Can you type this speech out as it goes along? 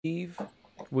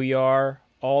We are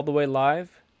all the way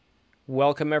live.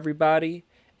 Welcome, everybody.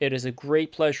 It is a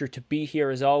great pleasure to be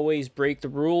here as always. Break the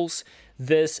rules.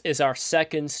 This is our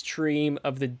second stream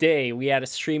of the day. We had a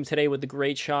stream today with the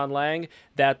great Sean Lang.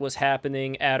 That was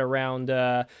happening at around,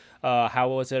 how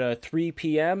was it, 3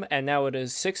 p.m. And now it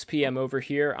is 6 p.m. over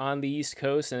here on the East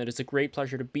Coast. And it is a great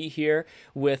pleasure to be here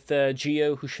with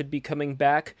Gio, who should be coming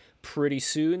back pretty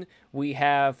soon. We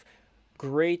have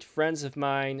great friends of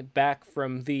mine back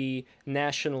from the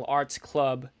National Arts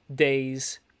Club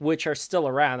days, which are still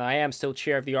around. I am still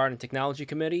chair of the Art and Technology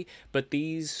Committee, but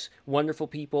these wonderful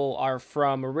people are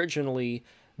from originally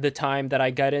the time that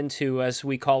I got into, as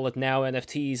we call it now,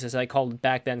 NFTs, as I called it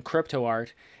back then, crypto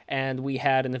art. And we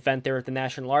had an event there at the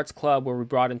National Arts Club where we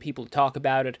brought in people to talk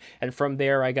about it. And from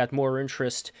there, I got more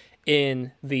interest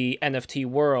in the NFT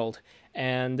world.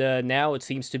 And now it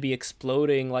seems to be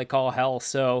exploding like all hell.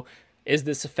 So is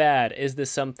this a fad? Is this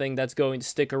something that's going to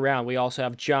stick around? We also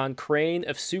have John Crane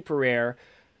of Super Rare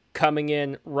coming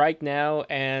in right now.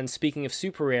 And speaking of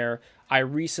Super Rare, I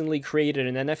recently created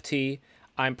an NFT.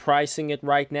 I'm pricing it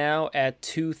right now at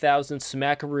 2,000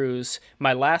 smackaroos.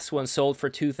 My last one sold for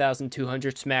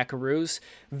 2,200 smackaroos.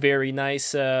 Very nice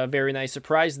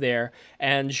surprise there.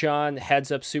 And John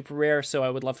heads up Super Rare, so I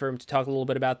would love for him to talk a little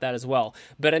bit about that as well.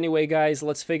 But anyway, guys,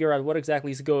 let's figure out what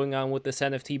exactly is going on with this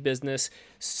NFT business.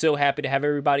 So happy to have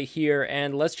everybody here,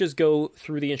 and let's just go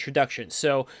through the introduction.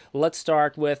 So let's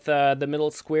start with the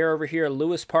middle square over here,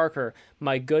 Lewis Parker,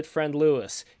 my good friend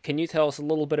Lewis. Can you tell us a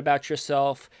little bit about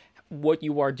yourself, what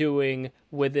you are doing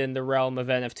within the realm of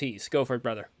NFTs? Go for it,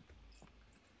 brother.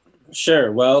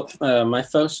 Sure. Well, my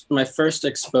first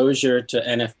exposure to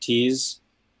NFTs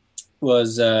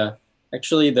was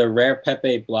actually the Rare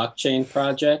Pepe blockchain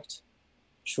project,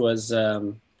 which was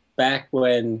back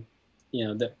when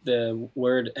the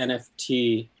word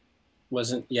NFT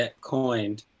wasn't yet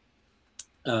coined.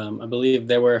 I believe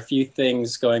there were a few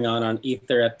things going on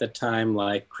Ether at the time,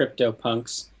 like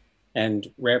CryptoPunks,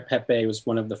 and Rare Pepe was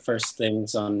one of the first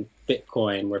things on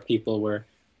Bitcoin where people were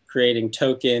creating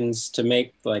tokens to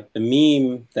make like the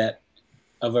meme that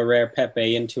of a Rare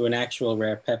Pepe into an actual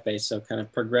Rare Pepe. So kind of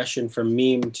progression from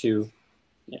meme to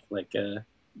like a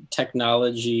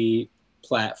technology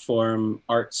platform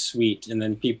art suite, and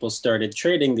then people started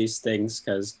trading these things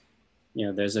because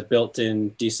there's a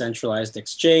built-in decentralized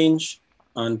exchange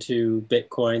onto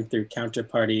Bitcoin through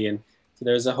Counterparty, and so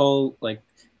there's a whole like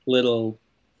little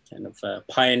kind of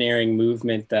pioneering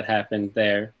movement that happened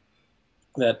there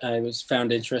that I was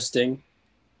found interesting.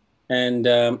 And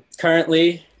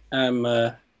currently, I'm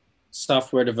a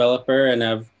software developer, and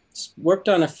I've worked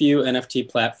on a few NFT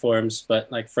platforms,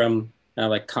 but like from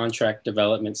like contract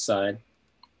development side.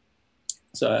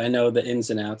 So I know the ins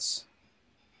and outs.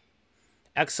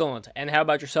 Excellent. And how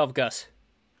about yourself, Gus?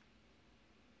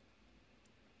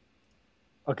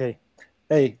 Okay.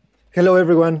 Hey, hello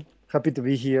everyone. Happy to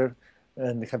be here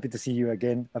and happy to see you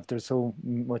again after so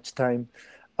much time.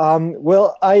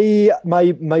 Well,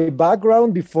 my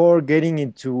background before getting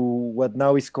into what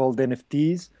now is called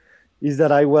NFTs is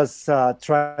that I was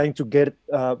trying to get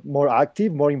more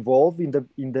active, more involved in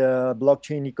the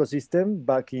blockchain ecosystem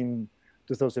back in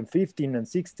 2015 and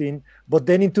 16. But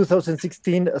then in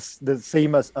 2016, as the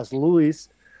same as Luis,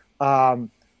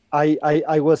 um,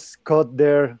 I was caught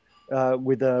there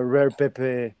with a Rare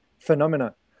Pepe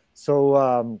phenomena.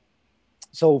 So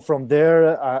so from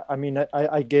there, I mean,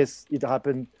 I guess it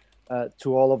happened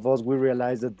to all of us. We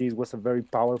realized that this was a very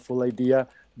powerful idea,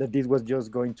 that this was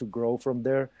just going to grow from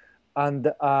there.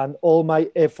 And all my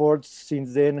efforts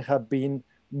since then have been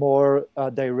more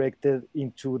directed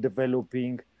into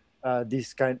developing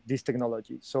this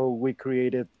technology. So we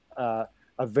created a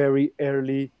very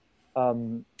early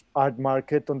um, art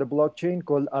market on the blockchain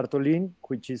called Artolin,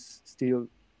 which is still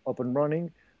up and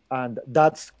running, and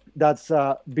that's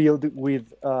built with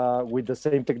the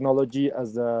same technology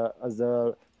as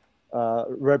the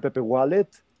Rare Pepe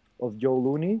wallet of Joe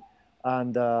Looney,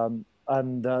 and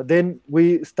then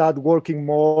we start working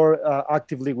more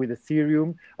actively with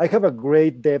Ethereum. I have a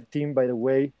great dev team, by the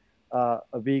way.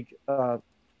 A big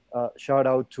shout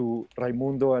out to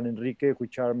Raimundo and Enrique,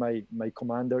 which are my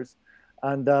commanders.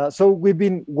 And so we've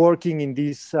been working in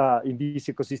this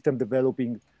ecosystem,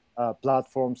 developing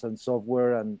platforms and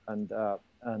software and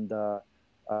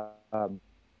um,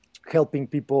 helping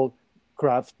people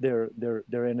craft their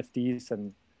NFTs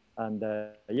and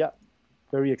yeah,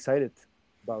 very excited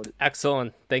about it.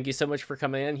 Excellent. Thank you so much for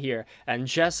coming in here. And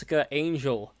Jessica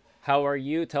Angel, how are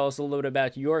you? Tell us a little bit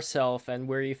about yourself and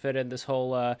where you fit in this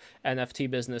whole NFT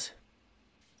business.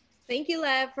 Thank you,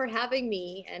 Lev, for having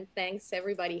me. And thanks,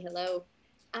 everybody. Hello.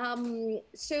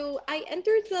 So I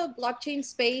entered the blockchain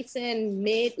space in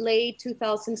late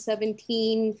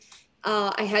 2017.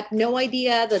 I had no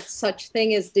idea that such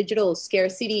thing as digital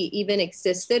scarcity even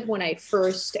existed when I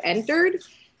first entered.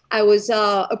 I was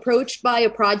approached by a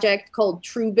project called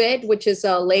TrueBit, which is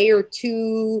a layer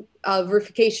 2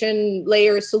 verification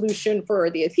layer solution for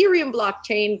the Ethereum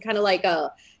blockchain, kind of like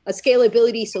a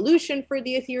scalability solution for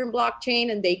the Ethereum blockchain.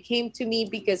 And they came to me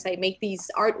because I make these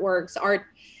art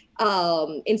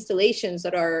installations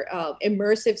that are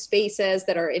immersive spaces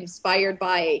that are inspired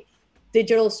by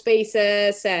digital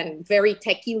spaces and very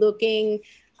techy looking.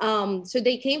 So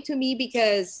they came to me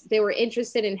because they were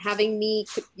interested in having me,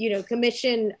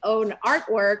 commission own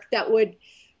artwork that would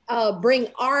bring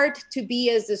art to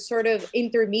be as a sort of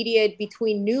intermediate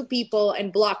between new people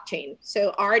and blockchain.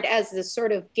 So art as this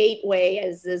sort of gateway,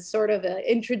 as this sort of an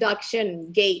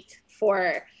introduction gate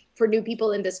for new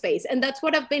people in the space. And that's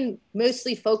what I've been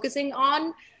mostly focusing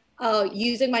on,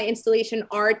 using my installation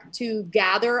art to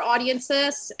gather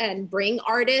audiences and bring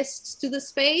artists to the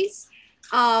space.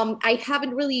 I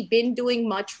haven't really been doing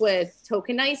much with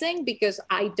tokenizing because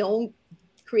I don't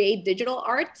create digital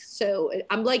art. So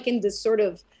I'm like in this sort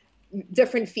of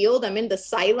different field. I'm in the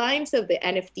sidelines of the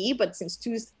NFT, but since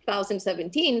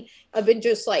 2017, I've been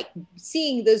just like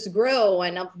seeing this grow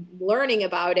and I'm learning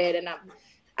about it. And I'm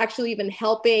actually even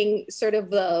helping sort of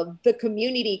the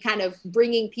community, kind of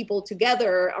bringing people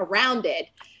together around it.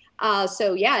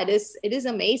 So yeah, it is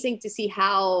amazing to see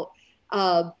how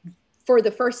for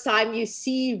the first time you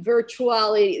see virtual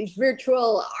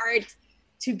art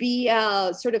to be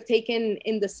sort of taken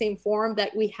in the same form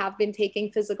that we have been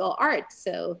taking physical art.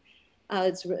 So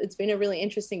it's been a really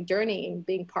interesting journey, and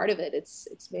being part of it, it's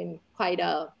been quite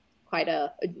a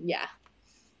journey.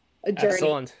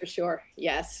 Excellent. For sure.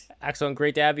 Yes. Excellent.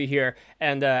 Great to have you here.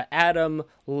 And Adam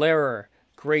Lehrer,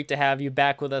 great to have you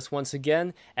back with us once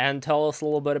again. And tell us a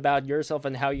little bit about yourself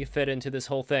and how you fit into this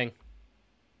whole thing.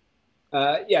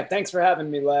 Yeah, thanks for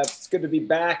having me, Lev. It's good to be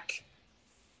back.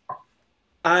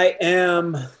 I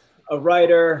am a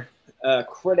writer, a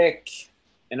critic,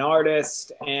 an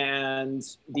artist, and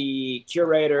the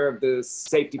curator of the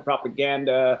Safety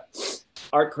Propaganda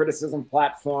art criticism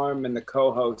platform and the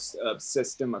co-host of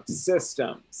System of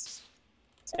Systems.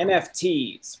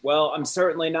 NFTs. Well, I'm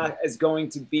certainly not going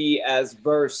to be as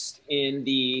versed in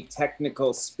the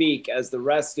technical speak as the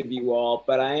rest of you all,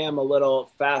 but I am a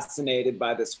little fascinated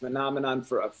by this phenomenon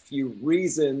for a few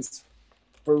reasons.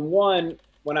 For one,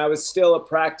 when I was still a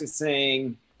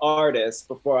practicing artist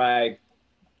before I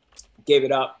gave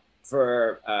it up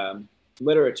for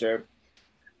literature,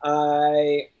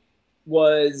 I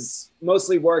was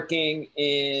mostly working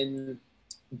in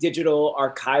digital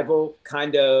archival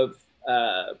kind of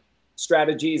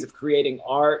strategies of creating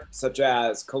art, such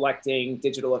as collecting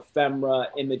digital ephemera,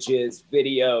 images,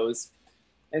 videos,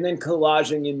 and then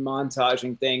collaging and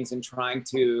montaging things and trying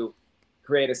to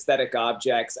create aesthetic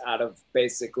objects out of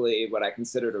basically what I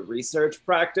considered a research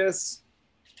practice.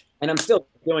 And I'm still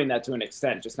doing that to an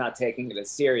extent, just not taking it as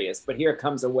serious. But here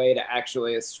comes a way to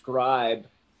actually ascribe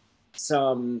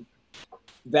some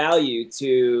value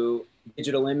to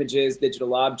digital images,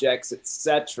 digital objects,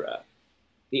 etc.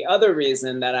 The other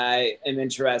reason that I am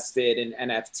interested in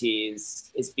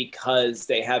NFTs is because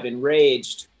they have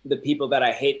enraged the people that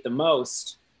I hate the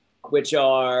most, which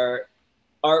are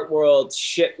art world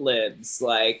shit libs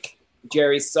like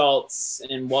Jerry Saltz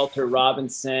and Walter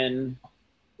Robinson.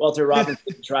 Walter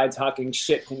Robinson tried talking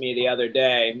shit to me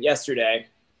yesterday.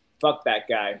 Fuck that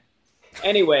guy.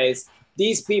 Anyways,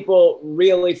 these people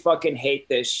really fucking hate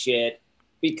this shit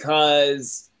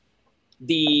because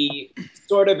the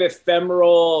sort of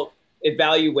ephemeral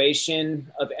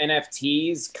evaluation of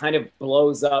NFTs kind of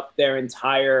blows up their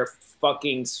entire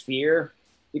fucking sphere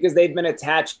because they've been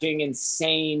attaching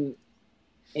insane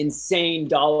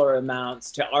dollar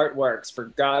amounts to artworks for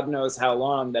God knows how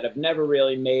long that have never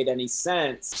really made any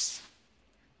sense.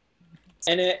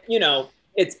 And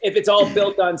if it's all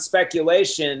built on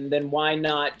speculation, then why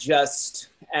not just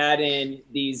add in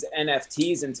these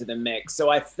NFTs into the mix? So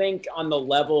I think on the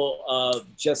level of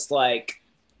just like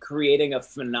creating a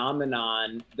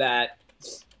phenomenon that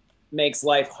makes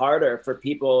life harder for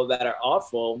people that are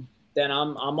awful, then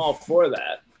I'm all for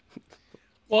that.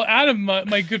 Well, Adam,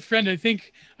 my good friend, I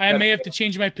think I may have to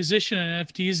change my position on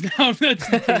NFTs now. If that's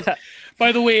the case.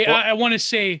 By the way, I want to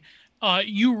say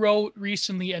you wrote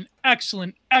recently an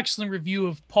excellent review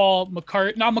of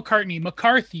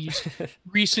McCarthy's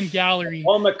recent gallery.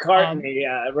 Paul McCartney,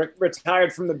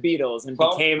 retired from the Beatles and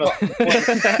became a...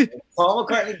 Paul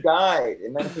McCartney died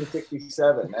in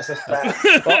 1967. That's a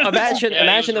fact. Well, imagine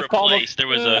if Paul... There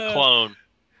was a clone.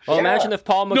 Well, Yeah. imagine if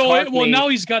Paul McCartney. No, well now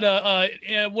he's got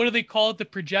a what do they call it? The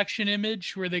projection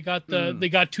image where they got they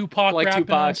got Tupac Like rapping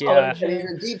Tupac, on stage. yeah. Oh,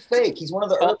 he's a deep fake. He's one of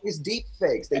the Well- earliest deep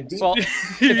fakes. They deep Well,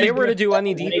 if they were to do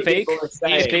any deep fake, People are He's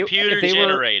saying- computer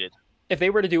generated. if they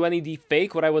were to do any deep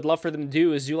fake, what I would love for them to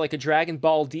do is do like a Dragon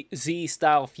Ball Z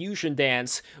style fusion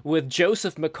dance with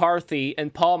Joseph McCarthy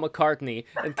and Paul McCartney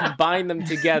and combine them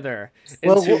together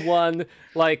Well, into well- one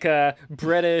like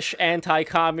British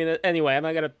anti-communist. Anyway, I'm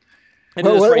not gonna into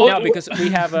Well, this well, right well, now because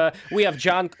we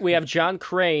have John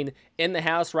Crane in the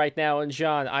house right now. And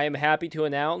John, I am happy to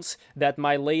announce that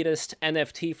my latest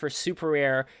NFT for Super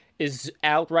Rare is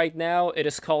out right now. It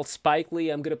is called Spike Lee.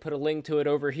 I'm gonna put a link to it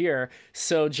over here.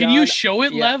 So John, Can you show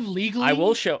it, yeah, Lev, legally? I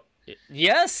will show.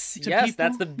 Yes, To yes, people?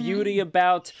 that's the beauty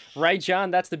about, right, John?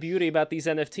 That's the beauty about these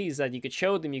NFTs, that you could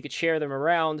show them, you could share them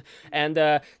around, and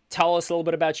tell us a little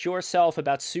bit about yourself,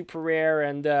 about Super Rare,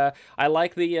 and I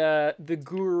like the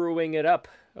guruing it up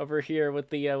over here with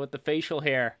the facial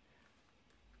hair.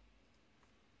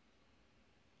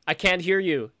 I can't hear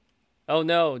you. Oh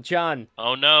no, John.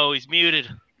 Oh no, he's muted.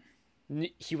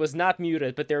 He was not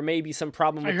muted, but there may be some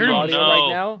problem I with heard the him. audio No. right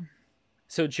now.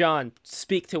 So, John,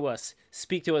 speak to us.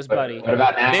 Speak to us, buddy. What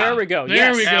about now? There we go. There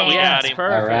yes. we go. Now we Yes, got him.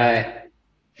 perfect.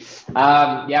 All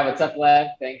right. Yeah, what's up, Lev?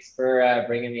 Thanks for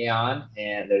bringing me on.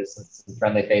 And there's some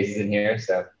friendly faces in here,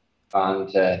 so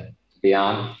fun to be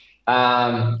on.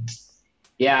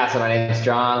 Yeah, so my name is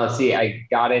John. Let's see, I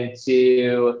got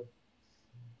into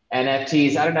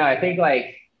NFTs. I don't know. I think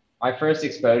like my first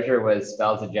exposure was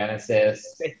Spells of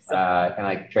Genesis, kind of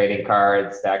like trading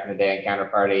cards back in the day on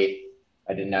Counterparty.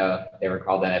 I didn't know they were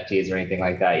called NFTs or anything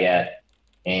like that yet.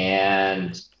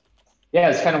 And yeah, I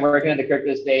was kind of working in the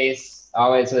crypto space.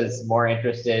 Always was more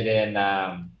interested in,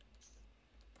 I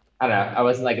don't know, I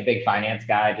wasn't like a big finance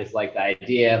guy, just like the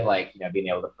idea of like, being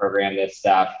able to program this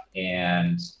stuff,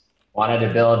 and wanted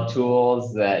to build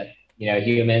tools that,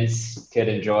 humans could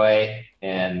enjoy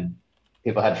and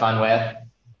people had fun with.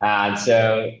 And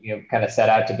so, kind of set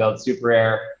out to build Super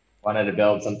Rare, wanted to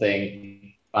build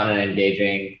something fun and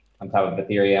engaging on top of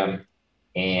Ethereum.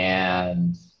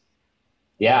 And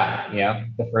yeah,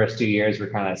 the first 2 years were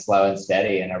kind of slow and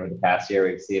steady. And over the past year,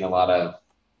 we've seen a lot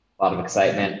of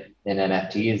excitement in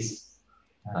NFTs.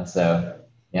 So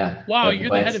yeah. Wow, no you're the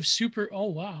complaints. head of Super. Oh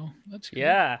wow, that's good.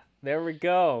 Yeah, there we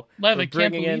go. Lev, We're I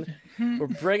can't bringing believe it. We're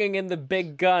bringing in the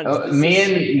big guns. Oh, This me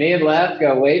is- and Lev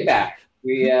go way back.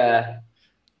 We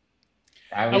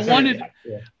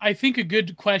I think a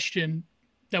good question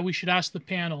that we should ask the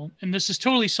panel, and this is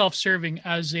totally self-serving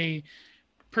as a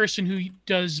person who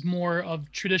does more of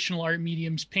traditional art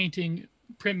mediums, painting,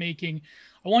 printmaking.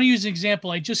 I want to use an example.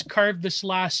 I just carved this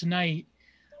last night.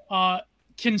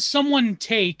 Can someone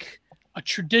take a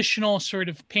traditional sort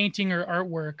of painting or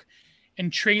artwork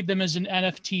and trade them as an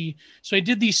NFT? So I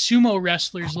did these sumo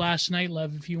wrestlers last night,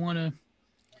 Lev, if you want to.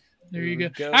 There you There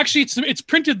go. we go. Actually, it's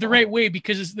printed the right way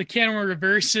because the camera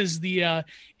reverses the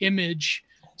image.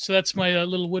 So that's my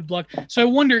little wood block. So I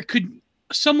wonder, could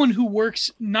someone who works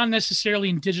not necessarily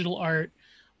in digital art,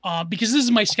 because this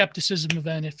is my skepticism of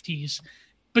NFTs,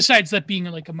 besides that being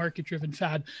like a market-driven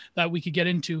fad that we could get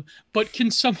into, but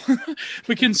can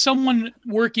someone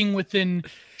working within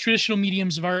traditional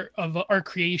mediums of art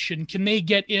creation, can they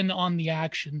get in on the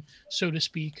action, so to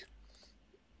speak?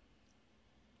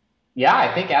 Yeah,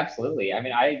 I think absolutely. I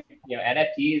mean,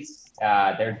 NFTs,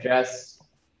 they're just,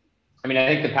 I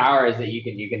think the power is that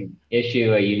you can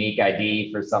issue a unique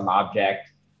ID for some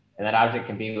object, and that object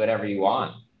can be whatever you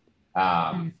want.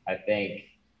 I think,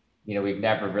 we've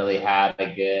never really had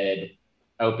a good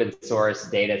open source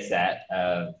data set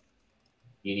of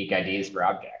unique IDs for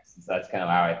objects. So that's kind of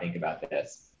how I think about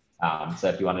this. So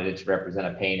if you wanted it to represent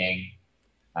a painting,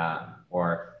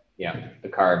 or, a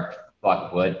carved block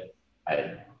of wood,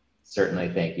 I certainly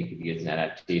think you could use an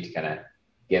NFT to kind of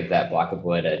give that block of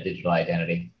wood a digital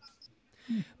identity.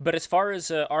 But as far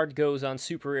as art goes on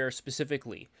Super Rare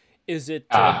specifically, is it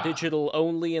digital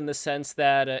only in the sense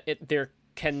that there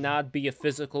cannot be a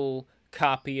physical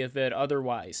copy of it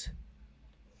otherwise?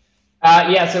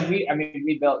 Yeah, so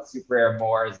we built Super Rare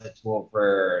more as a tool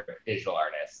for digital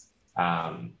artists.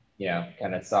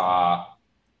 Kind of saw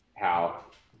how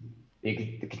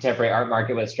the contemporary art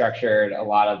market was structured. A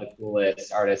lot of the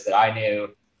coolest artists that I knew,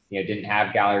 didn't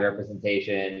have gallery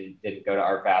representation, didn't go to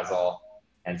Art Basel.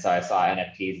 And so I saw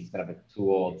NFTs as kind of a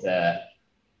tool to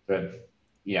sort of,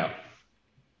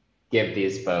 give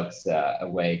these folks a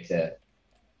way to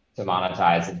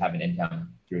monetize and have an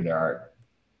income through their art.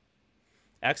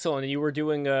 Excellent. And you were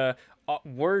doing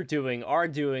are doing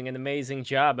an amazing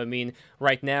job. I mean,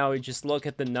 right now, you just look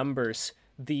at the numbers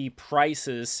the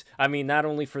prices. I mean, not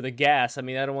only for the gas. I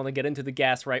mean, I don't want to get into the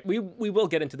gas right. We will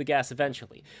get into the gas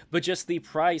eventually, but just the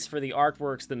price for the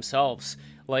artworks themselves.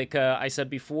 Like I said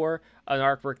before, an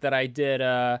artwork that I did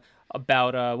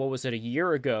about what was it, a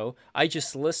year ago? I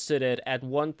just listed it at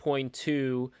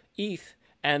 1.2 ETH.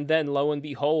 And then, lo and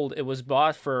behold, it was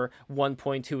bought for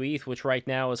 1.2 ETH, which right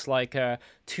now is like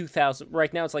 2,000.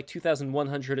 Right now, it's like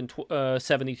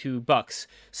 $2,172.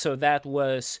 So that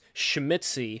was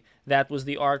Schmitzy. That was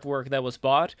the artwork that was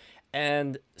bought.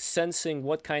 And sensing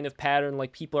what kind of pattern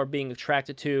like people are being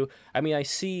attracted to. I mean, I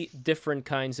see different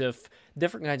kinds of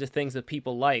things that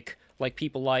people like. Like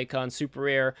people like on Super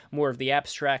Rare more of the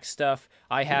abstract stuff.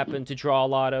 I happen to draw a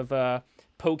lot of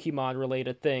Pokemon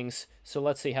related things. So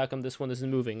let's see, how come this one isn't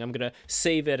moving? I'm going to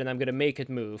save it and I'm going to make it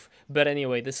move. But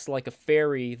anyway, this is like a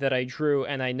fairy that I drew,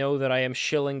 and I know that I am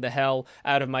shilling the hell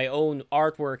out of my own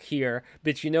artwork here.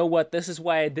 But you know what? This is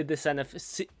why I did this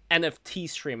NFT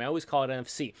stream. I always call it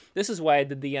NFC. This is why I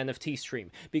did the NFT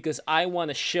stream, because I want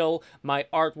to shill my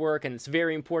artwork, and it's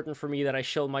very important for me that I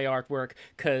shill my artwork,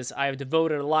 because I've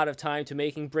devoted a lot of time to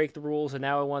making Break the Rules, and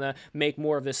now I want to make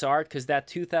more of this art, because that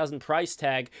 2,000 price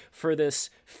tag for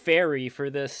this fairy,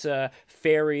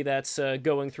 fairy that's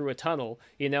going through a tunnel,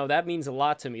 you know, that means a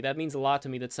lot to me. That means a lot to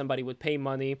me that somebody would pay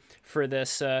money for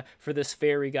this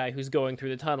fairy guy who's going through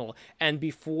the tunnel. And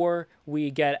before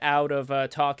we get out of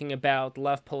talking about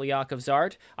Lev Polyakov's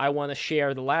art, I want to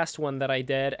share the last one that I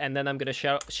did, and then I'm going to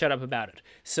shut up about it.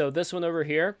 So this one over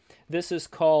here, this is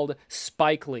called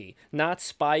Spike Lee. Not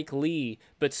Spike Lee,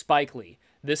 but Spike Lee.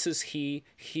 This is he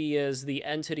is the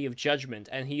entity of judgment,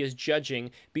 and he is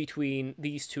judging between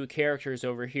these two characters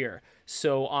over here.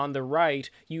 So on the right,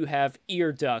 you have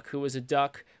Ear Duck, who is a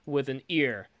duck with an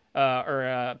ear, or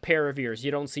a pair of ears. You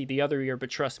don't see the other ear,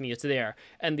 but trust me, it's there.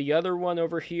 And the other one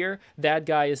over here, that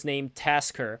guy is named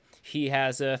Tasker. He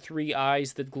has 3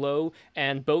 eyes that glow,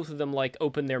 and both of them like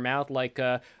open their mouth like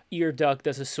Ear Duck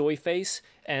does a soy face,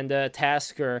 and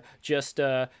Tasker just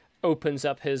opens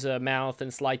up his mouth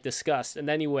in slight disgust. And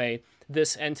anyway,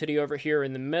 this entity over here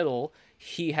in the middle,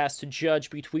 he has to judge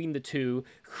between the two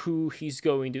who he's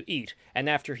going to eat. And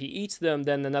after he eats them,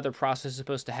 then another process is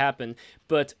supposed to happen.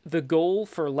 But the goal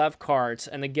for Lev cards,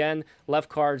 and again, Lev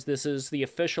cards, this is the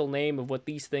official name of what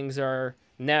these things are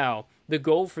now. The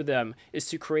goal for them is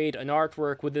to create an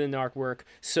artwork within an artwork.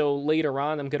 So later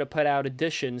on, I'm going to put out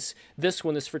editions. This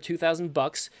one is for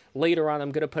 $2,000. Later on,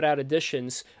 I'm going to put out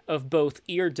editions of both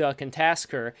Ear Duck and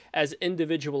Tasker as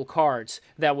individual cards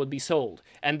that would be sold.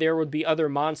 And there would be other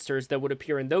monsters that would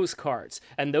appear in those cards.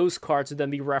 And those cards would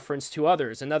then be referenced to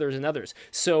others and others and others.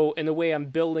 So in a way, I'm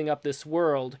building up this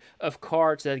world of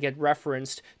cards that get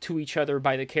referenced to each other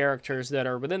by the characters that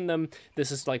are within them.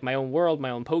 This is like my own world, my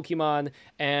own Pokemon.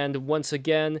 And once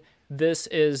again, this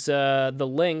is the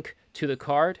link to the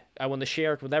card. I want to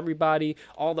share it with everybody.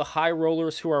 All the high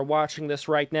rollers who are watching this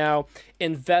right now,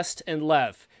 invest in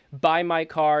Lev. Buy my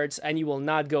cards and you will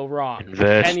not go wrong.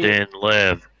 Invest in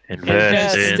Lev.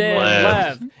 Invest in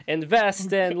Lev.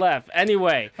 Invest in Lev.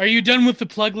 Anyway. Are you done with the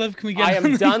plug, Lev? Can we get I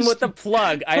am done with the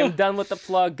plug. I am done with the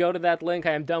plug. Go to that link.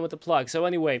 I am done with the plug. So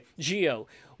anyway, Gio,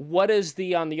 what is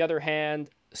on the other hand,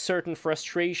 certain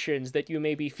frustrations that you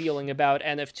may be feeling about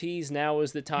NFTs? Now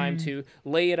is the time to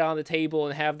lay it on the table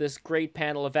and have this great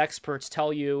panel of experts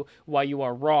tell you why you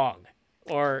are wrong,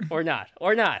 or not.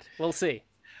 We'll see.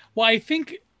 Well, I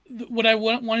think what I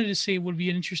wanted to say would be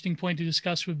an interesting point to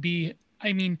discuss would be,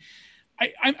 I mean,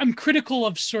 I'm critical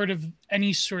of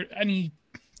any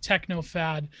techno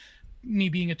fad, me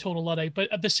being a total Luddite,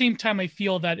 but at the same time, I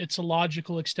feel that it's a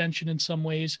logical extension in some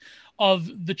ways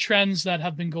of the trends that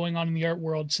have been going on in the art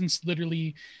world since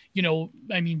literally,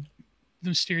 I mean,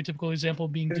 the stereotypical example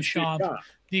being Duchamp.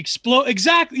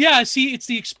 Exactly. Yeah. See, it's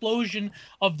the explosion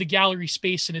of the gallery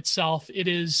space in itself. It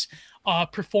is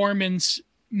performance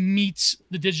meets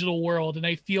the digital world. And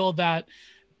I feel that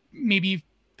maybe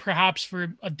perhaps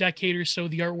for a decade or so,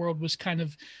 the art world was kind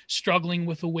of struggling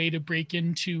with a way to break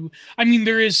into, I mean,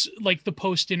 there is like the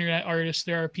post-internet artists.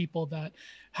 There are people that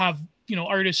have,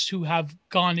 artists who have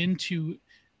gone into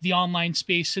the online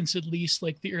space since at least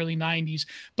like the early 90s.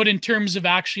 But in terms of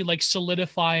actually like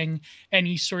solidifying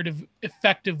any sort of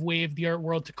effective way of the art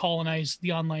world to colonize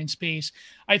the online space,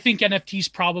 I think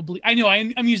NFTs probably, I know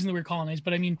I'm using the word colonize,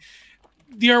 but I mean,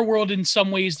 the art world in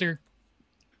some ways, they're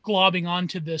globbing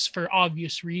onto this for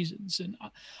obvious reasons. And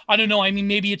I don't know, I mean,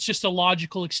 maybe it's just a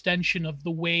logical extension of the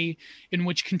way in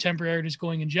which contemporary art is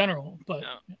going in general. But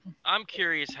I'm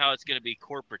curious how it's going to be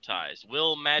corporatized.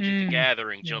 Will Magic the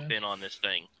Gathering jump in on this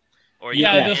thing? Or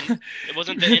Yeah, it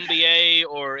wasn't the NBA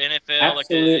or NFL, like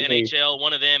the Absolutely. NHL.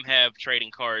 One of them have trading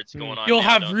cards going on. You'll now,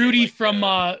 have don't they? Rudy Like, from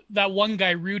that one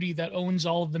guy, Rudy, that owns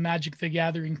all of the Magic the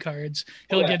Gathering cards.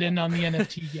 He'll get in on the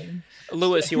NFT game.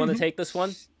 Lewis, you want to take this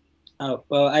one? Oh,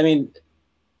 well, I mean,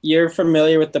 you're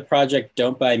familiar with the project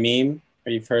Don't Buy Meme,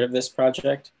 or you've heard of this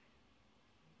project?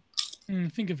 I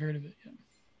think I've heard of it. Yeah.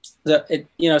 So it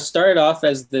started off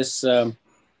as this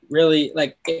really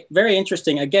very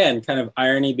interesting, again, kind of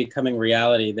irony becoming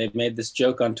reality. They made this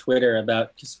joke on Twitter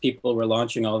about just people were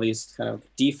launching all these kind of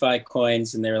DeFi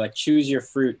coins, and they were like, choose your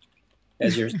fruit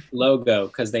as your logo,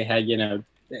 because they had,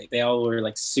 they all were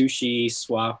like Sushi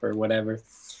Swap or whatever.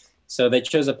 So they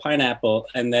chose a pineapple,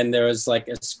 and then there was like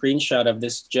a screenshot of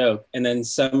this joke, and then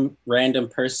some random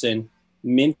person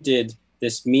minted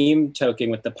this meme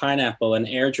token with the pineapple and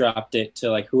airdropped it to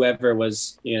like whoever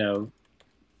was,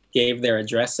 gave their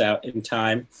address out in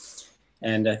time.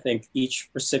 And I think each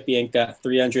recipient got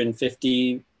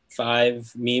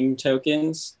 355 meme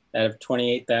tokens out of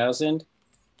 28,000.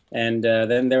 And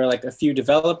then there were like a few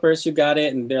developers who got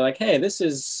it, and they're like, hey, this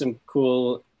is some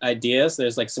cool ideas.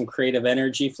 There's like some creative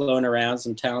energy flowing around,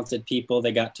 some talented people.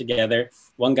 They got together.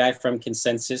 One guy from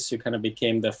Consensus who kind of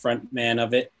became the front man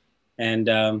of it.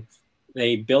 And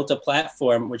they built a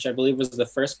platform, which I believe was the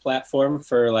first platform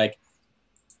for like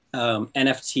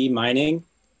NFT mining.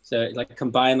 So like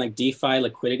combine like DeFi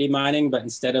liquidity mining, but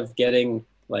instead of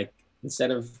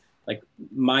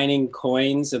mining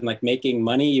coins and like making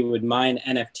money, you would mine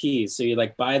NFTs. So you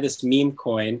like buy this meme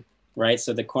coin, right?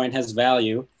 So the coin has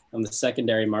value on the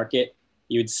secondary market.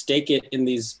 You would stake it in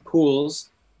these pools,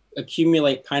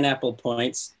 accumulate pineapple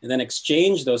points, and then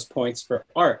exchange those points for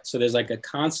art. So there's like a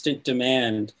constant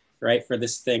demand, right, for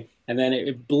this thing. And then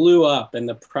it blew up, and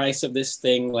the price of this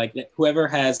thing, like whoever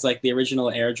has like the original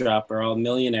airdrop are all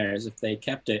millionaires if they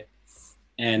kept it.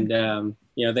 And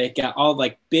they got all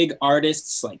like big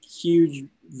artists, like huge,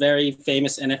 very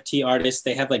famous NFT artists.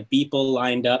 They have like Beeple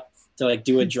lined up to like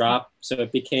do a drop. So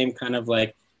it became kind of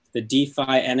like the DeFi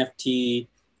NFT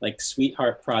like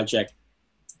sweetheart project.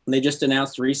 And they just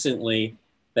announced recently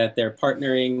that they're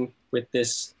partnering with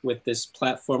this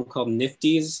platform called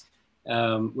Nifty's,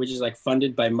 which is like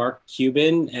funded by Mark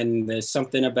Cuban, and there's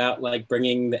something about like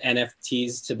bringing the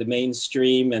NFTs to the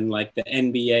mainstream and like the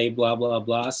NBA, blah blah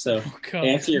blah. So to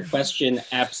answer your question,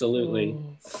 absolutely.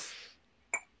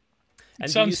 It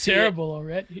sounds terrible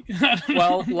already.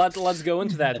 Well, let's go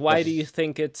into that. Why do you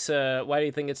think it's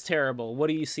terrible? What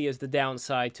do you see as the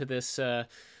downside to this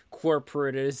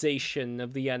corporatization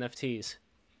of the NFTs?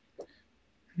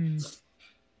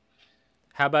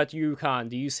 How about you, Khan?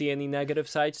 Do you see any negative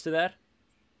sides to that?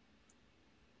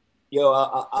 Yo,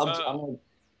 I'm gonna.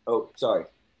 Oh, sorry.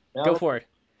 No? Go for it.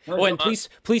 No, and please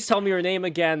tell me your name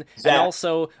again, Zach. and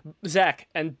also Zach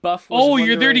and Buff.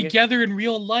 You're there together in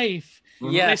real life.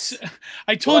 Yes,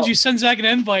 I told you send Zach an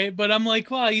invite, but I'm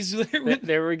like, wow, he's there.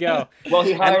 There we go. Well,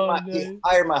 he hired my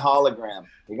hologram.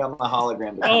 He got my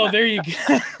hologram. There you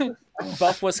go.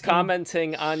 Buff was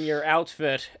commenting on your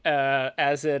outfit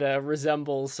as it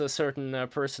resembles a certain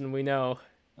person we know.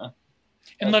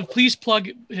 And Lev, please plug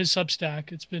his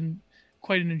Substack. It's been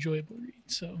quite an enjoyable read.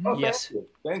 So yes,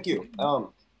 thank you.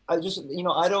 I just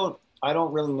I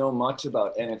don't really know much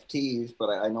about NFTs, but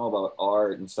I know about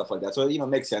art and stuff like that. So it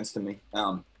makes sense to me.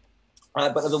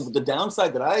 But the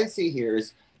downside that I see here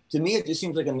is, to me, it just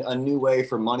seems like a new way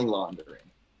for money laundering.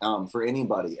 For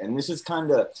anybody. And this is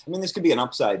this could be an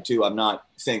upside too. I'm not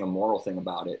saying a moral thing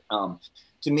about it.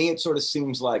 To me, it sort of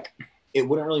seems like it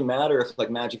wouldn't really matter if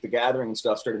like Magic the Gathering and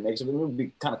stuff started making it. It would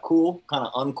be kind of cool, kind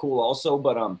of uncool also.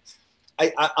 But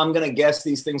I'm going to guess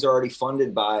these things are already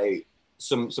funded by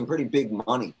some pretty big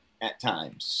money at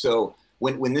times. So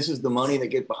when this is the money that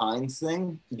gets behind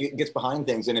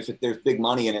things, and if there's big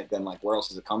money in it, then like where else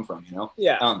does it come from?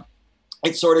 Yeah.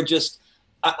 It's sort of just,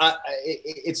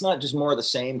 it's not just more of the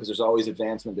same, because there's always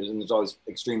advancement, there's always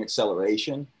extreme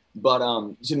acceleration. But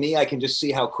to me, I can just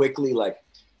see how quickly, like,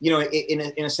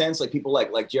 in a sense, like people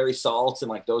like Jerry Saltz and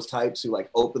like those types who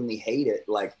like openly hate it.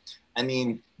 Like, I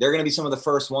mean, they're going to be some of the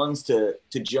first ones to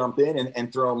jump in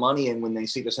and throw money in when they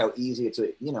see just how easy it's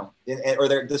or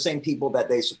they're the same people that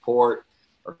they support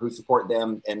or who support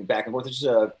them, and back and forth. It just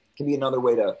can be another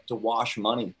way to wash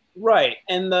money. Right.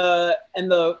 And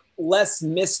the less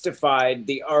mystified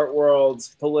the art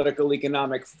world's political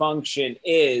economic function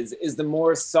is the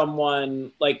more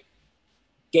someone like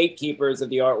gatekeepers of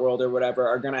the art world or whatever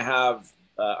are going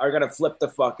to flip the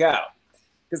fuck out.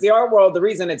 Because the art world, the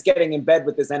reason it's getting in bed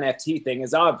with this NFT thing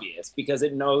is obvious, because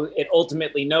it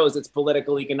ultimately knows its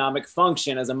political economic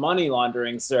function as a money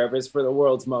laundering service for the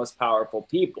world's most powerful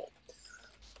people.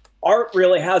 Art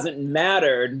really hasn't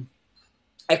mattered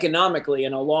economically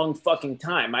in a long fucking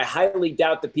time. I highly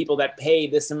doubt the people that pay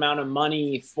this amount of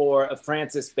money for a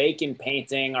Francis Bacon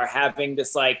painting are having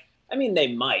this like, I mean,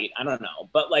 they might, I don't know,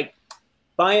 but like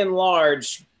by and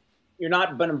large, you're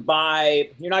not going to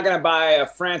buy a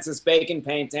Francis Bacon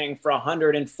painting for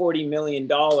 $140 million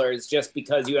just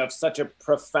because you have such a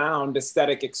profound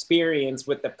aesthetic experience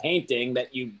with the painting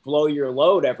that you blow your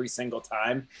load every single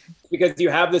time, because you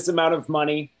have this amount of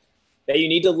money that you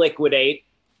need to liquidate.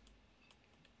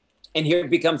 And here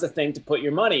it becomes a thing to put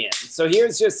your money in. So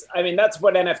here's just, I mean, that's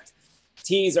what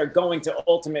NFTs are going to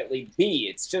ultimately be.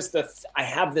 It's just I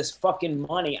have this fucking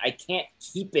money. I can't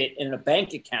keep it in a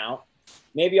bank account.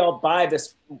 Maybe I'll buy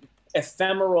this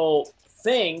ephemeral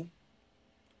thing,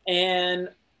 and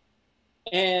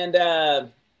I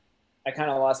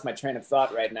kind of lost my train of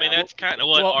thought right now. I mean, that's kind of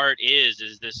what art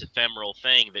is this ephemeral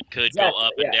thing that could go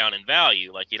up and down in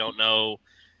value. Like you don't know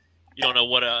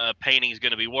what a painting is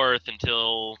going to be worth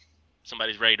until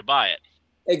somebody's ready to buy it.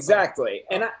 Exactly.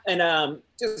 And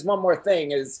just one more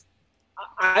thing is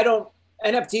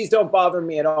NFTs don't bother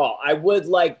me at all. I would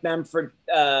like them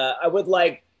I would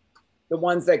like the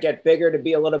ones that get bigger to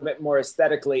be a little bit more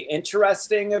aesthetically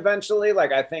interesting eventually.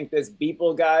 Like I think this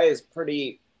Beeple guy is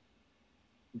pretty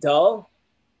dull,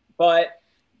 but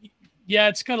yeah,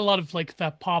 it's got a lot of like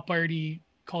that pop arty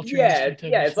culture. Yeah,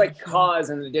 it's like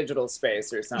Cause in the digital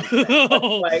space or something.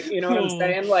 Like, you know what I'm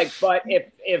saying? Like, but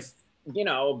if you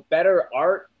know, better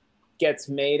art gets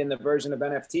made in the version of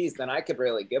NFTs, then I could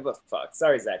really give a fuck.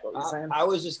 Sorry, Zach, what were you saying? I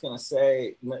was just gonna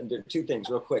say there are two things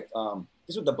real quick.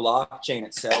 Just with the blockchain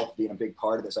itself being a big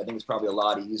part of this, I think it's probably a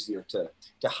lot easier to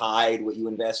hide what you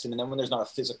invest in. And then when there's not a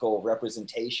physical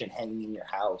representation hanging in your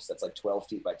house that's like 12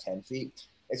 feet by 10 feet,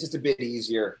 it's just a bit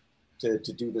easier to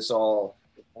do this all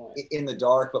in the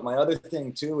dark. But my other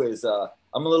thing too is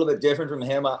I'm a little bit different from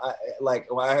him. I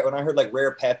like when I heard like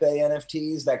Rare Pepe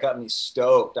NFTs, that got me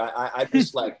stoked. I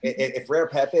just like if Rare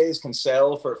Pepes can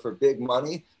sell for big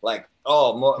money, like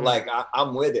like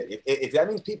I'm with it. If that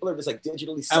means people are just like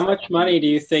digitally how much money do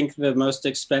you think the most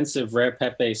expensive Rare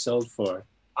Pepe sold for?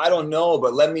 I don't know,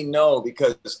 but let me know,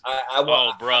 because I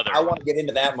want to get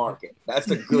into that market.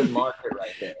 That's a good market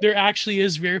right there. There actually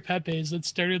is Rare Pepes that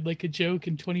started like a joke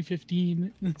in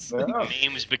 2015.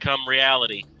 Memes become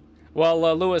reality.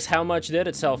 Well, Lewis, how much did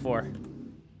it sell for?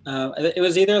 It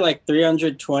was either like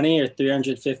 320 or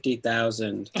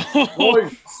 350,000.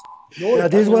 Yeah,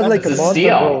 this was like a month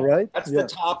ago, right? That's the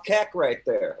top keck right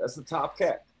there. That's the top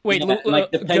keck. Wait, like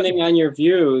depending on your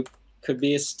view, could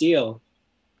be a steal.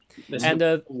 This and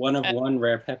one of one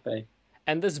Rare Pepe.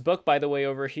 And this book, by the way,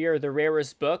 over here, the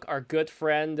rarest book, our good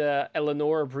friend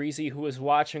Eleonora Breezy, who is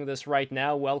watching this right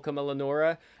now. Welcome,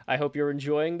 Eleonora. I hope you're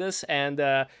enjoying this.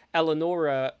 And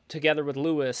Eleonora, together with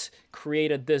Lewis,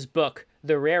 created this book,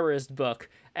 the rarest book.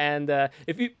 And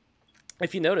if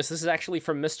you notice, this is actually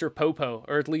from Mr. Popo,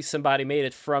 or at least somebody made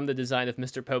it from the design of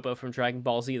Mr. Popo from Dragon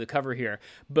Ball Z, the cover here.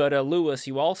 But Lewis,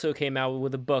 you also came out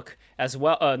with a book as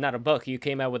well. Not a book. You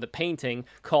came out with a painting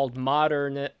called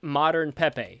Modern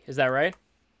Pepe. Is that right?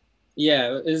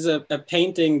 Yeah, it is a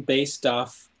painting based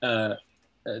off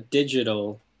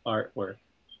digital artwork.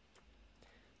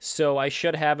 So I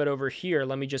should have it over here.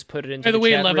 Let me just put it into By the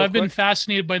way, chat Lev, real I've been quick.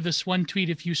 fascinated by this one tweet.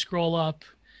 If you scroll up,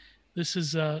 this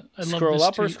is I love Scroll this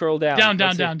up or tweet. scroll down? Down.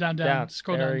 Down.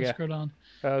 Scroll There down. we go. Scroll down.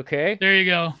 Okay. There you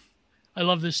go. I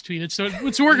love this tweet. It's a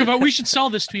work of. We should sell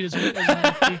this tweet as an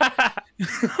NFT.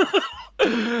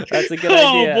 That's a good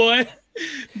idea. Oh boy.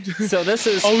 So this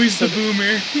is always the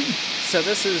boomer. So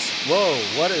this is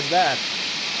what is that?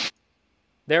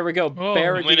 There we go,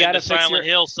 Barrett. You gotta fix Silent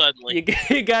Hill suddenly.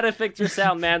 You gotta fix your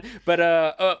sound, man. But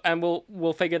and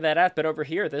we'll figure that out. But over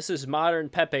here, this is Modern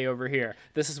Pepe. Over here,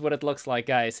 this is what it looks like,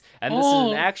 guys. And this is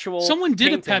an actual. Someone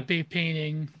did painting. a Pepe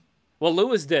painting. Well,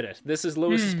 Lewis did it. This is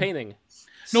Lewis's painting.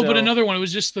 No, but another one. It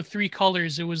was just the three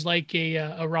colors. It was like a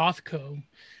Rothko.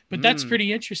 But that's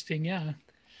pretty interesting. Yeah.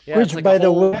 Yeah, which, like by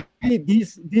the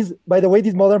way,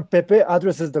 this Modern Pepe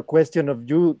addresses the question of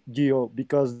you, Gio,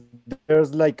 because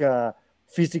there's like a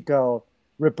physical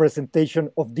representation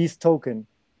of this token,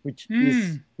 which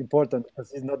is important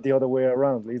because it's not the other way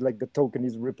around. It's like the token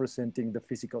is representing the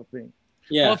physical thing.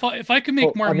 Yeah. Well, if I could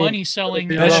make more money selling,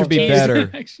 that should be better.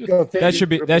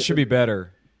 That should be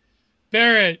better.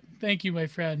 Barrett, thank you, my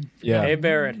friend. Yeah. Hey,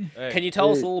 Barrett. Can you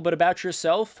tell us a little bit about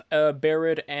yourself,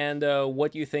 Barrett, and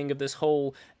what you think of this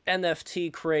whole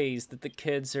NFT craze that the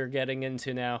kids are getting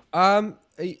into now?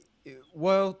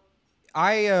 Well,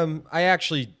 I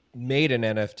actually made an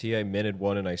NFT. I minted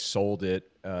one and I sold it,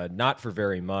 not for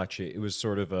very much. It was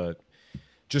sort of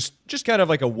just kind of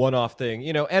like a one-off thing.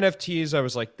 NFTs, I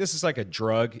was like, this is like a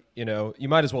drug. You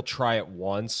might as well try it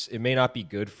once. It may not be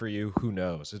good for you. Who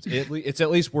knows? It's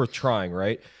at least worth trying,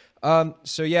 right?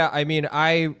 So yeah, I mean,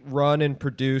 I run and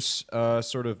produce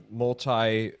sort of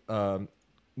multimedia,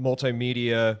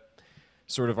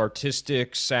 sort of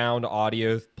artistic sound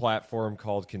audio platform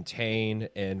called Contain,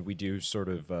 and we do sort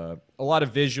of a lot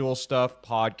of visual stuff,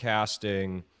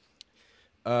 podcasting.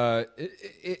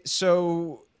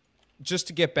 So just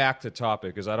to get back to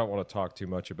topic, because I don't want to talk too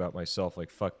much about myself, like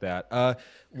fuck that.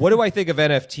 What do I think of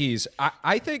NFTs?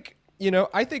 I think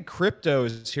crypto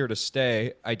is here to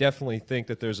stay. I definitely think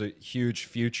that there's a huge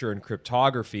future in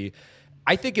cryptography.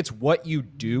 I think it's what you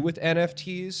do with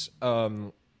NFTs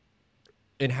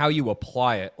and how you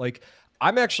apply it. Like,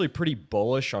 I'm actually pretty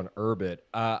bullish on Urbit.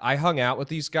 I hung out with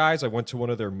these guys. I went to one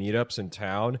of their meetups in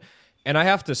town. And I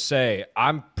have to say,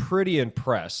 I'm pretty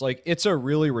impressed. Like, it's a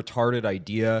really retarded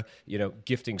idea,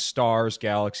 gifting stars,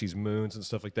 galaxies, moons, and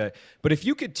stuff like that. But if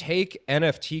you could take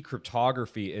NFT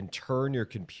cryptography and turn your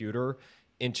computer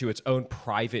into its own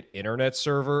private internet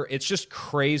server, it's just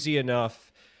crazy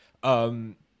enough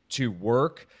to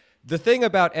work. The thing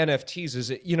about NFTs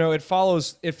is it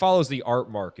follows the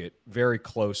art market very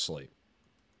closely.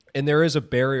 And there is a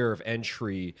barrier of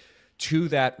entry to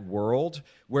that world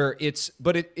where it's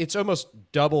almost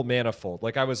double manifold.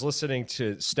 Like, I was listening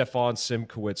to Stefan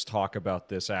Simkowitz talk about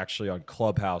this actually on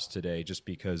Clubhouse today, just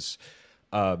because,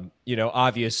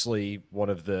 obviously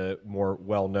one of the more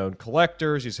well-known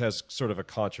collectors, he has sort of a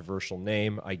controversial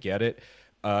name. I get it.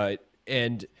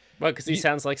 Because he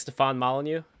sounds like Stefan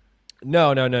Molyneux?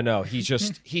 No. He's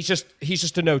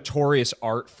just a notorious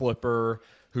art flipper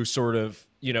who sort of,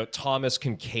 Thomas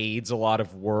Kincaid's a lot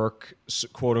of work,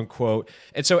 quote unquote.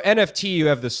 And so NFT, you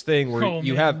have this thing where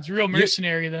it's a real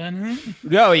mercenary then.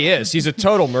 No, he is. He's a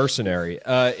total mercenary.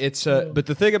 But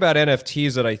the thing about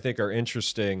NFTs that I think are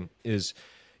interesting is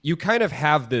you kind of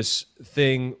have this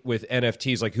thing with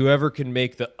NFTs, like whoever can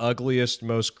make the ugliest,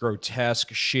 most grotesque,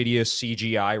 shittiest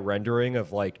CGI rendering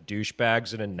of like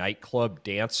douchebags in a nightclub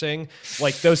dancing,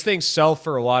 like those things sell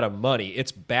for a lot of money.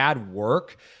 It's bad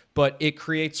work, but it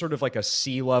creates sort of like a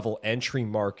C-level entry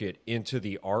market into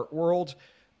the art world.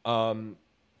 Are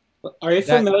you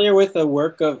familiar with a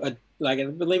work of, I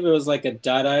believe it was like a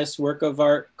Dadaist work of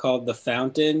art called The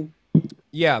Fountain?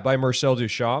 Yeah, by Marcel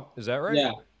Duchamp. Is that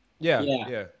right?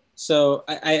 Yeah. So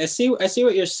I see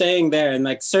what you're saying there, and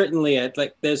like certainly,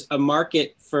 like there's a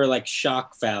market for like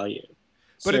shock value.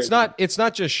 But it's not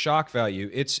just shock value.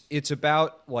 It's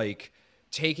about like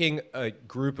taking a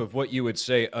group of what you would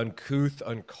say uncouth,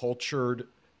 uncultured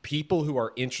people who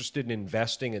are interested in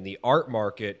investing in the art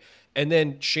market, and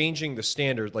then changing the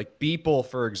standard. Like Beeple,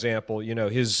 for example,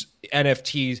 his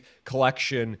NFT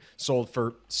collection sold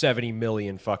for $70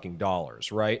 million fucking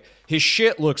dollars, right? His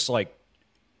shit looks like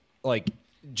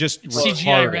just CGI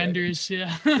retarded. renders,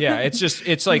 yeah. Yeah,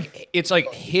 it's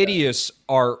like hideous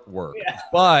artwork,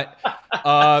 but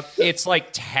it's like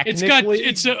technically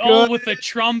it's all with the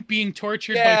Trump being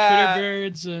tortured by Twitter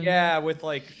birds, and with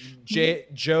like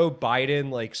Joe Biden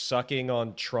like sucking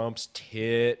on Trump's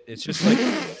tit. It's just like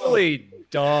really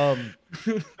dumb,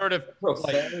 sort of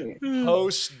like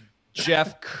post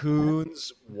Jeff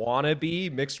Koons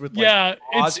wannabe mixed with like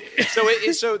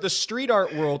so the street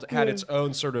art world had its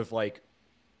own sort of like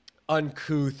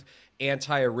uncouth,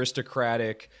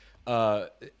 anti-aristocratic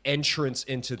entrance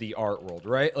into the art world,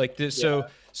 right? Like this,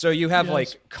 so you have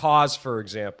like Cause, for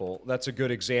example. That's a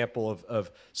good example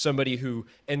of somebody who,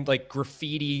 and like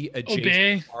graffiti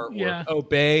adjacent artwork,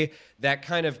 Obey, that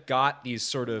kind of got these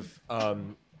sort of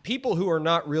people who are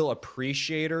not real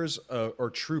appreciators or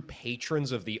true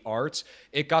patrons of the arts.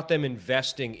 It got them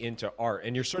investing into art,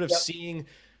 and you're sort of seeing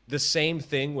the same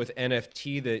thing with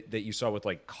NFT that you saw with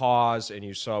like Cause, and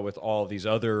you saw with all of these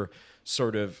other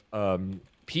sort of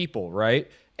people,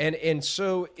 right? And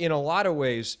so in a lot of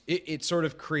ways, it sort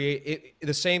of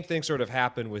the same thing sort of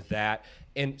happened with that.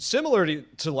 And similar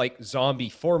to like zombie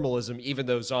formalism, even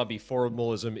though zombie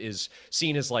formalism is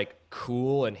seen as like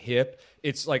cool and hip,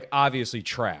 it's like obviously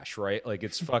trash, right? Like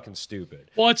it's fucking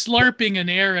stupid. Well, it's LARPing an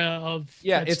era of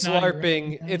it's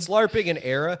LARPing. Right. It's LARPing an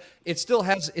era. It still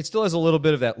has a little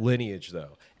bit of that lineage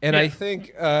though. And I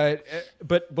think,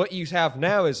 but what you have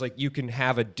now is like you can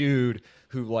have a dude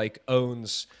who like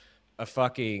owns a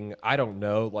fucking, I don't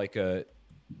know, like a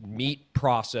meat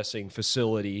processing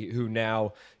facility who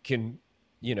now can,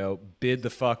 bid the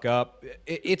fuck up.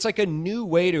 It's like a new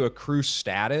way to accrue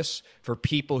status for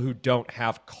people who don't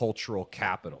have cultural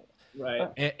capital.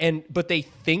 Right. But they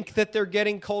think that they're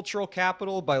getting cultural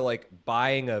capital by like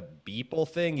buying a Beeple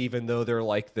thing, even though they're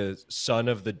like the son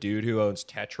of the dude who owns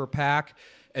Tetra Pak.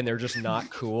 and they're just not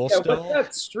cool Yeah, still. what's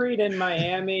that street in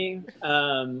Miami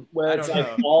where I it's don't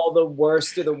like know. all the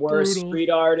worst of the worst Brutal. street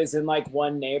art is in like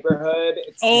one neighborhood?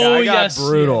 It's, Oh, I got yes.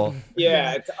 brutal.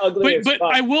 yeah, it's ugly as But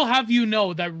fuck. I will have you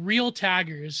know that real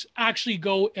taggers actually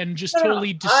go and just No, totally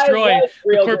I destroy like the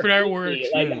real corporate graffiti.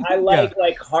 artwork. Like I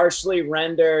like harshly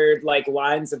rendered like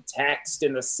lines of text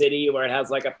in the city where it has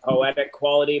like a poetic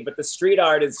quality, but the street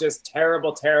art is just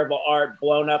terrible, terrible art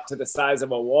blown up to the size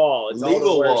of a wall. It's all the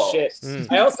Legal worst walls. shit.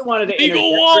 Mm. I also wanted to Legal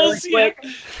interject walls, really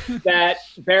quick that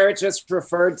Barrett just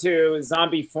referred to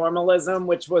zombie formalism,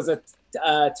 which was a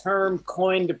term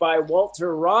coined by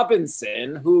Walter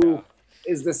Robinson, who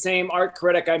is the same art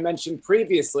critic I mentioned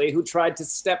previously, who tried to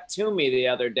step to me the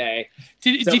other day.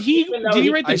 Did So he even though did he he-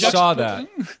 write the I saw juxtapose-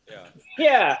 that.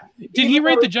 Yeah. Did he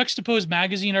write the Juxtaposed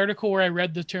magazine article where I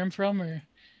read the term from, or?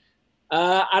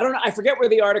 I don't know. I forget where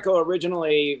the article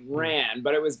originally ran,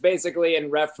 but it was basically in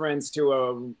reference to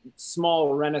a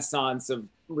small renaissance of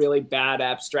really bad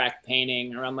abstract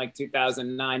painting around like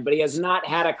 2009. But he has not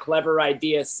had a clever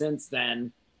idea since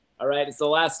then. All right, it's the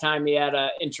last time he had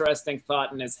an interesting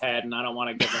thought in his head, and I don't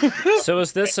want to give him. So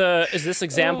is this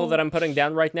example that I'm putting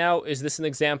down right now? Is this an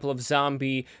example of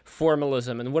zombie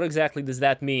formalism? And what exactly does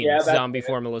that mean? Yeah, that's zombie it.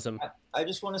 formalism. I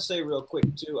just want to say real quick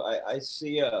too. I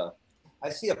see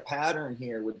a pattern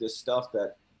here with this stuff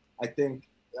that I think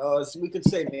so we could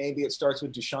say maybe it starts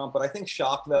with Duchamp, but I think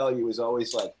shock value is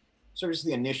always like sort of just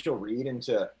the initial read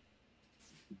into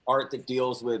art that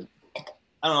deals with.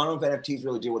 I don't know if NFTs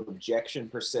really deal with objection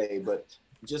per se, but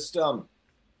just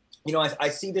I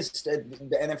see this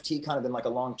the NFT kind of been like a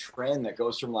long trend that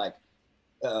goes from like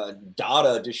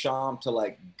Dada, Duchamp to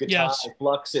like Guitar,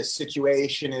 Fluxus,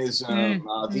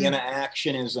 Situationism, Vienna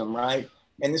Actionism, right?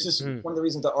 And this is one of the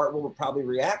reasons the art world will probably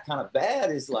react kind of bad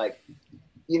is like,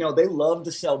 they love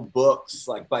to sell books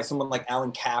like by someone like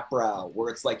Alan Kaprow, where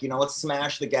it's like, let's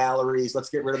smash the galleries, let's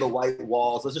get rid of the white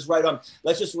walls, let's just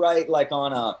write like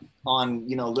on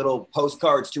little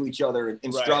postcards to each other,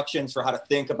 instructions for how to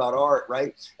think about art,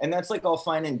 right? And that's like all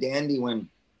fine and dandy when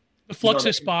The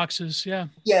Fluxus boxes, yeah.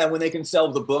 Yeah, when they can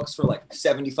sell the books for like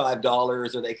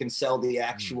 $75, or they can sell the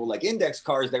actual like index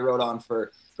cards they wrote on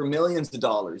for millions of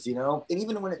dollars, And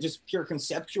even when it's just pure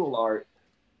conceptual art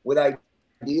with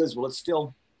ideas, well, it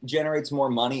still generates more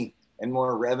money and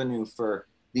more revenue for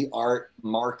the art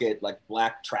market, like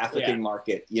black trafficking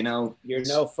market, You're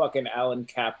no fucking Alan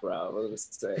Kaprow.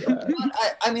 Let's say that.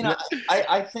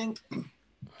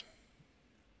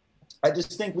 I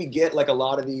just think we get like a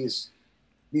lot of these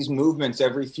movements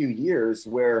every few years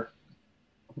where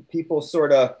people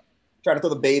sort of try to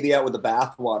throw the baby out with the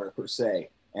bathwater per se,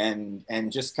 and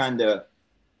just kind of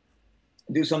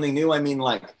do something new. I mean,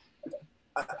 like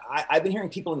I've been hearing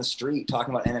people in the street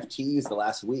talking about NFTs the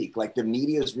last week. Like the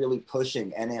media is really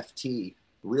pushing NFT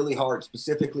really hard,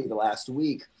 specifically the last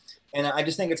week. And I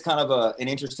just think it's kind of an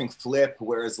interesting flip.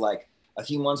 Whereas like a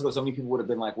few months ago, so many people would have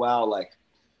been like, wow, like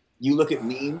you look at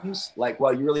memes, like, wow,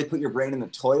 you really put your brain in the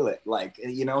toilet. Like, so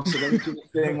then you do this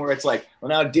thing where it's like, well,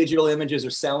 now digital images are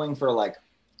selling for like,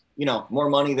 more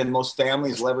money than most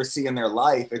families will ever see in their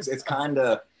life. It's kind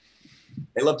of,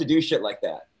 they love to do shit like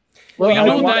that. Well, wait,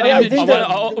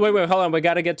 hold on. We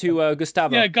got to get to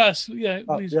Gustavo. Yeah, Gus. Yeah,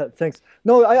 please. Yeah, thanks.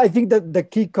 No, I think that the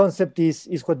key concept is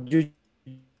what you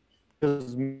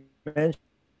just mentioned.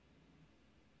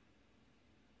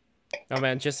 Oh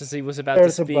man, just as he was about to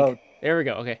speak. There we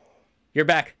go. Okay, you're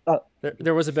back.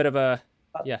 There was a bit of a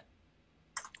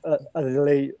a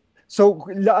delay. So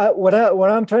what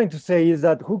I'm trying to say is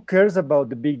that who cares about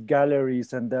the big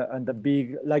galleries and the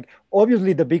big, like,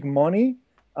 obviously the big money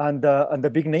and the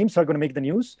big names are going to make the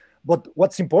news. But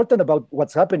what's important about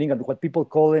what's happening and what people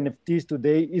call NFTs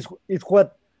today is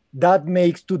what that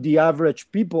makes to the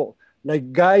average people.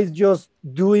 Like guys just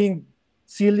doing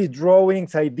silly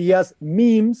drawings, ideas,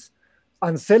 memes,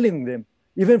 and selling them,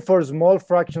 even for small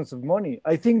fractions of money.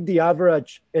 I think the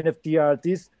average NFT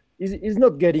artist is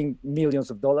not getting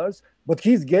millions of dollars, but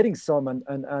he's getting some,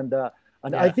 and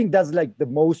I think that's like the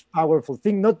most powerful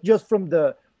thing, not just from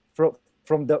the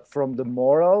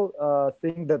moral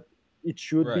thing that it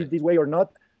should be this way or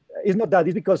not. It's not that.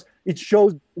 It's because it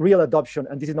shows real adoption,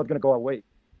 and this is not going to go away.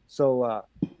 So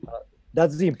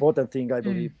that's the important thing, I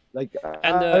believe. Like,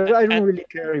 I don't really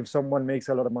care if someone makes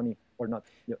a lot of money or not.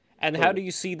 Yeah. And how do you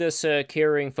see this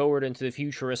carrying forward into the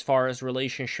future as far as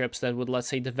relationships that would, let's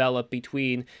say, develop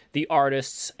between the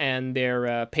artists and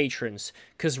their patrons?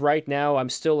 Because right now I'm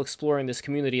still exploring this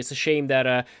community. It's a shame that,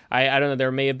 I don't know,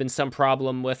 there may have been some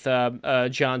problem with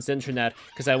John's internet,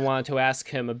 because I wanted to ask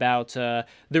him about the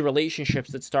relationships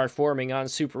that start forming on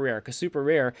Super Rare. Because Super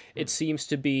Rare, it seems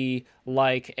to be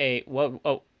like a...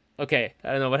 Okay,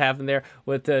 I don't know what happened there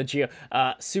with Geo.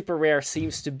 Super Rare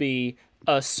seems to be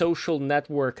a social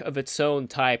network of its own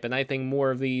type, and I think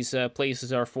more of these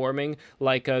places are forming.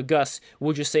 Like, Gus,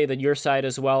 would you say that your site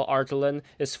as well, Artelin,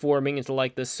 is forming into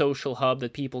like this social hub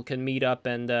that people can meet up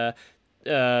and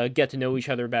get to know each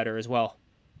other better as well?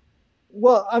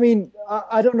 Well, I mean,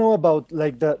 I don't know about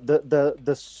like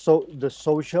the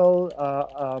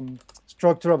social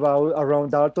structure about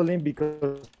around Artelin,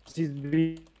 because it's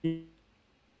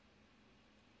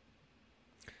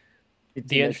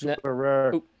the internet. super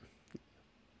rare. Oop.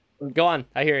 Go on,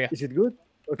 I hear you. Is it good?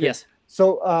 Okay. Yes.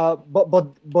 So,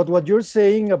 but what you're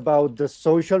saying about the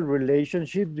social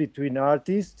relationship between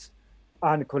artists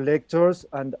and collectors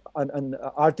and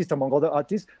artists among other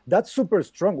artists, that's super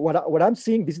strong. What I'm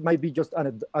seeing, this might be just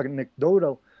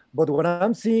anecdotal, but what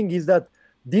I'm seeing is that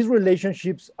these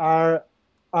relationships are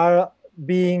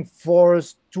being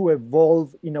forced to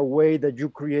evolve in a way that you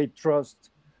create trust.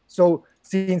 So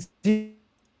since it's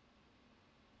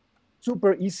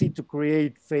super easy to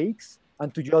create fakes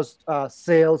and to just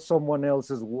sell someone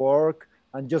else's work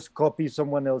and just copy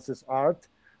someone else's art,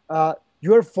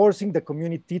 you're forcing the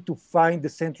community to find the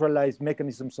centralized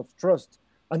mechanisms of trust.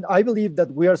 And I believe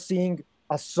that we are seeing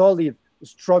a solid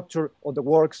structure of the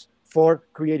works for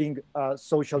creating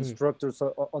social structures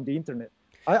on the internet.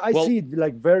 I see it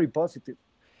like very positive.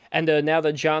 And now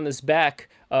that John is back,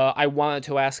 I wanted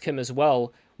to ask him as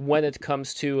well, when it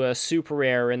comes to Super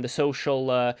Rare and the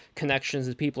social connections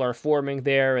that people are forming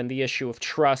there and the issue of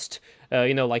trust,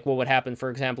 like what would happen, for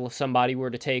example, if somebody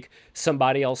were to take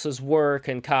somebody else's work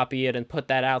and copy it and put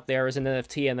that out there as an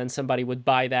NFT, and then somebody would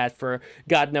buy that for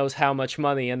God knows how much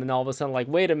money, and then all of a sudden, like,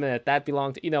 wait a minute, that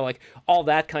belonged to, like all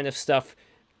that kind of stuff.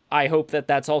 I hope that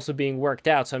that's also being worked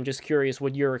out. So I'm just curious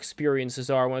what your experiences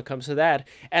are when it comes to that.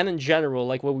 And in general,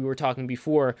 like what we were talking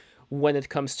before, when it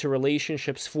comes to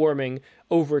relationships forming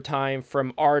over time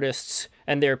from artists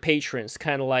and their patrons,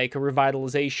 kind of like a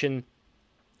revitalization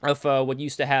of what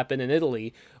used to happen in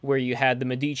Italy, where you had the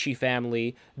Medici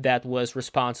family that was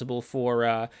responsible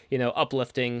for,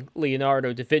 uplifting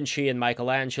Leonardo da Vinci and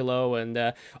Michelangelo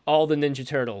and all the Ninja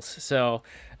Turtles. So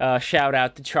shout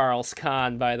out to Charles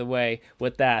Kahn, by the way,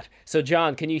 with that. So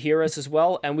John, can you hear us as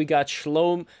well? And we got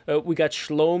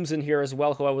Shlomes in here as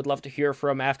well, who I would love to hear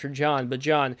from after John. But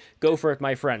John, go for it,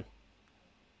 my friend.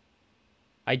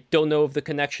 I don't know if the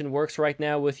connection works right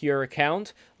now with your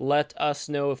account. Let us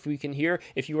know if we can hear.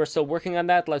 If you are still working on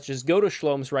that, let's just go to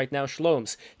Shlomes right now.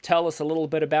 Shlomes, tell us a little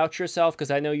bit about yourself,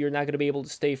 because I know you're not going to be able to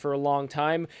stay for a long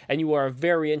time, and you are a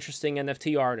very interesting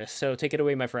NFT artist. So take it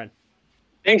away, my friend.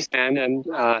 Thanks, man. And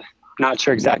not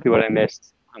sure exactly what I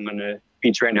missed. I'm on a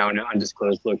beach right now in an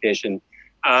undisclosed location.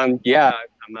 I'm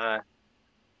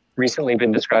recently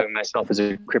been describing myself as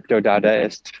a crypto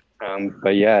Dadaist.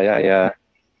 But yeah.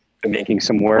 Been making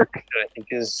some work that I think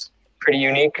is pretty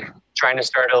unique. Trying to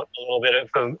start a little bit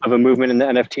of a movement in the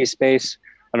NFT space.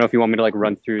 I don't know if you want me to like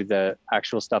run through the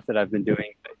actual stuff that I've been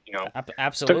doing, but,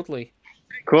 Absolutely.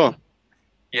 Cool.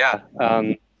 Yeah.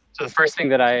 So the first thing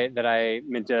that I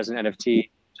minted as an NFT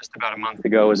just about a month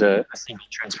ago was a single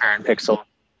transparent pixel.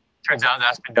 Turns out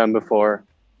that's been done before,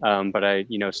 but I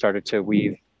started to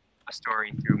weave a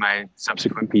story through my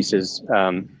subsequent pieces.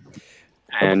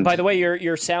 And by the way,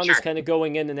 your sound is kind of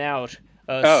going in and out.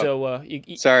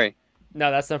 Sorry. No,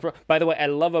 that's not. By the way, I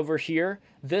love over here.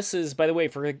 This is, by the way,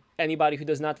 for anybody who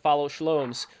does not follow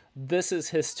Shlomes, this is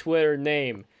his Twitter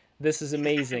name. This is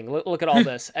amazing. Look at all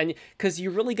this, and because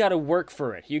you really got to work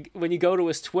for it. When you go to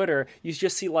his Twitter, you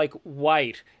just see like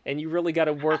white, and you really got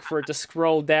to work for it to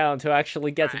scroll down to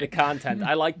actually get to the content.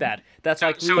 I like that. That's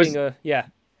like reading Yeah,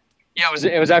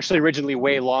 it was actually originally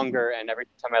way longer, and every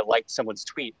time I liked someone's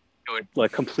tweet, it would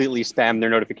like completely spam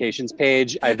their notifications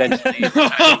page. I eventually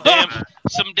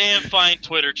some damn fine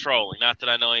Twitter trolling. Not that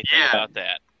I know anything about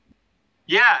that.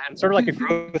 Yeah, and sort of like a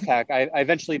growth hack. I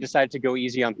eventually decided to go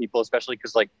easy on people, especially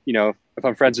because if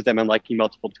I'm friends with them and liking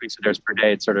multiple tweets of theirs per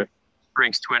day, it sort of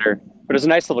breaks Twitter. But it was a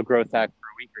nice little growth hack for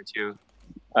a week or two.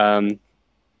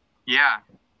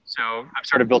 So I've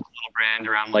sort of built a little brand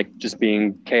around like just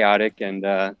being chaotic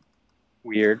and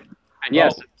weird. And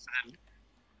yes.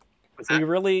 We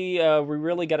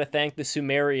really got to thank the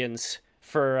Sumerians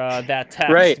for that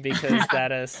text, right? Because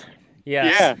that is,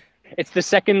 yes. Yeah, it's the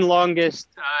second longest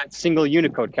single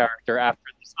Unicode character after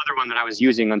this other one that I was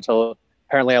using until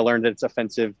apparently I learned that it's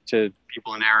offensive to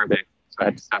people in Arabic, so I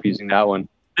had to stop using that one.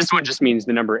 This one just means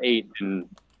the number 8 in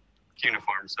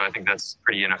cuneiform, so I think that's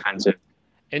pretty inoffensive.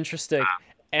 Interesting.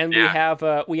 And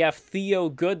we have Theo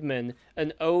Goodman,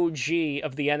 an OG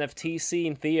of the NFT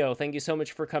scene. Theo, thank you so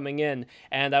much for coming in,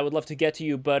 and I would love to get to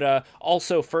you. But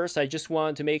also, first, I just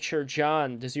wanted to make sure,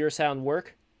 John, does your sound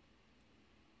work?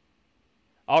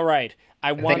 All right.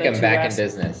 I think I'm back in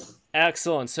business.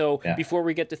 Excellent. So before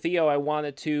we get to Theo, I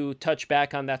wanted to touch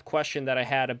back on that question that I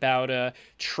had about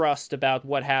trust, about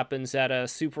what happens at a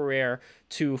Super Rare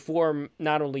to form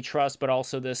not only trust, but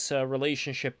also this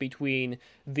relationship between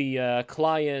the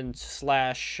client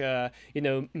slash,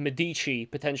 Medici,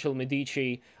 potential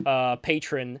Medici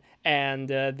patron, and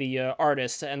the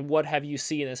artist. And what have you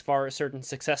seen as far as certain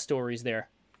success stories there?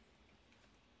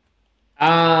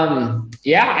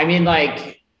 Yeah, I mean,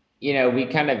 like, we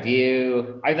kind of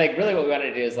view, really what we want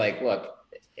to do is like, look,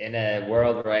 in a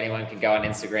world where anyone can go on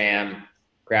Instagram,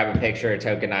 grab a picture,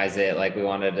 tokenize it. Like we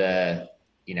wanted to,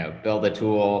 build a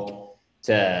tool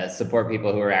to support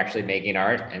people who are actually making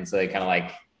art. And so they kind of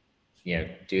like,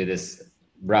 do this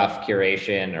rough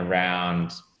curation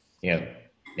around,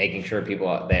 making sure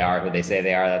people, they are who they say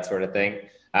they are, that sort of thing.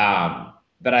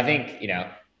 But I think,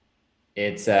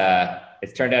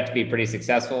 it's turned out to be pretty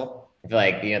successful. I feel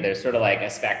like, there's sort of like a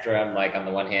spectrum. Like on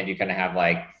the one hand, you kind of have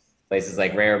like places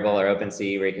like Rarible or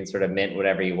OpenSea where you can sort of mint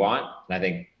whatever you want. And I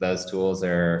think those tools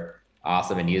are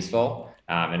awesome and useful.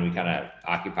 And we kind of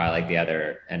occupy like the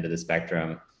other end of the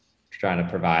spectrum, trying to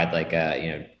provide like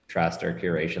a, trust or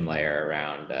curation layer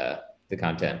around the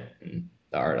content and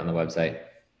the art on the website.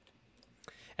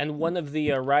 And one of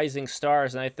the rising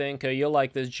stars, and I think you'll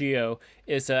like this, Gio,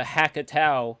 is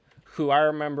Hackatao, who I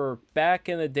remember back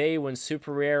in the day when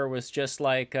Super Rare was just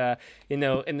like, in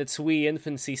its wee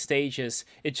infancy stages.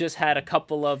 It just had a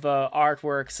couple of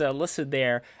artworks listed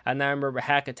there. And I remember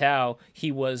Hackatao,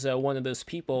 he was one of those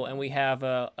people. And we have,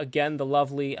 again, the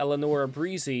lovely Eleonora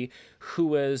Breezy,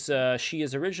 who is, she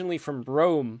is originally from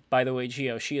Rome, by the way,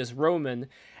 Gio. She is Roman.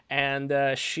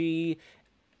 And she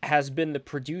has been the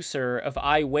producer of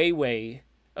Ai Weiwei,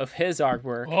 of his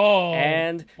artwork,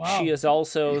 and she is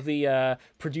also the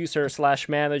producer slash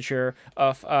manager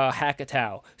of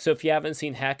Hackatao. So if you haven't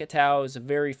seen Hackatao, is a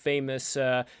very famous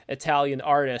Italian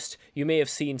artist. You may have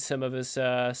seen some of his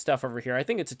stuff over here. I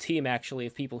think it's a team actually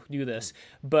of people who do this.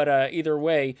 But either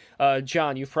way,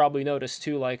 John, you've probably noticed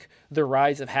too, like the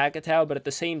rise of Hackatao. But at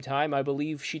the same time, I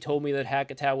believe she told me that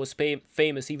Hackatao was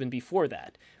famous even before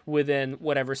that, within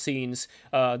whatever scenes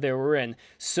they were in.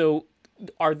 So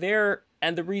are there...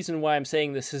 And the reason why I'm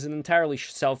saying this is an entirely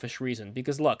selfish reason.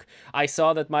 Because look, I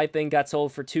saw that my thing got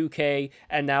sold for $2K,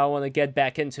 and now I want to get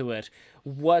back into it.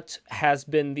 What has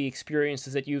been the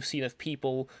experiences that you've seen of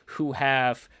people who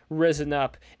have risen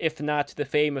up, if not to the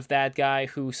fame of that guy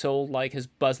who sold like his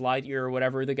Buzz Lightyear or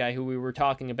whatever, the guy who we were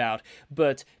talking about,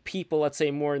 but people, let's say,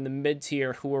 more in the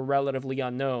mid-tier who are relatively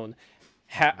unknown?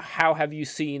 How have you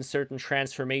seen certain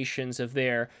transformations of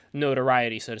their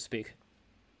notoriety, so to speak?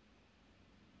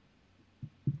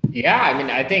 Yeah, I mean,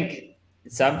 I think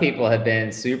some people have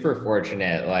been super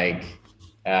fortunate, like,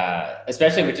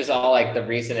 especially with just all like the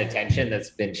recent attention that's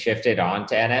been shifted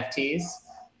onto NFTs.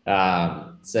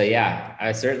 So yeah,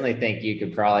 I certainly think you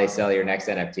could probably sell your next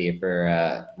NFT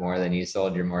for more than you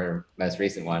sold your most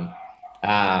recent one.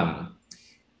 But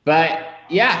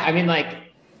yeah, I mean, like,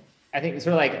 I think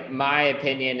sort of like my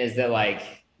opinion is that like,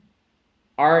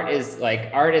 art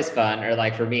is fun, or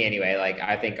like for me anyway, like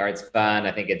I think art's fun.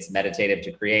 I think it's meditative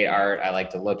to create art. I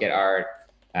like to look at art.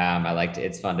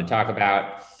 It's fun to talk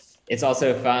about. It's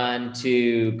also fun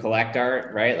to collect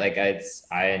art, right? Like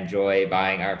I enjoy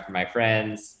buying art from my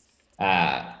friends. But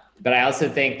I also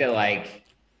think that like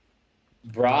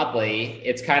broadly,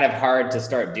 it's kind of hard to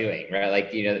start doing, right?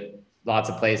 Like, lots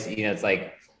of places, it's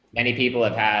like many people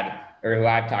have had, or who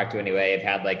I've talked to anyway, have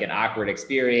had like an awkward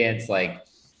experience, like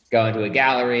going to a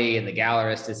gallery and the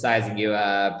gallerist is sizing you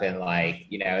up, and like,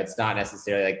 it's not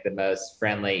necessarily like the most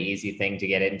friendly, easy thing to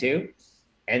get into.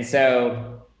 And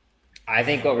so I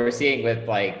think what we're seeing with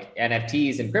like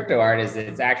NFTs and crypto art is that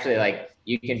it's actually like,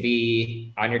 you can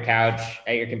be on your couch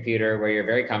at your computer where you're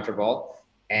very comfortable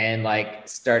and like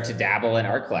start to dabble in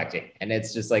art collecting. And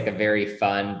it's just like a very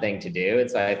fun thing to do. And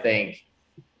so I think,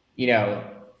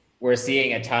 we're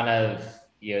seeing a ton of,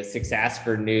 success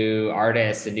for new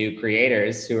artists and new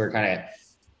creators who are kind of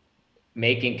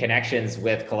making connections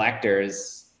with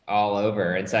collectors all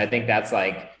over. And so I think that's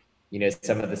like,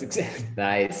 some of the success,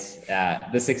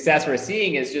 the success we're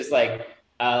seeing is just like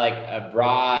a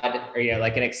broad, or,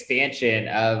 like an expansion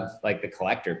of like the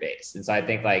collector base. And so I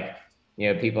think like,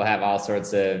 people have all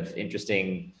sorts of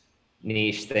interesting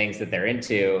niche things that they're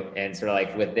into, and sort of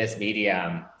like with this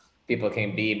medium, people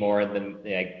can be more in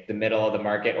the middle of the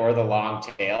market or the long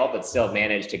tail, but still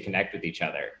manage to connect with each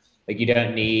other. Like you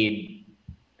don't need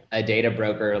a data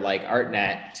broker like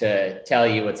ArtNet to tell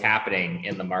you what's happening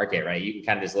in the market, right? You can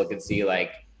kind of just look and see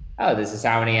like, oh, this is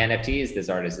how many NFTs this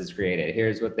artist has created.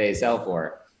 Here's what they sell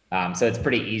for. So it's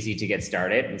pretty easy to get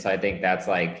started. And so I think that's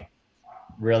like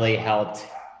really helped,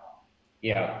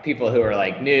 people who are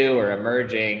like new or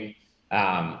emerging,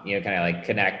 kind of like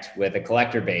connect with a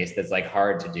collector base that's like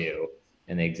hard to do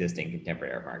in the existing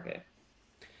contemporary market.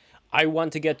 I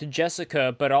want to get to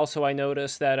Jessica, but also I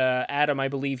noticed that, Adam, I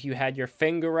believe you had your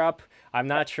finger up. I'm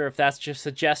not sure if that's just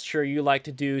a gesture you like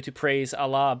to do to praise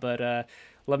Allah, but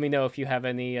let me know if you have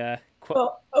any...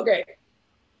 Well, okay.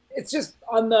 It's just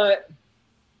on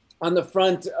the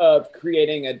front of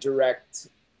creating a direct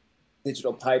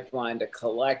digital pipeline to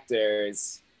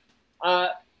collectors.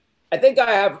 I think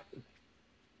I have...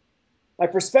 My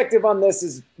perspective on this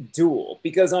is dual,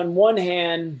 because on one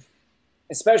hand,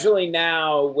 especially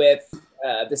now with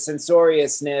the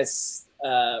censoriousness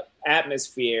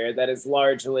atmosphere that is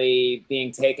largely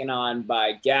being taken on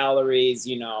by galleries.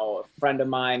 A friend of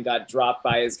mine got dropped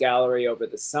by his gallery over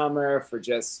the summer for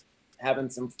just having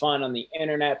some fun on the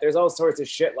internet. There's all sorts of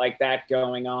shit like that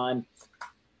going on.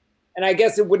 And I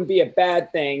guess it wouldn't be a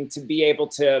bad thing to be able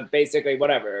to basically,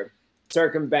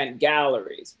 circumvent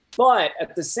galleries. But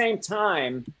at the same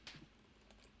time,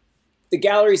 the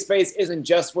gallery space isn't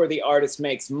just where the artist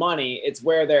makes money, it's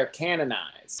where they're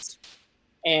canonized.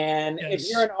 And if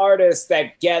you're an artist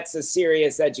that gets a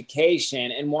serious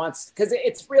education and wants, because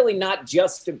it's really not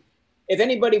just, if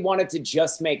anybody wanted to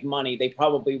just make money, they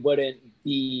probably wouldn't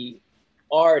be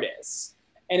artists.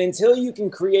 And until you can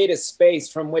create a space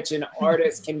from which an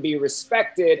artist can be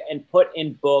respected and put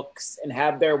in books and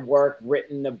have their work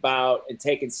written about and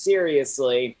taken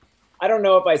seriously, I don't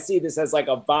know if I see this as like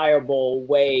a viable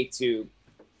way to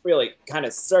really kind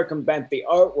of circumvent the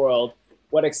art world.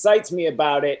 What excites me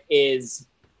about it is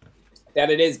that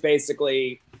it is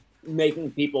basically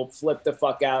making people flip the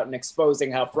fuck out and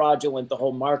exposing how fraudulent the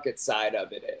whole market side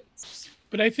of it is.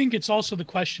 But I think it's also the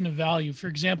question of value. For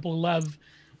example, Lev,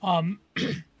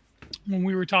 when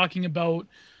we were talking about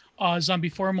zombie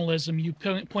formalism, you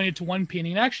pointed to one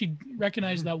painting, and I actually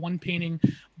recognized that one painting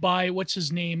by, what's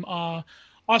his name,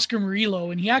 Oscar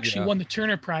Murillo, and he actually won the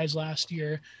Turner Prize last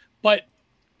year. But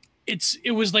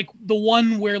it was like the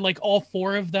one where like all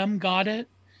four of them got it.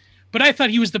 But I thought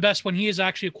he was the best one. He is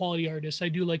actually a quality artist. I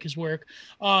do like his work.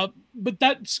 But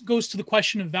that goes to the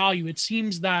question of value. It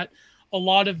seems that a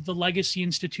lot of the legacy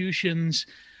institutions,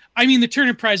 I mean, the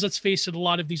Turner Prize, let's face it, a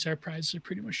lot of these art prizes are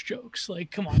pretty much jokes.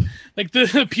 Like, come on. Like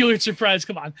the Pulitzer Prize,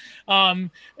 come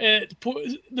on.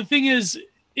 The thing is,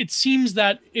 it seems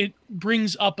that it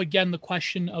brings up again the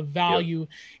question of value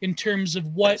in terms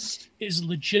of what is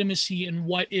legitimacy and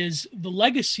what is the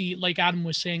legacy, like Adam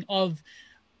was saying, of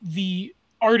the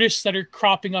artists that are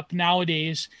cropping up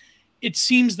nowadays. It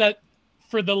seems that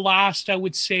for the last, I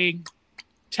would say,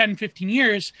 10, 15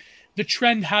 years, the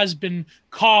trend has been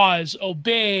cause,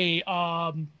 obey,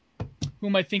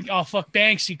 whom I think, oh, fuck,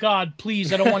 Banksy, God,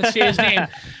 please, I don't want to say his name.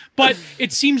 But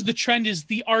it seems the trend is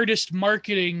the artist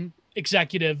marketing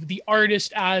executive, the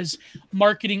artist as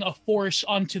marketing a force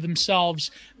unto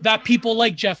themselves that people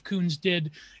like Jeff Koons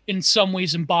did in some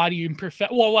ways embody and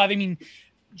perfect. Well, I mean,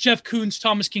 Jeff Koons,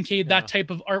 Thomas Kincaid, that type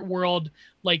of art world,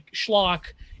 like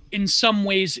schlock, in some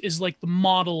ways is like the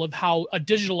model of how a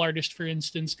digital artist, for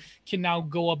instance, can now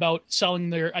go about selling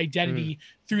their identity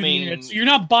through the internet. So you're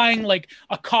not buying like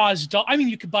a Cause doll. I mean,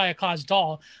 you could buy a Cause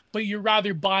doll, but you're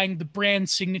rather buying the brand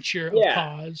signature of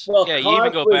Cause. Well, yeah, you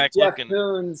even go back Jeff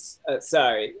Koons.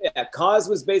 Cause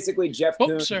was basically Jeff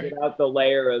Koons without the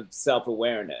layer of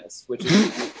self-awareness, which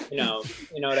is, you know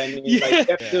what I mean? Like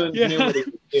Jeff Koons knew what he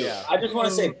was doing. I just want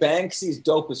to say Banksy's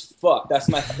dope as fuck. That's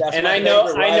my. And I know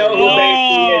who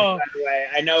Banksy is, by the way.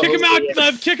 I know. Kick him out,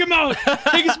 Lev. Kick him out.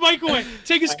 Take his mic away.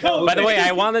 Take his coat. By the way,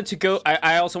 I wanted to go.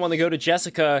 I also want to go to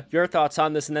Jessica. Your thoughts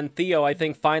on this, and then Theo. I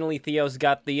think finally Theo's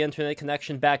got the internet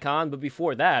connection back on. But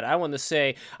before that, I want to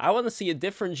see a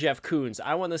different Jeff Koons.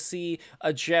 I want to see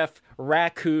a Jeff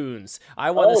Raccoons. I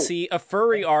want to see a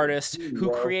furry artist who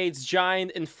creates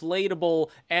giant inflatable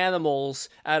animals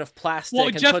out of plastic. Well,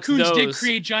 and Jeff puts Koons those... did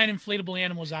create giant inflatable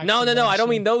animals. Actually, no. I don't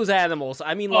mean those animals.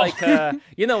 I mean like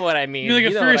you know what I mean. You like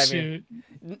a fursuit.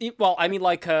 Well, I mean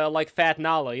like Fat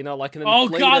Nala, like an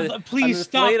inflated, God, please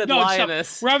stop! No, lioness.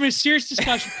 Stop. We're having a serious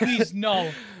discussion. Please,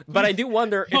 no. But I do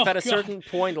wonder if at a certain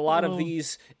point, a lot of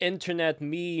these internet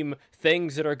meme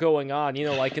things that are going on,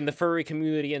 like in the furry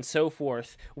community and so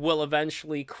forth, will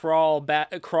eventually crawl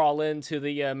into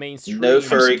the mainstream. No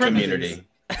furry community.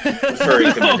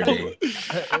 Furry community.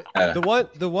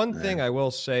 The one thing I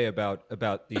will say about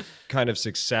the kind of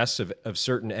success of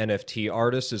certain NFT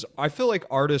artists is I feel like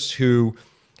artists who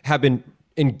have been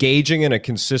engaging in a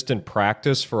consistent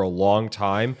practice for a long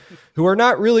time, who are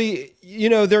not really,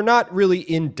 they're not really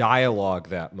in dialogue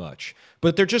that much,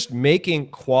 but they're just making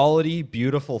quality,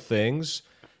 beautiful things.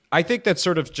 I think that's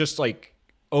sort of just like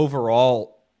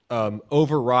overall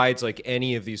overrides like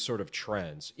any of these sort of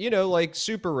trends. You know, like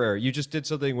Super Rare, you just did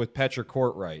something with Petra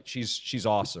Courtright. She's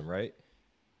awesome, right?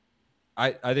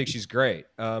 I think she's great.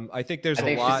 I think there's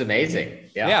a lot. She's amazing.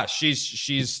 Yeah. Yeah,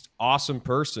 she's awesome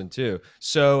person too.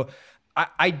 So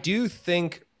I do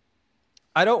think,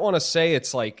 I don't want to say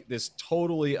it's like this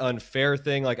totally unfair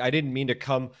thing. Like I didn't mean to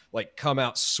come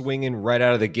out swinging right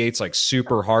out of the gates like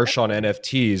super harsh on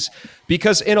NFTs,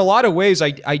 because in a lot of ways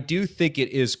I do think it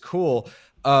is cool.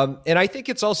 And I think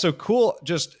it's also cool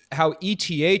just how ETH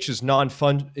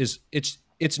is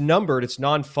it's numbered, it's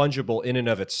non-fungible in and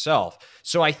of itself.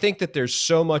 So I think that there's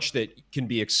so much that can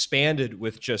be expanded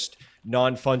with just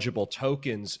non-fungible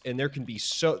tokens, and there can be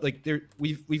so like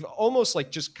we've almost like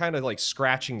just kind of like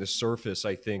scratching the surface,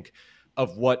 I think,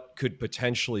 of what could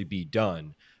potentially be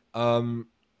done. I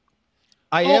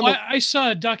saw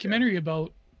a documentary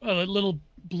about a little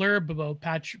blurb about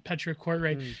Petra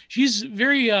Courtright. She's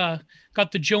very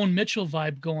got the Joan Mitchell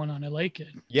vibe going on. I like it.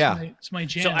 Yeah, it's my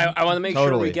jam. So I want to make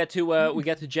sure we get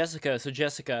to Jessica. So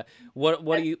Jessica, what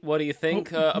do you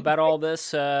think about all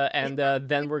this? And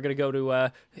then we're gonna go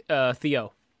to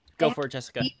Theo. Go for it,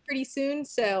 Jessica. Pretty soon,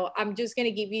 so I'm just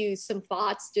gonna give you some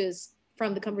thoughts just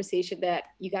from the conversation that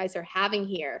you guys are having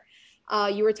here.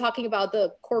 You were talking about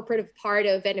the corporate part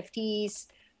of NFTs.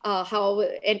 How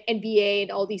NBA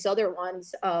and all these other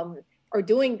ones are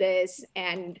doing this,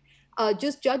 and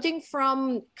just judging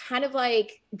from kind of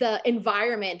like the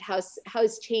environment, how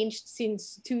it's changed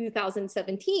since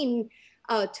 2017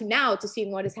 to now, to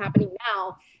seeing what is happening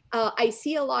now. I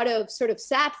see a lot of sort of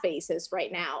sad faces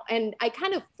right now, and I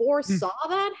kind of foresaw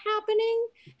that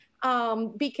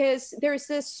happening because there's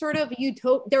this sort of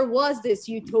there was this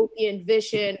utopian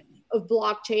vision of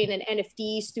blockchain and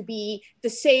NFTs to be the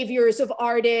saviors of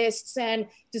artists, and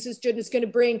this is just going to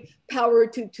bring power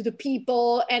to the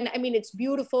people. And I mean, it's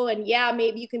beautiful, and yeah,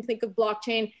 maybe you can think of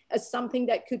blockchain as something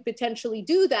that could potentially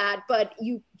do that, but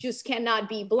you just cannot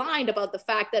be blind about the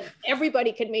fact that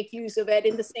everybody can make use of it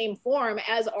in the same form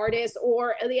as artists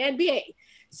or the NBA.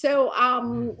 So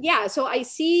yeah, so I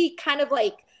see kind of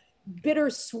like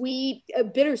a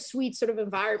bittersweet sort of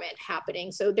environment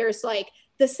happening. So there's like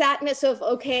the sadness of,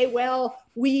 okay, well,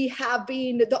 we have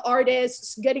been the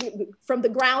artists getting from the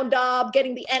ground up,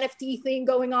 getting the NFT thing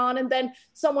going on, and then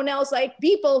someone else like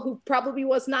people who probably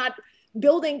was not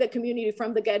building the community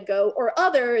from the get-go, or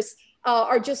others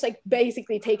are just like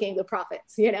basically taking the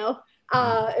profits, you know?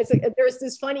 It's like, there's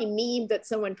this funny meme that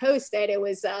someone posted. It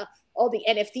was all the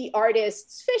NFT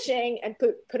artists fishing and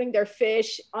putting their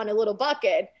fish on a little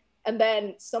bucket, and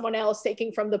then someone else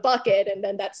taking from the bucket, and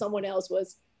then that someone else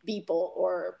was Beeple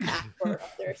or Pac or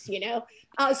others, you know?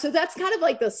 So that's kind of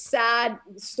like the sad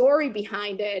story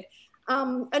behind it.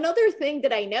 Another thing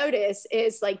that I notice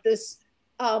is like this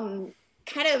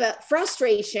kind of a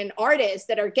frustration artists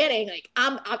that are getting like,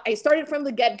 I started from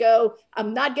the get-go,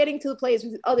 I'm not getting to the place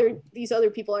these other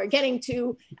people are getting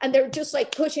to, and they're just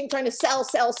like pushing, trying to sell,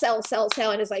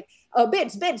 and it's like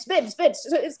bids.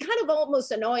 So it's kind of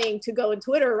almost annoying to go on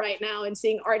Twitter right now and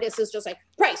seeing artists is just like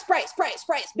price,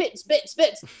 bids.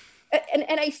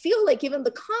 And I feel like even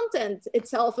the content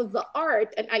itself of the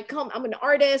art, and I'm an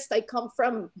artist, I come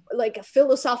from like a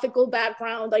philosophical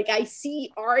background, like I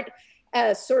see art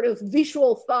as sort of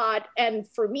visual thought. And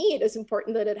for me, it is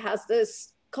important that it has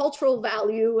this cultural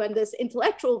value and this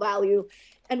intellectual value.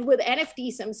 And with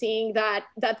NFTs, I'm seeing that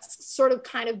that's sort of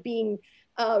kind of being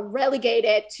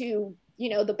relegated to, you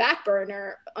know, the back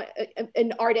burner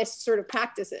in artist sort of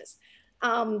practices.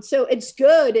 So it's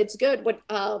good. What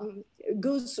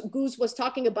Goose was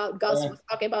talking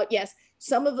about, yes,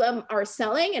 some of them are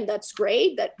selling, and that's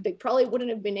great, that they probably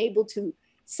wouldn't have been able to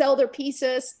sell their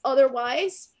pieces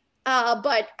otherwise.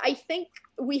 But I think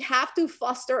we have to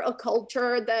foster a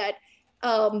culture that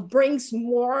brings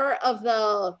more of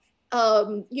the,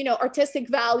 artistic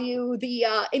value, the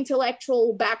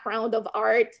intellectual background of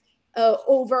art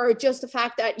over just the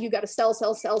fact that you got to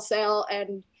sell.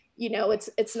 And, you know,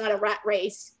 it's not a rat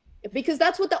race, because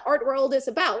that's what the art world is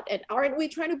about. And aren't we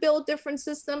trying to build different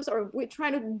systems, or we're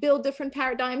trying to build different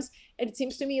paradigms? And it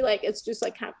seems to me like it's just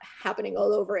like happening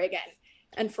all over again.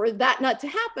 And for that not to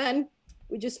happen,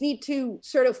 we just need to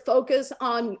sort of focus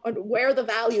on where the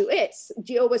value is.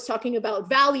 Gio was talking about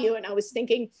value, and I was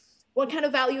thinking, what kind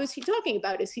of value is he talking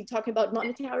about? Is he talking about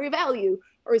monetary value,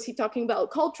 or is he talking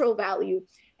about cultural value?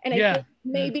 And I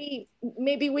think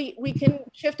maybe we can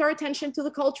shift our attention to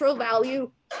the cultural value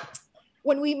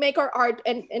when we make our art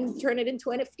and turn it into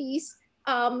NFTs.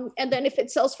 And then if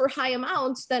it sells for high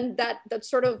amounts, then that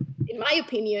sort of, in my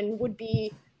opinion, would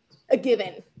be a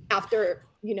given after,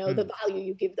 you know, the value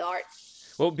you give the art.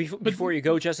 Well, before you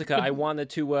go, Jessica, I wanted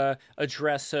to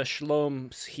address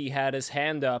Shalom. He had his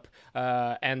hand up,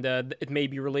 and it may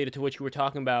be related to what you were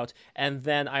talking about. And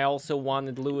then I also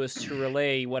wanted Lewis to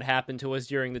relay what happened to us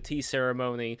during the tea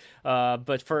ceremony.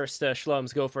 But first,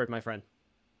 Shloms, go for it, my friend.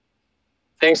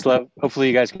 Thanks, Love. Hopefully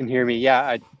you guys can hear me. Yeah,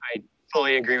 I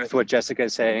fully agree with what Jessica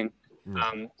is saying.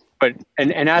 But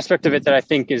an aspect of it that I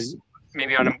think is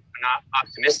maybe on a not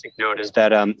optimistic note is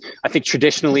that I think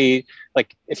traditionally,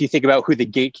 like if you think about who the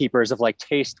gatekeepers of like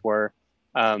taste were,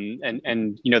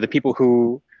 and you know, the people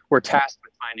who were tasked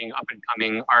with finding up and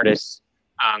coming artists,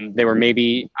 they were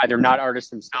maybe either not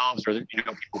artists themselves, or you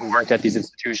know, people who worked at these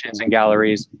institutions and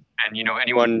galleries. And you know,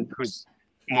 anyone who's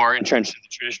more entrenched in the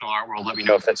traditional art world, let me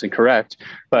know if that's incorrect.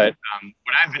 But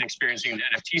what I've been experiencing in the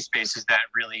NFT space is that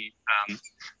really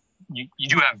you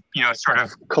do have, you know, sort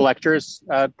of collectors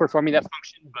performing that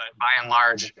function, but by and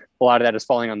large, a lot of that is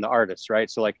falling on the artists, right?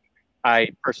 So like I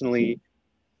personally,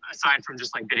 aside from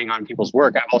just like bidding on people's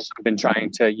work, I've also been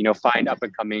trying to, you know, find up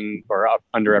and coming or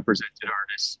underrepresented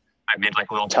artists. I made like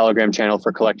a little Telegram channel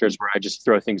for collectors where I just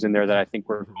throw things in there that I think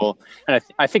were cool. And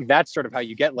I think that's sort of how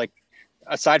you get, like,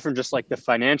 aside from just like the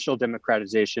financial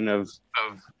democratization of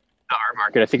the art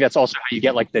market, I think that's also how you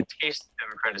get like the taste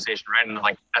democratization, right? And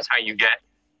like that's how you get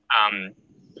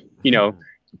you know,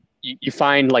 you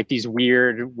find like these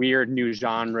weird new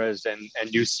genres and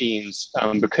new scenes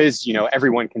because, you know,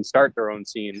 everyone can start their own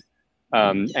scene.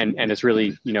 And it's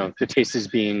really, you know, the taste is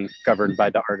being governed by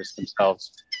the artists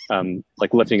themselves,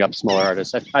 like lifting up smaller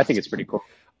artists. I think it's pretty cool.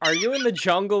 Are you in the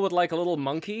jungle with like a little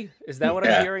monkey? Is that what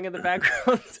I'm hearing in the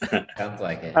background? Sounds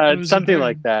like it. Something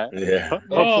like that. Yeah.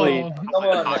 Hopefully.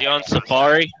 Are you on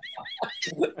safari?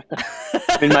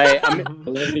 I'm in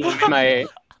my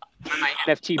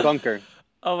NFT bunker.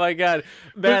 Oh my god,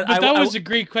 man! But that was a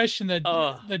great question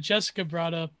that Jessica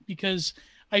brought up, because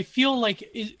I feel like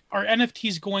are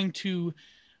NFTs going to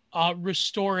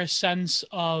restore a sense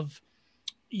of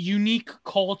unique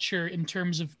culture in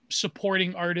terms of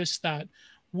supporting artists that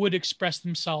would express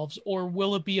themselves, or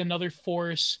will it be another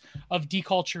force of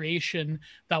deculturation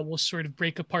that will sort of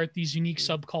break apart these unique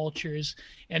subcultures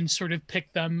and sort of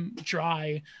pick them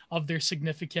dry of their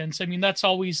significance? I mean, that's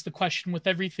always the question with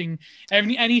everything,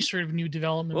 any sort of new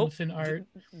development within art.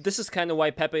 This is kind of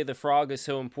why Pepe the Frog is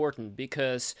so important,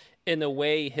 because in a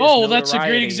way, his that's a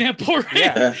great example, right?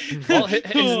 Yeah. Well,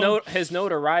 his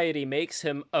notoriety makes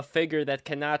him a figure that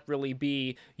cannot really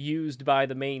be used by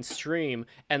the mainstream.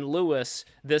 And Lewis,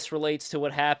 this relates to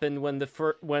what happened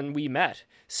when we met.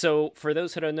 So for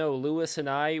those who don't know, Lewis and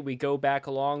I, we go back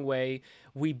a long way.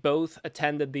 We both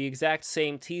attended the exact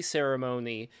same tea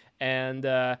ceremony, and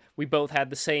we both had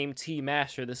the same tea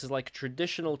master. This is like a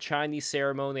traditional Chinese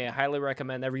ceremony. I highly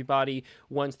recommend everybody,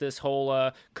 once this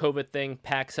whole COVID thing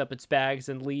packs up its bags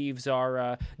and leaves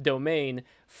our domain,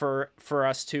 for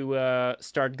us to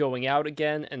start going out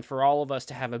again, and for all of us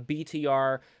to have a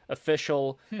BTR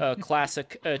official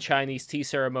classic Chinese tea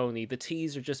ceremony. The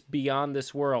teas are just beyond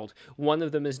this world. One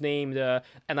of them is named,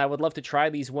 and I would love to try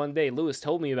these one day. Lewis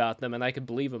told me about them, and I could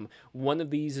believe him. One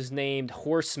of these is named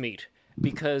horse meat,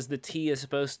 because the tea is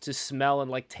supposed to smell and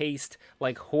like taste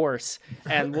like horse.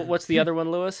 And what's the other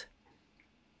one, Lewis?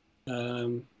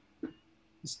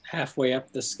 Halfway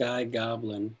up the sky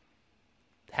goblin.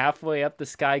 Halfway up the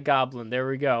sky goblin. There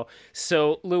we go.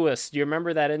 So, Lewis, do you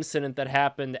remember that incident that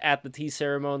happened at the tea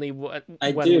ceremony?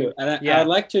 I do. And I'd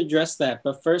like to address that.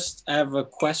 But first, I have a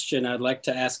question I'd like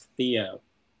to ask Theo.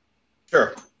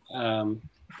 Sure.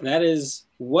 That is,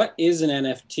 what is an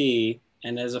NFT?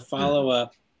 And as a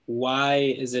follow-up, why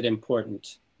is it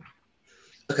important?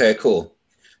 Okay, cool.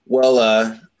 Well,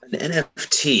 an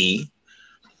NFT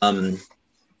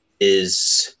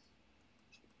is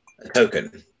a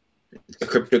token. It's a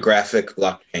cryptographic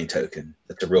blockchain token.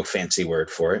 That's a real fancy word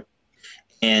for it.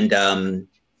 And the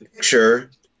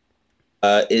picture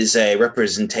is a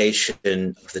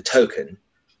representation of the token,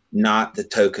 not the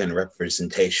token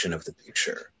representation of the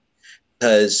picture.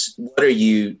 Because what do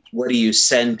you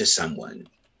send to someone?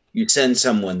 You send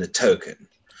someone the token.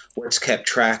 What's kept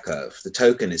track of? The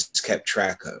token is kept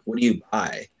track of. What do you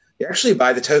buy? You actually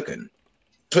buy the token.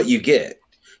 That's what you get.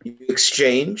 You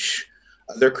exchange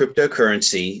other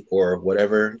cryptocurrency or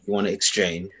whatever you want to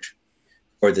exchange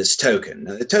for this token.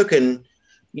 Now, the token,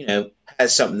 you know,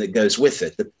 has something that goes with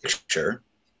it, the picture.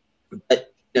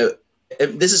 But you know,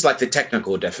 this is like the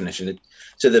technical definition.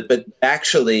 But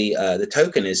actually, the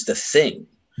token is the thing.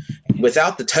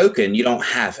 Without the token, you don't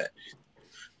have it.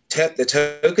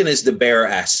 The token is the bare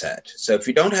asset. So if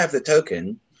you don't have the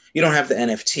token, you don't have the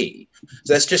NFT.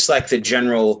 So that's just like the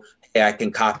general, hey, I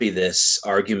can copy this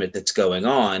argument that's going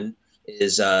on.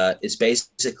 is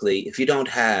basically, if you don't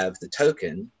have the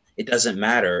token, it doesn't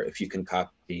matter if you can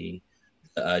copy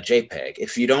JPEG.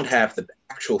 If you don't have the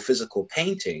actual physical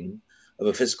painting of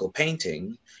a physical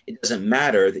painting, it doesn't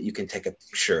matter that you can take a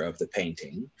picture of the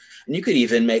painting. And you could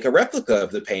even make a replica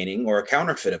of the painting or a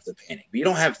counterfeit of the painting. But you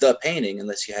don't have the painting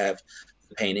unless you have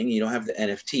the painting. You don't have the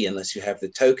NFT unless you have the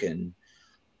token,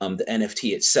 the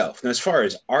NFT itself. Now, as far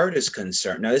as art is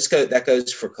concerned, now that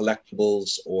goes for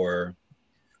collectibles or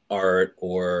art,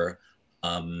 or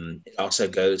it also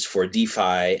goes for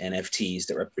DeFi NFTs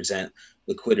that represent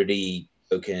liquidity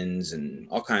tokens and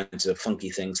all kinds of funky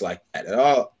things like that.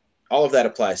 All of that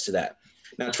applies to that.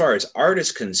 Now, as far as art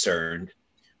is concerned,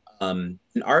 an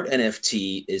art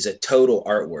NFT is a total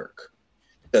artwork.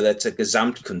 So that's a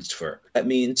Gesamtkunstwerk. That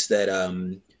means that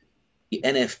the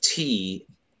NFT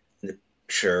and the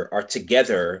picture are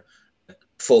together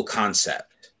full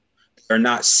concept. They're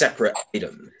not separate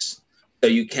items. So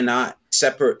you cannot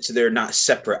separate, so they're not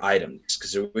separate items,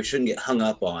 because we shouldn't get hung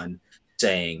up on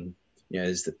saying, this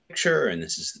is the picture and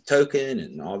this is the token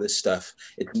and all this stuff.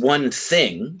 It's one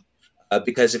thing,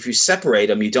 because if you separate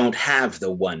them, you don't have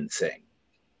the one thing.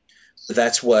 So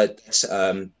that's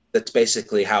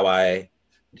basically how I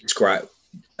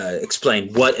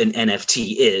explain what an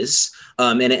NFT is.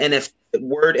 And the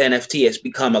word NFT has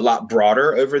become a lot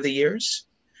broader over the years.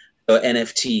 So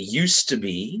NFT used to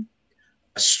be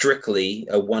strictly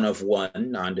a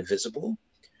one-of-one, non-divisible.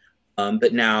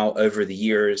 But now over the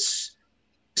years,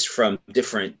 from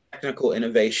different technical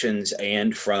innovations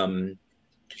and from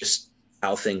just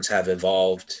how things have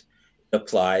evolved, it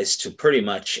applies to pretty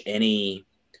much any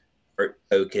art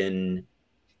token,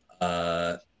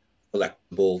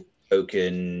 collectible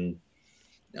token,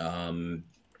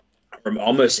 or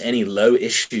almost any low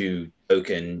issue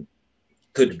token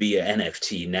could be an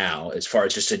NFT now, as far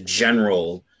as just a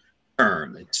general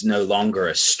term. It's no longer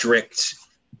a strict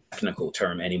technical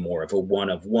term anymore of a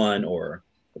one-of-one or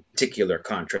a particular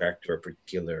contract or a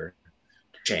particular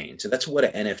chain. So that's what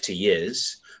an NFT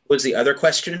is. What was the other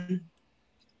question?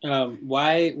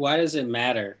 Why does it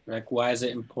matter? Like, why is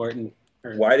it important?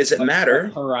 Why does it matter?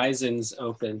 Horizons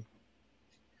open.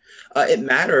 It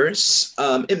matters.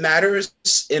 It matters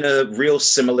in a real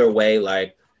similar way,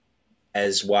 like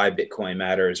as why Bitcoin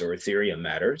matters or Ethereum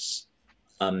matters,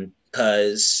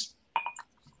 because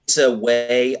it's a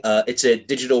way. It's a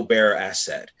digital bearer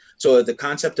asset. So the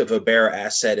concept of a bearer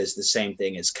asset is the same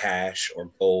thing as cash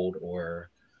or gold or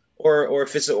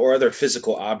other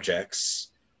physical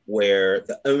objects, where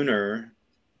the owner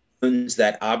owns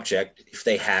that object if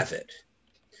they have it.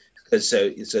 Because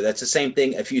so that's the same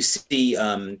thing. If you see,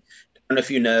 I don't know if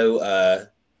you know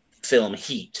film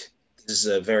Heat. This is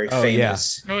a very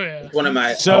famous. Yeah. Oh yeah. One of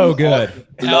my good.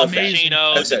 Al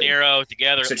Pacino, De Niro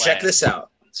together. So check this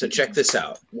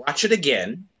out. Watch it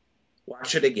again.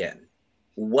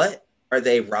 What are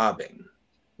they robbing?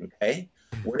 Okay.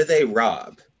 What do they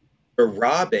rob? They're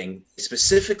robbing.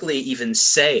 Specifically, even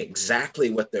say exactly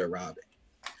what they're robbing.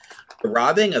 They're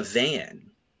robbing a van,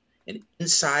 and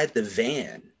inside the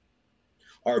van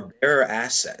are bearer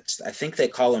assets. I think they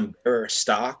call them bearer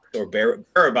stock or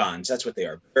bearer bonds. That's what they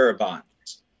are, bearer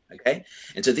bonds. Okay.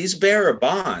 And so these bearer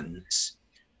bonds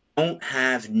don't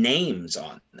have names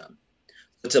on them.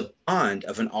 It's a bond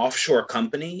of an offshore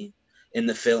company in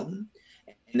the film.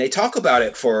 And they talk about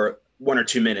it for 1 or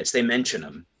 2 minutes. They mention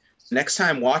them. Next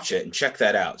time, watch it and check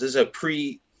that out. This is a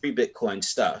pre-Bitcoin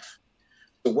stuff.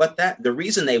 So the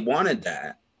reason they wanted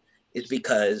that is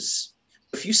because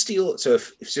if you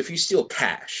steal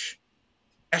cash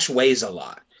weighs a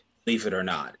lot, believe it or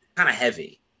not, kind of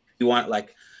heavy. You want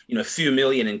a few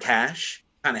million in cash,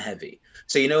 kind of heavy.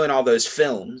 So in all those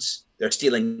films, they're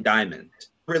stealing diamonds,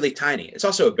 really tiny. It's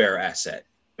also a bearer asset.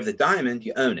 If the diamond,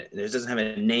 you own it. It doesn't have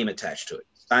a name attached to it.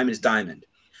 Diamond is diamond.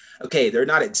 Okay, they're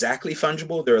not exactly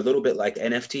fungible. They're a little bit like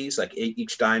NFTs, like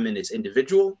each diamond is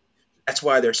individual. That's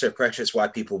why they're so precious, why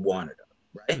people wanted them,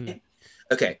 right? Mm.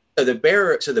 Okay, so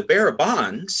the bearer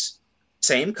bonds,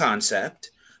 same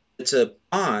concept. It's a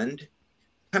bond,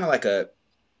 kind of like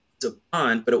it's a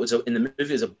bond, but in the movie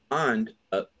it was a bond,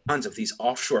 bonds of these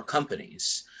offshore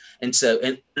companies. And so,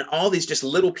 and all these just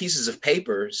little pieces of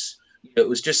papers, it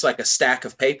was just like a stack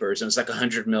of papers, and it's like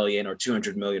 100 million or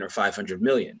 200 million or 500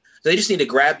 million. So they just need to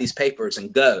grab these papers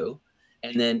and go.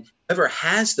 And then whoever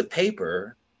has the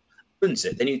paper owns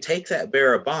it. Then you take that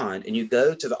bearer bond and you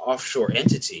go to the offshore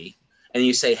entity and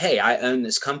you say, hey, I own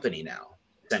this company now,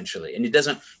 essentially. And you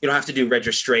don't have to do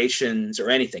registrations or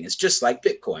anything. It's just like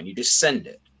Bitcoin. You just send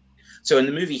it. So in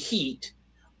the movie Heat,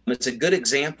 it's a good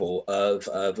example of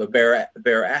a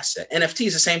bearer asset. NFT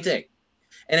is the same thing.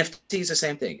 NFT is the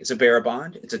same thing. It's a bearer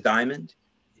bond. It's a diamond.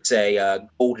 It's a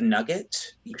gold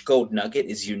nugget. Each gold nugget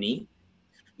is unique.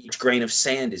 Each grain of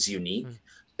sand is unique.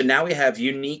 So now we have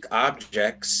unique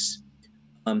objects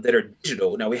that are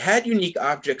digital. Now we had unique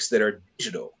objects that are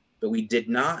digital, but we did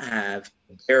not have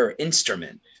their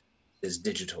instrument is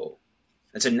digital.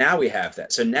 And so now we have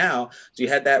that. So you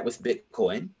had that with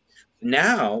Bitcoin.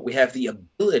 Now we have the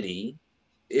ability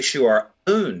to issue our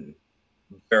own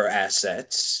bearer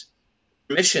assets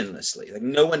permissionlessly. Like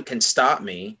no one can stop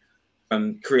me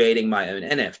from creating my own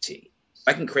NFT.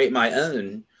 I can create my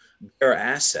own bearer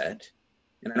asset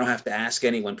and I don't have to ask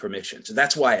anyone permission. So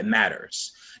that's why it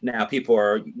matters. Now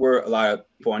we're a lot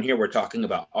of people on here, we're talking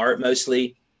about art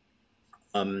mostly,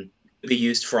 be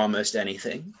used for almost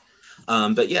anything.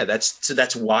 But yeah,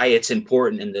 that's why it's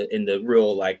important in the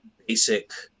real like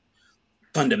basic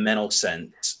fundamental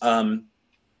sense.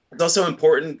 It's also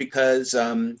important because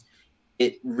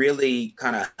it really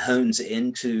kind of hones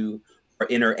into our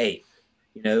inner ape.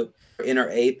 You know, our inner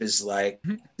ape is like,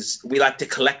 we like to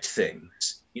collect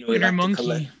things. You know, we inner like monkey. to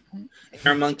collect.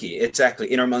 Inner monkey, exactly,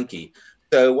 inner monkey.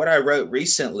 So what I wrote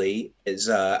recently is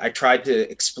I tried to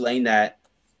explain that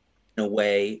in a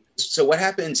way. So what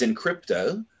happens in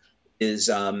crypto is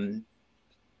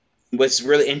what's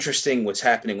really interesting, what's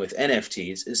happening with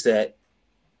NFTs is that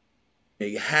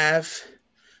you have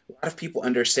a lot of people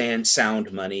understand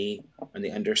sound money and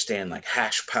they understand like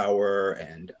hash power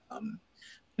and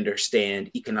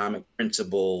understand economic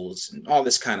principles and all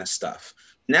this kind of stuff.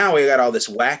 Now we got all this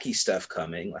wacky stuff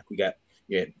coming. Like you got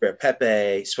Rare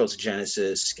Pepe, Spells of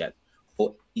Genesis, you got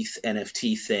whole ETH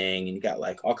NFT thing, and you got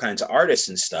like all kinds of artists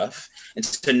and stuff. And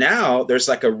so now there's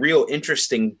like a real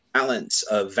interesting balance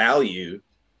of value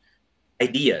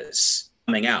ideas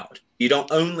coming out. You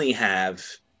don't only have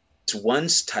one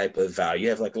type of value, you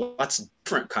have like lots of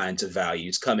different kinds of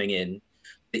values coming in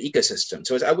the ecosystem.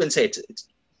 So I wouldn't say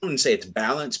it's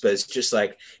balanced, but it's just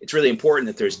like it's really important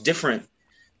that there's different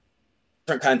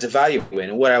kinds of value in.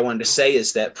 And what I wanted to say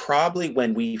is that probably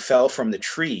when we fell from the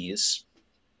trees,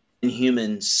 and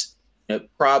humans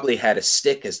probably had a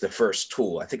stick as the first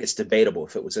tool. I think it's debatable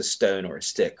if it was a stone or a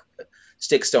stick. But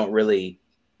sticks don't really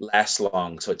last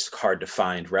long, so it's hard to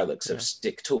find relics of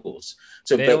stick tools.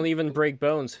 So they don't even break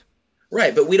bones.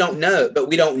 Right, but we don't know.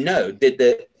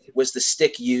 Was the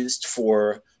stick used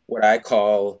for what I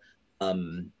call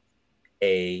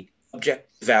a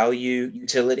object value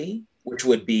utility, which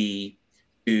would be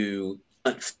to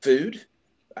hunt food,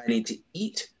 I need to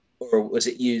eat, or was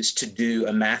it used to do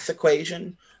a math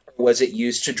equation, or was it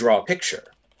used to draw a picture?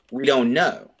 We don't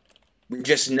know. We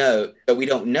just know that we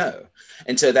don't know.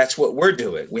 And so that's what we're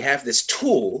doing. We have this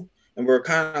tool and we're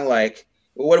kind of like,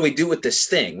 well, what do we do with this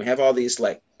thing? We have all these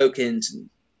like tokens and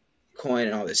coin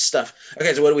and all this stuff.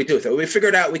 Okay, so what do we do with it? Well, we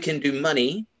figured out we can do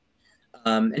money.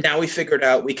 And now we figured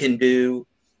out we can do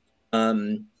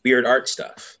weird art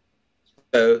stuff.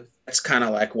 So that's kind of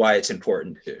like why it's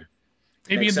important too.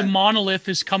 Maybe the monolith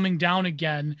is coming down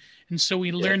again. And so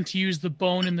we learned to use the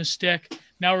bone and the stick.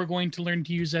 Now we're going to learn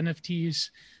to use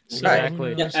NFTs. So,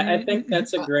 exactly. Yeah, I think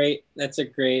that's a great,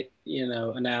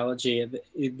 analogy.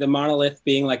 The monolith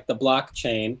being like the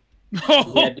blockchain.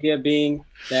 The idea being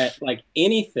that like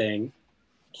anything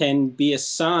can be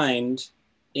assigned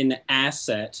an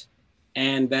asset,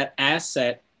 and that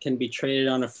asset can be traded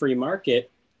on a free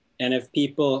market. And if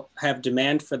people have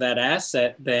demand for that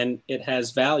asset, then it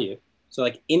has value. So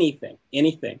like anything.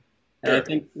 And I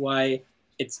think why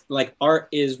it's like art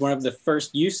is one of the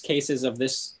first use cases of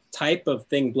this type of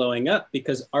thing blowing up,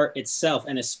 because art itself,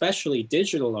 and especially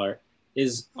digital art,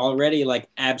 is already like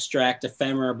abstract,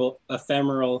 ephemeral,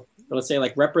 let's say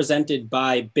like represented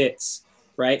by bits,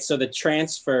 right? So the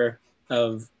transfer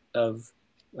of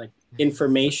like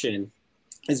information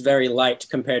is very light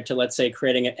compared to, let's say,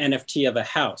 creating an NFT of a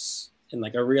house in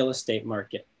like a real estate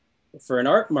market. For an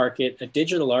art market, a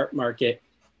digital art market,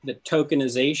 the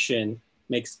tokenization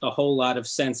makes a whole lot of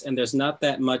sense. And there's not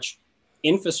that much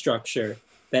infrastructure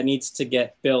that needs to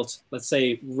get built, let's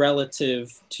say,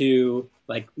 relative to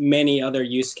like many other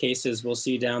use cases we'll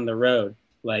see down the road,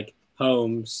 like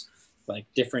homes, like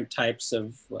different types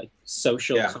of like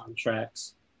social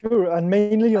contracts. Sure, and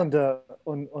mainly on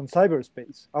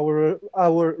cyberspace.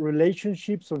 Our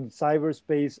relationships on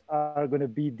cyberspace are going to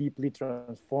be deeply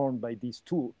transformed by this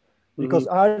tool, because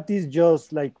art is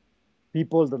just like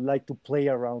people that like to play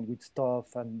around with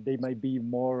stuff, and they might be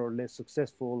more or less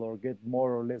successful or get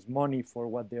more or less money for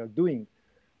what they are doing.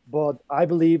 But I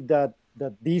believe that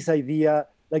this idea,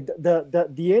 like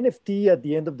the NFT at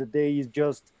the end of the day, is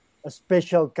just a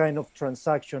special kind of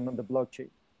transaction on the blockchain,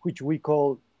 which we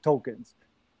call tokens.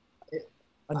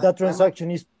 And that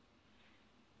transaction is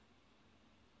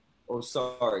Oh,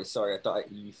 sorry. I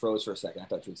thought you froze for a second. I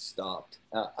thought you had stopped.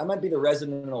 I might be the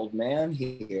resident old man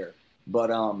here,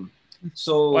 but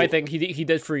so I think he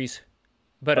did freeze,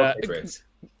 but okay.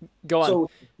 Go on. So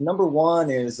number one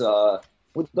is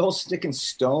with the whole stick and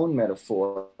stone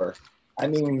metaphor. I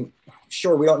mean,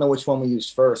 sure, we don't know which one we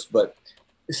used first, but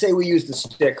say we use the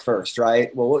stick first,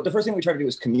 right? Well, the first thing we try to do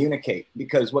is communicate,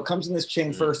 because what comes in this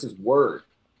chain first is word,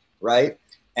 right?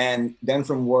 And then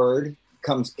from word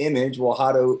comes image. Well,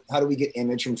 how do we get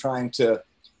image from trying to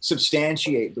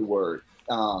substantiate the word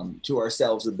to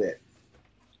ourselves a bit?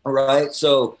 All right,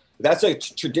 so that's a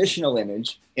traditional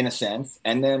image in a sense,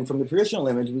 and then from the traditional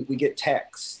image we get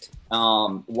text.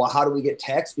 Well, how do we get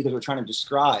text? Because we're trying to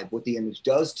describe what the image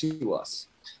does to us.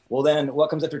 Well, then what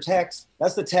comes after text?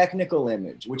 That's the technical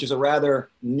image, which is a rather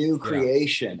new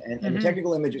creation. And the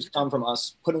technical images come from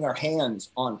us putting our hands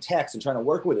on text and trying to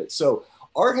work with it. So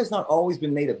art has not always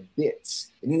been made of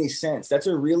bits in any sense. That's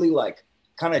a really like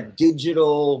kind of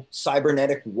digital,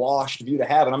 cybernetic, washed view to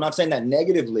have. And I'm not saying that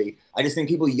negatively. I just think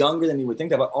people younger than me would think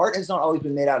that. But art has not always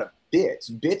been made out of bits.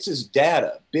 Bits is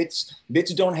data. Bits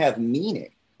don't have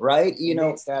meaning. Right, you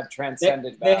know, to have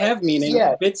transcended. They have meaning.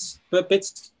 Yeah, bits.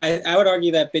 I would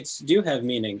argue that bits do have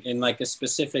meaning in like a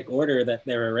specific order that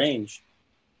they're arranged.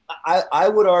 I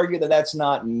would argue that that's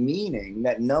not meaning.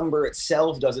 That number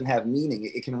itself doesn't have meaning.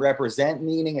 It can represent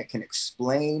meaning. It can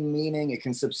explain meaning. It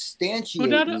can substantiate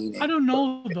meaning. I don't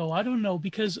know though. I don't know,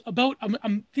 because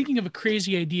I'm thinking of a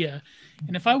crazy idea,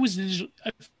 and if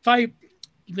I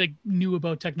like knew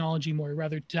about technology more,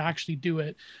 rather to actually do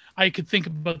it, I could think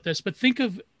about this. But think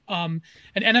of an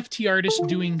NFT artist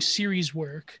doing series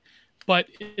work, but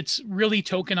it's really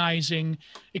tokenizing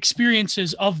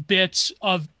experiences of bits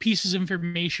of pieces of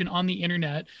information on the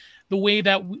internet. The way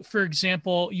that, for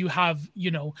example, you have,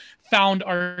 found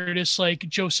artists like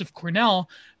Joseph Cornell,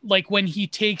 like when he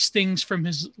takes things from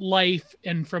his life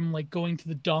and from like going to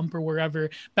the dump or wherever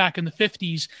back in the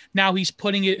 50s, now he's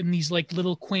putting it in these like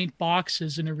little quaint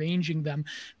boxes and arranging them.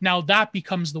 Now that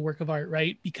becomes the work of art,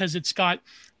 right? Because it's got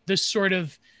this sort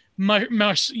of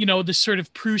this sort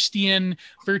of Proustian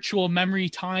virtual memory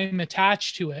time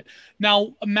attached to it.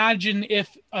 Now imagine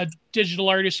if a digital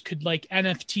artist could like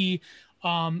NFT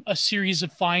a series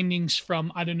of findings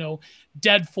from, I don't know,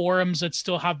 dead forums that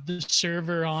still have the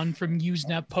server on, from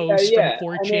Usenet posts, from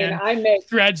 4chan,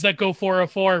 threads that go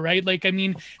 404, right? Like, I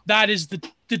mean, that is the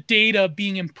data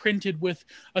being imprinted with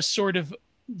a sort of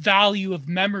value of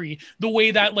memory. The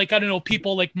way that, like, I don't know,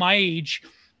 people like my age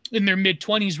in their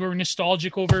mid-20s were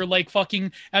nostalgic over like fucking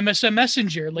MSN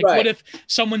Messenger. Like, what if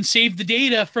someone saved the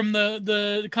data from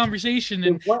the conversation?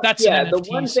 And that's an NFT,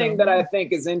 the one thing that I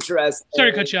think is interesting.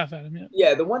 Sorry to cut you off, Adam.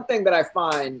 Yeah, the one thing that I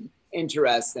find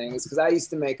interesting is because I used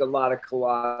to make a lot of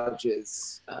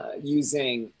collages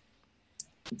using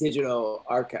digital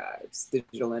archives,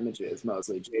 digital images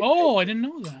mostly. JPEG. Oh, I didn't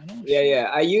know that. Oh,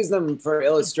 yeah. I use them for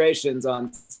illustrations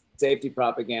on safety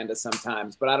propaganda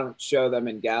sometimes, but I don't show them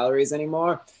in galleries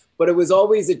anymore. But it was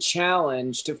always a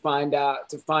challenge to find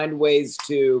ways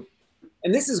to,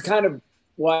 and this is kind of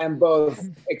why I'm both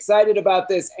excited about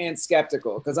this and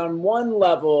skeptical, because on one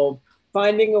level,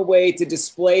 finding a way to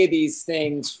display these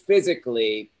things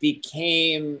physically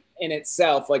became in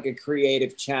itself like a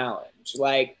creative challenge.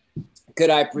 Like, could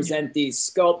I present these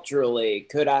sculpturally?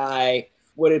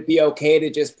 Would it be okay to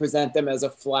just present them as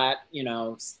a flat,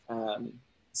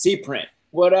 C print,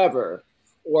 whatever?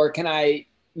 Or can I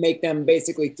make them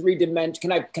basically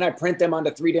three-dimensional? Can I print them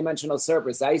onto three-dimensional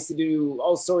surface? I used to do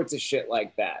all sorts of shit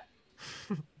like that.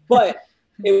 But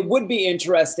it would be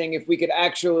interesting if we could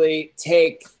actually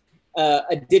take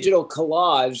a digital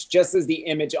collage just as the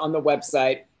image on the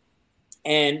website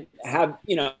and have,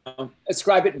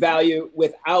 ascribe it value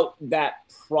without that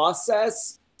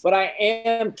process. But I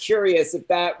am curious if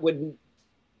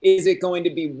is it going to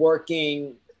be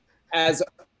working as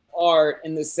art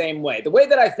in the same way? The way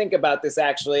that I think about this,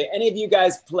 actually, any of you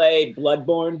guys play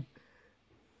Bloodborne?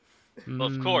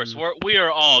 Of course, we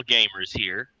are all gamers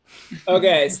here.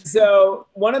 Okay, so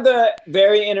one of the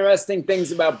very interesting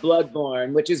things about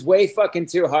Bloodborne, which is way fucking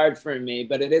too hard for me,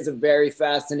 but it is a very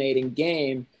fascinating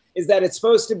game, is that it's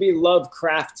supposed to be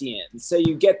Lovecraftian. So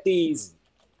you get these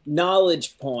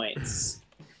knowledge points.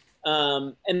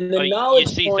 And the knowledge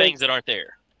you see points, things that aren't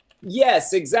there.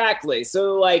 Yes, exactly.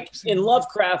 So like in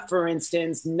Lovecraft, for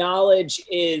instance, knowledge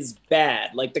is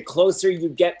bad. Like the closer you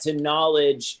get to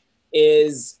knowledge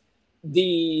is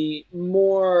the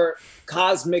more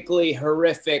cosmically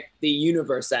horrific the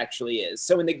universe actually is.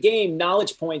 So in the game,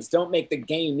 knowledge points don't make the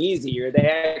game easier. They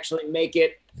actually make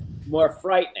it more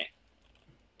frightening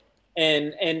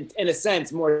and in a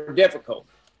sense more difficult.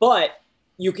 But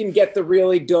you can get the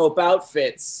really dope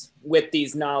outfits with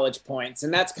these knowledge points.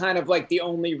 And that's kind of like the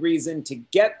only reason to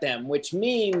get them, which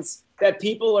means that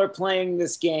people are playing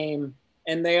this game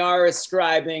and they are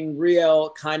ascribing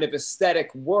real kind of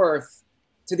aesthetic worth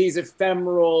to these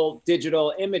ephemeral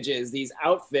digital images, these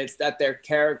outfits that their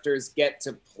characters get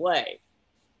to play.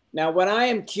 Now, what I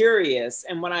am curious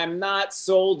and what I'm not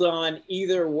sold on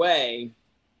either way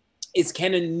is,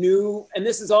 can a new, and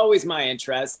this is always my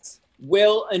interest,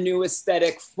 will a new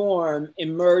aesthetic form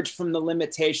emerge from the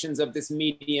limitations of this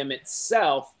medium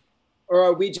itself? Or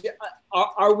are we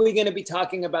going to be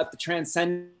talking about the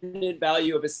transcendent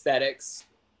value of aesthetics?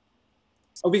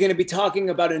 Are we going to be talking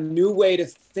about a new way to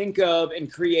think of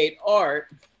and create art?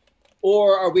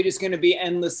 Or are we just going to be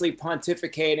endlessly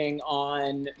pontificating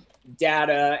on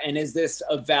data and is this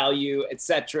of value, et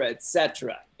cetera, et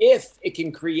cetera? If it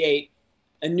can create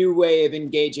a new way of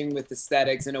engaging with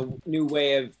aesthetics and a new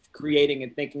way of creating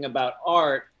and thinking about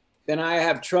art, then I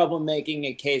have trouble making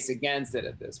a case against it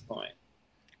at this point.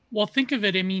 Well, think of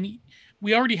it. I mean,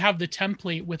 we already have the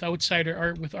template with outsider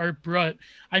art with Art Brut.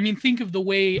 I mean, think of the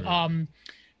way on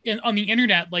the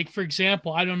internet, like, for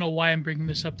example, I don't know why I'm bringing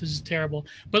this up. This is terrible.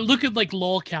 But look at like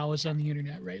lolcows on the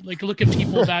internet, right? Like, look at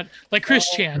people that, like Chris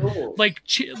Chan,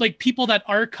 like people that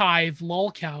archive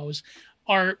lolcows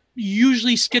are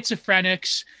usually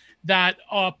schizophrenics that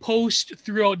post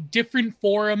throughout different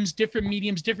forums, different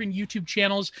mediums, different YouTube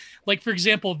channels. Like, for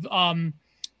example,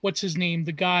 what's his name?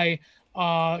 The guy,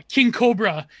 King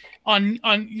Cobra, on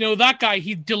that guy,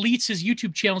 he deletes his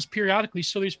YouTube channels periodically.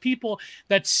 So there's people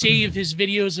that save his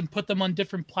videos and put them on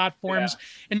different platforms.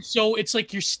 Yeah. And so it's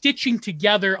like you're stitching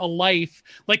together a life.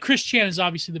 Like Chris Chan is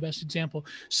obviously the best example.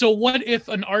 So what if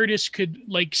an artist could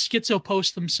like schizo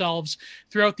post themselves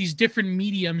throughout these different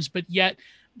mediums, but yet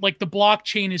like the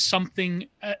blockchain is something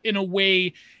in a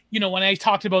way, when I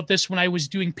talked about this, when I was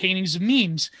doing paintings of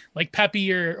memes like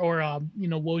Pepe or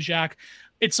Wojak,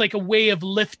 it's like a way of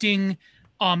lifting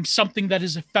something that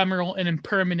is ephemeral and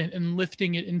impermanent and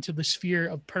lifting it into the sphere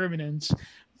of permanence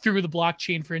through the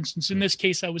blockchain. For instance, in this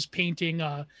case, I was painting,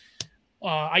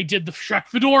 I did the Shrek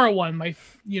Fedora one, my,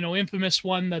 infamous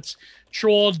one that's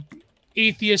trolled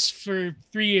atheists for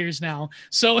 3 years now.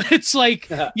 So it's like,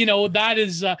 that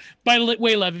is, by the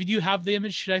way, Lev, if you have the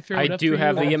image, should I throw it up? I do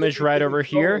have the image right over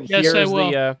here. Yes, I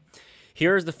will.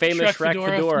 Here's the famous Shrek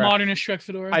Fedora. Modernist Shrek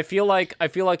Fedora. I feel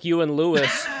like you and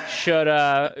Lewis should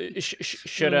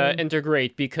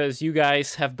integrate, because you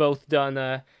guys have both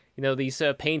done these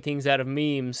paintings out of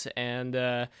memes,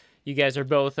 and you guys are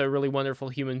both really wonderful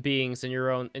human beings in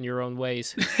your own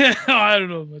ways. I don't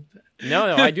know about that.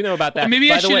 No, I do know about that.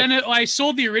 Maybe I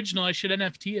sold the original. I should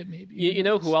NFT it. Maybe. You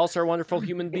know who else are wonderful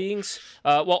human beings?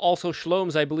 Also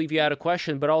Shlomes. I believe you had a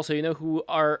question, but also who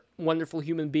are wonderful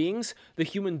human beings? The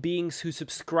human beings who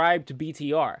subscribe to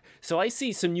BTR. So I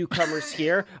see some newcomers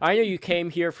here. I know you came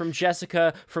here from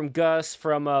Jessica, from Gus,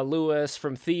 from Lewis,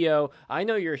 from Theo. I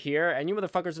know you're here, and you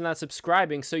motherfuckers are not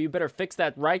subscribing, so you better fix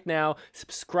that right now.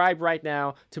 Subscribe right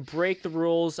now to break the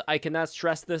rules. I cannot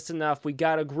stress this enough. We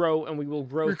gotta grow, and we will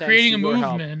grow. We're creating a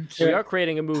movement. We are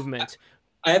creating a movement.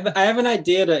 I have an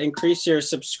idea to increase your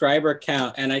subscriber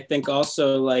count, and I think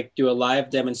also like do a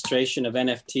live demonstration of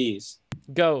NFTs.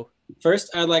 Go.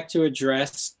 First, I'd like to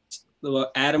address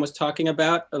what Adam was talking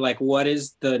about, like what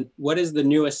is the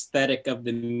new aesthetic of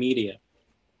the media,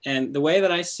 and the way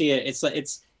that I see it, it's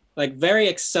like very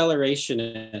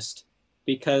accelerationist,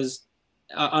 because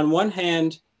on one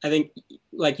hand, I think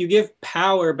like you give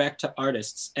power back to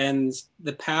artists, and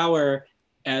the power,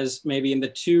 as maybe in the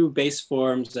two base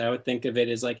forms I would think of it,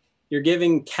 is like you're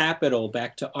giving capital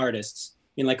back to artists.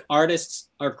 Like artists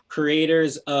are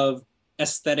creators of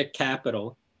aesthetic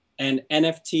capital, and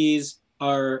NFTs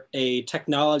are a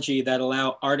technology that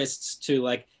allow artists to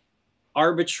like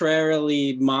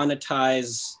arbitrarily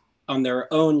monetize on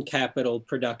their own capital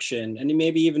production, and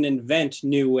maybe even invent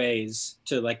new ways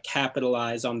to like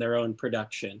capitalize on their own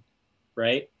production,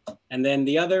 right? And then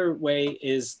the other way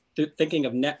is thinking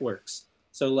of networks.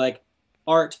 So like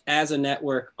art as a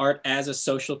network, art as a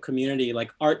social community,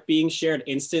 like art being shared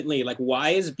instantly. Like why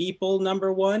is Beeple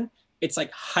 #1? It's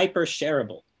like hyper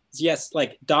shareable. Yes,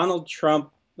 like Donald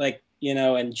Trump, like,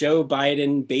 and Joe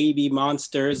Biden, baby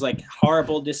monsters, like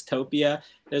horrible dystopia.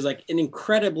 There's like an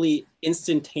incredibly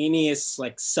instantaneous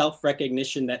like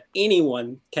self-recognition that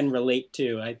anyone can relate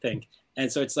to, I think.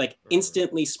 And so it's like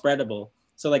instantly spreadable.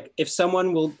 So like if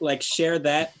someone will like share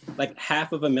that like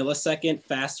half of a millisecond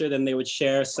faster than they would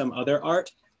share some other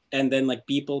art, and then like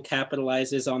Beeple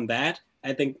capitalizes on that,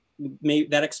 I think maybe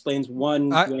that explains one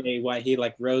way why he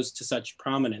like rose to such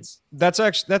prominence. That's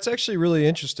actually really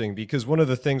interesting, because one of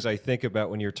the things I think about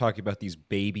when you're talking about these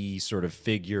baby sort of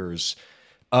figures,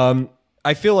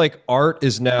 I feel like art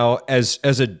is now, as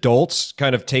adults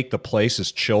kind of take the place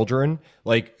as children,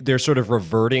 like they're sort of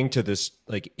reverting to this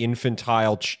like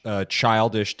infantile,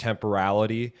 childish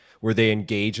temporality where they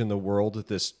engage in the world with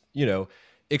this, you know,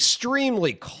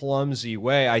 extremely clumsy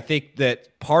way. I think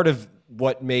that part of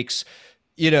what makes,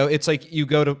 you know, it's like you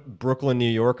go to Brooklyn, New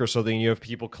York or something, you have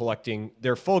people collecting,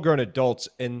 they're full-grown adults,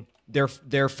 and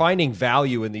they're finding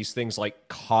value in these things like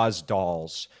Cos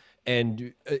dolls.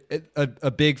 And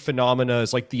a big phenomena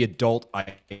is like the adult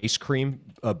ice cream,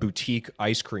 boutique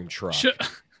ice cream truck.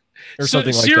 Or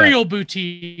something like that. Cereal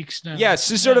boutiques now. Yes,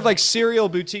 it's sort of like cereal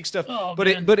boutique stuff. Oh, but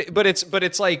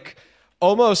it's like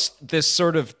almost this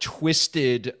sort of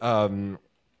twisted,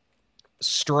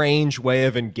 strange way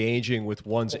of engaging with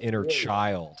one's inner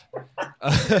child. Yeah,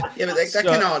 but that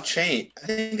can all change. I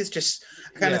think it's just,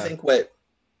 I kind of think what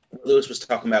Lewis was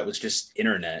talking about was just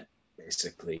internet,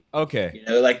 basically. Okay. You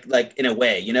know, like in a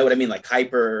way, you know what I mean? Like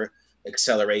hyper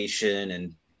acceleration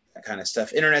and that kind of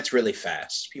stuff. Internet's really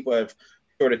fast. People have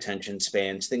short attention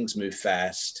spans. Things move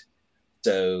fast.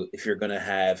 So if you're going to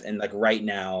have, and like right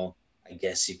now, I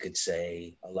guess you could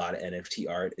say a lot of NFT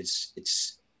art it's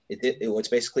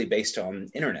basically based on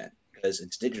internet, because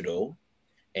it's digital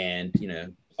and, you know,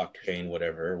 blockchain,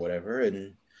 whatever,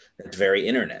 and it's very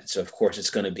internet. So of course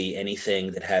it's going to be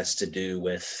anything that has to do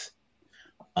with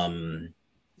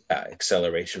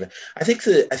acceleration. I think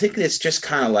it's just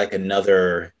kind of like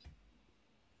another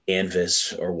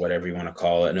canvas, or whatever you want to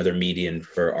call it, another medium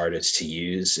for artists to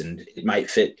use, and it might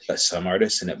fit some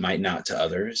artists and it might not to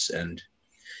others. And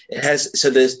it has, so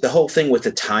the whole thing with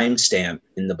the timestamp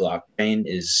in the blockchain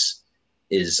is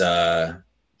I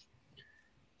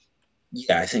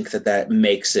think that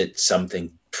makes it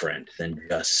something different than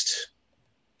just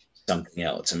something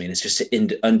else. I mean, it's just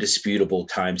an undisputable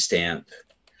timestamp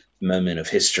moment of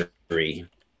history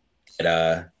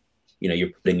that you know, you're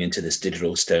putting into this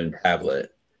digital stone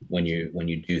tablet when you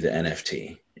do the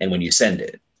NFT and when you send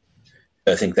it.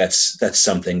 So I think that's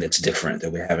something that's different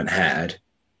that we haven't had.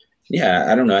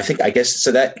 Yeah, I don't know. I guess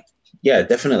so that, yeah,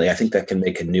 definitely. I think that can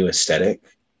make a new aesthetic.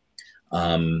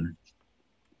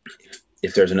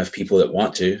 If there's enough people that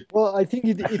want to. Well, I think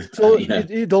it's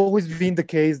always been the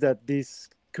case that this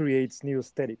creates new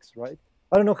aesthetics, right?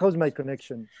 I don't know, how's my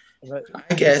connection?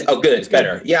 I guess. Oh, good. It's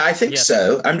better. Yeah, I think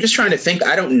so. I'm just trying to think.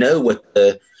 I don't know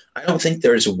I don't think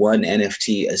there's one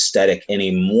NFT aesthetic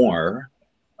anymore.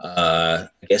 I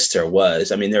guess there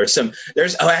was. I mean, there's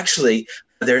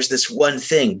this one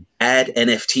thing, Bad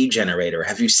NFT Generator.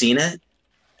 Have you seen it?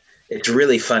 It's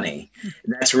really funny.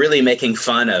 And that's really making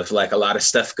fun of like a lot of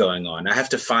stuff going on. I have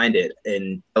to find it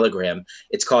in Telegram.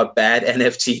 It's called Bad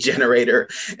NFT Generator,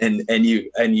 and you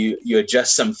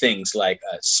adjust some things like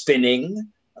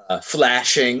spinning,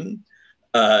 flashing,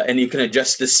 and you can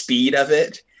adjust the speed of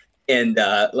it. And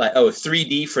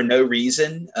 3D for no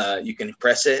reason. You can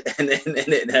press it, and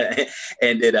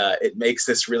it makes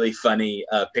this really funny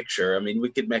picture. I mean, we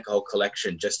could make a whole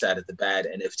collection just out of the Bad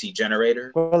NFT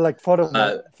Generator. Well, like photo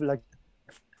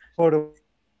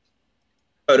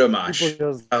mosh.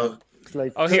 Here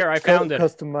I found it.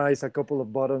 Customize a couple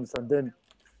of buttons, and then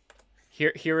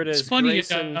here it is. It's funny,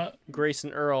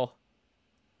 Grayson Earl.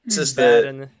 This is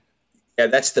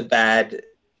that's the Bad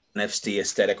NFT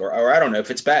aesthetic, or I don't know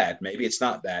if it's bad. Maybe it's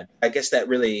not bad. I guess that's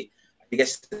really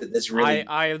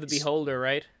eye of the beholder,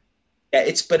 right? Yeah,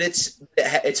 it's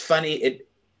funny.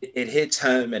 It hits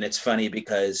home, and it's funny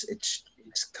because it's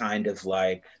kind of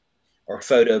like, or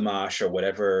photo mosh or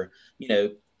whatever. You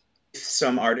know, if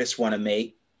some artists want to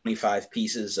make 25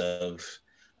 pieces of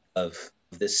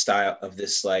this style, of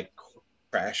this like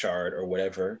crash art or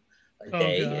whatever, a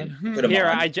day, and put them here,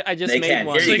 on. I just made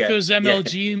one. It's like those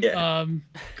MLG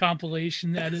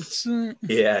compilation edits.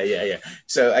 Yeah.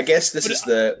 So I guess this is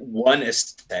the one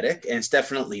aesthetic, and it's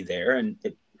definitely there, and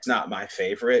it's not my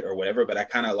favorite or whatever, but I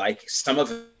kind of like some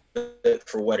of it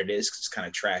for what it is, because it's kind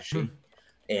of trashy.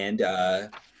 And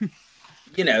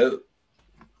you know,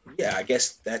 yeah, I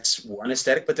guess that's one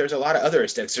aesthetic, but there's a lot of other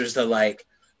aesthetics. There's the like,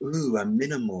 ooh, I'm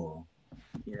minimal.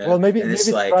 You know? Well, maybe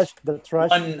like the trash.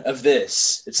 One of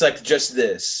this. It's like just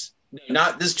this.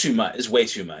 Not this too much. It's way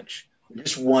too much.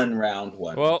 Just one round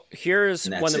one. Well, here's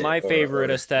one of my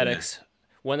favorite aesthetics. Yeah.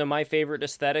 One of my favorite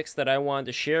aesthetics that I wanted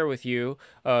to share with you,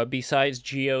 besides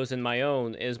Gio's and my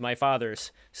own, is my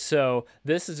father's. So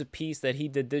this is a piece that he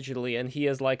did digitally, and he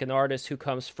is like an artist who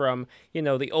comes from, you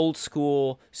know, the old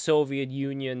school Soviet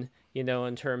Union you know,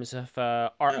 in terms of cool.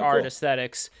 art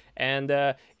aesthetics. And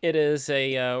it is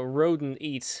a rodent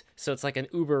eats, so it's like an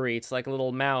Uber Eats, like a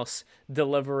little mouse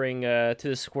delivering to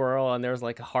the squirrel, and there's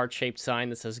like a heart-shaped sign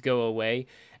that says "Go away."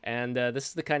 And this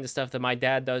is the kind of stuff that my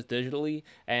dad does digitally,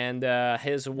 and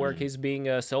his work is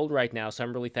being sold right now, so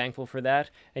I'm really thankful for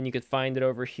that. And you can find it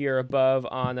over here above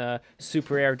on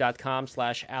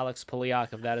superair.com/Alex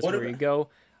Polyakov. That is where you go.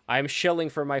 I'm shilling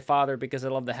for my father because I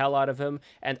love the hell out of him.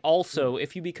 And also,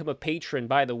 if you become a patron,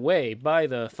 by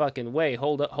the fucking way,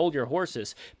 hold your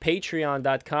horses.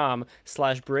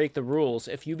 Patreon.com/break the rules.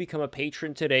 If you become a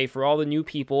patron today, for all the new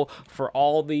people, for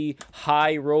all the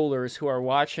high rollers who are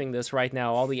watching this right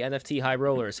now, all the NFT high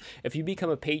rollers, if you become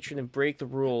a patron of Break the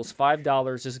Rules,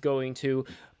 $5 is going to...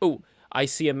 Oh, I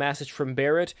see a message from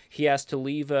Barrett. He has to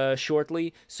leave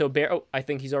shortly. So, I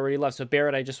think he's already left. So,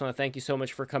 Barrett, I just want to thank you so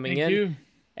much for coming in. Thank you.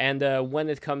 And when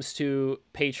it comes to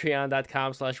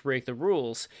patreon.com/break the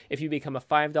rules, if you become a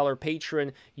 $5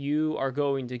 patron, you are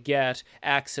going to get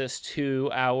access to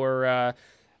our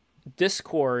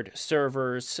Discord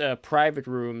servers, private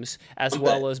rooms, as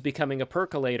well as becoming a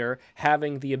percolator,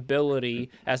 having the ability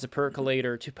as a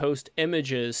percolator to post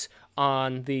images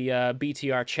on the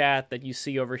BTR chat that you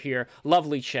see over here.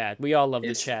 Lovely chat. We all love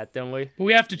the chat, don't we? But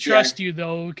we have to trust you,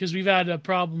 though, because we've had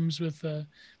problems with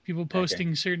people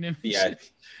posting certain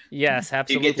images. Yes,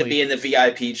 absolutely. You get to be in the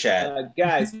VIP chat.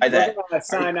 Guys, we're going to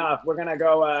sign off. We're going to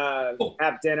go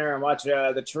have dinner and watch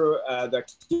the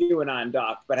QAnon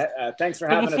doc. But thanks for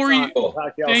having us on.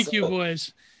 Thank you,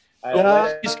 boys.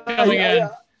 I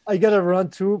got to run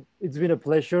too. It's been a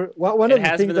pleasure. One of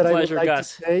the things that I would like to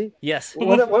say. Yes.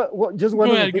 Just one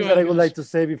of the things that I would like to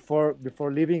say before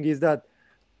leaving is that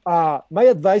my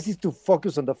advice is to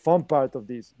focus on the fun part of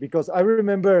this, because I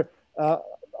remember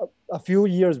a few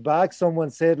years back, someone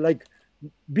said like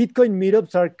Bitcoin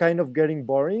meetups are kind of getting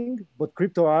boring, but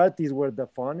crypto art is where the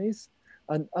fun is.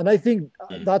 And I think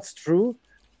that's true.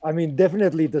 I mean,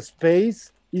 definitely the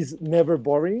space is never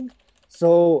boring.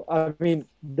 So, I mean,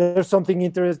 there's something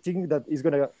interesting that is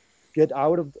going to get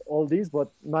out of all this.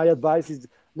 But my advice is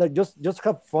like, just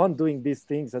have fun doing these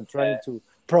things and trying to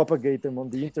propagate them on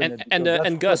the internet.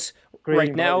 And Gus,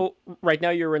 right now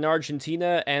you're in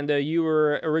Argentina, and you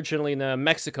were originally in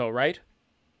Mexico, right?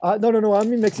 No.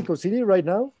 I'm in Mexico City right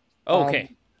now.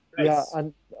 Okay. Nice. Yeah,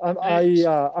 and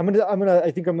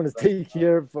I think I'm gonna stay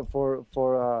here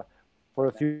for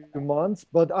a few months.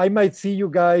 But I might see you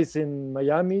guys in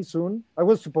Miami soon. I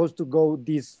was supposed to go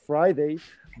this Friday,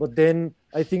 but then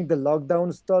I think the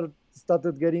lockdown started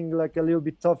getting like a little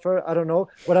bit tougher. I don't know,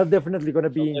 but I'm definitely going to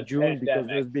be in June because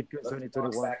there's Bitcoin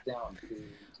 2021.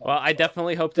 Well, I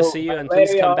definitely hope to see you, and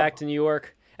please come back to New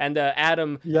York. And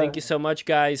Adam, thank you so much,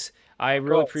 guys. I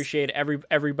really appreciate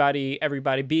everybody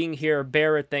being here.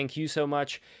 Barrett, thank you so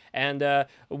much. And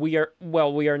we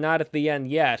are not at the end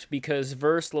yet, because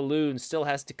Verse Laloon still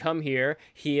has to come here.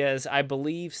 He is, I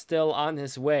believe, still on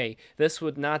his way. This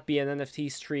would not be an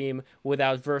NFT stream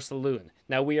without Verse Laloon.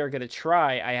 Now, we are going to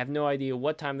try. I have no idea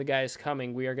what time the guy is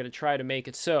coming. We are going to try to make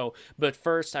it so. But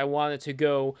first, I wanted to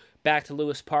go back to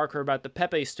Lewis Parker about the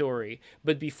Pepe story.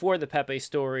 But before the Pepe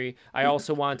story, I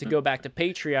also wanted to go back to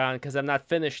Patreon because I'm not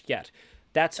finished yet.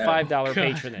 That's $5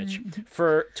 patronage.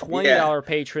 For $20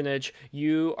 patronage,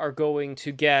 you are going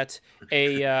to get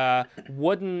a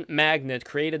wooden magnet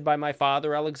created by my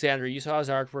father, Alexander. You saw his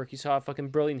artwork. You saw how fucking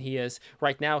brilliant he is.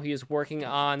 Right now, he is working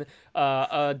on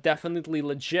a definitely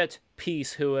legit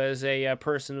piece, who is a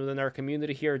person within our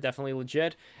community here, definitely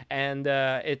legit. And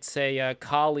it's a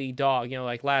collie dog,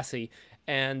 like Lassie.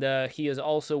 And he is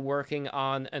also working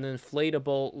on an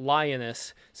inflatable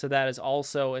lioness, so that is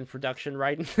also in production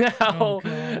right now.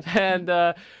 And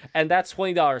that's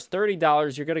 $20.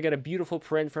 $30, you're gonna get a beautiful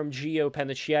print from Gio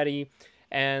Panicietti,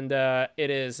 and it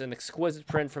is an exquisite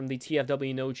print from the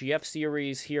TFW No GF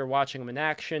series. Here, watching him in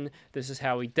action, this is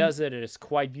how he does it. It is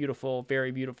quite beautiful,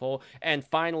 very beautiful. And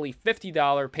finally,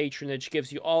 $50 patronage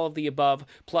gives you all of the above,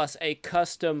 plus a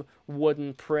custom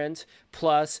wooden print,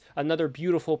 plus another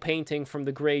beautiful painting from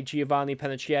the great Giovanni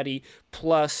Panicietti,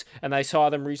 plus, and I saw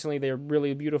them recently, they're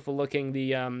really beautiful looking,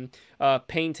 the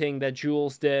painting that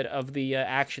Jules did of the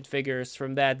action figures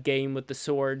from that game with the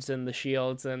swords and the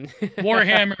shields and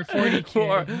Warhammer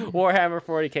 40K. Warhammer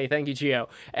 40K. Thank you, Gio.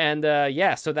 And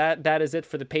so that is it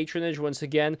for the patronage. Once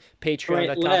again,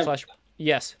 patreon.com/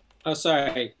 Yes. Oh,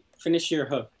 sorry. Finish your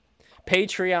hook.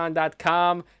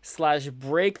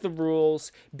 Patreon.com/break the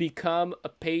rules. Become a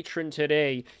patron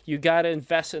today. You gotta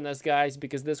invest in us, guys,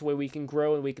 because this way we can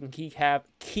grow and we can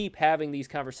keep having these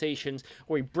conversations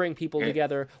where we bring people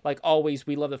together. Like always,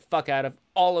 we love the fuck out of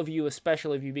all of you,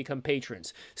 especially if you become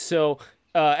patrons. So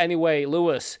anyway,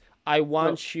 Lewis, I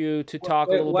want you to talk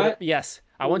a little bit. Yes,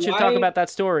 I want you to talk about that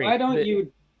story. Why don't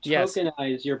you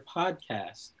tokenize your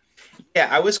podcast? Yeah,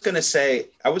 I was gonna say,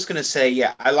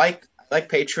 yeah, I like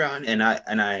Patreon, and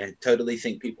I totally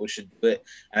think people should do it.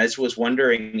 And I just was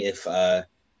wondering if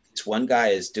this one guy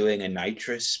is doing a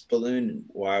nitrous balloon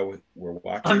while we're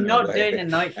watching. I'm not doing a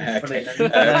nitrous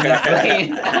balloon.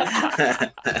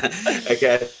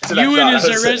 Okay. Ewan is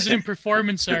a resident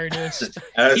performance artist.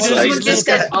 Just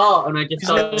said art, and I just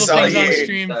thought on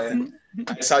stream.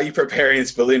 I saw you preparing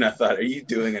this balloon. I thought, are you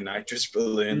doing a nitrous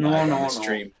balloon on the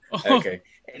stream? Okay.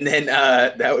 And then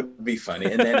that would be funny.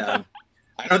 And then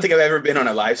I don't think I've ever been on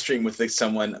a live stream with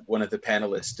one of the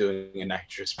panelists doing a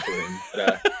nitrous balloon.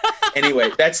 But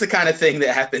anyway, that's the kind of thing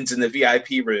that happens in the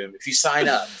VIP room. If you sign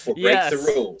up for Break the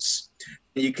Rules,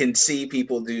 you can see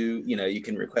people do, you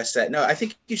can request that. No, I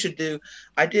think you should do.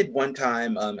 I did one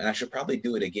time, and I should probably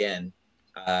do it again.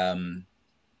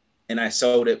 And I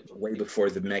sold it way before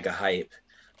the mega hype.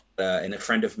 And a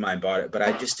friend of mine bought it. But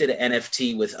I just did an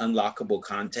NFT with unlockable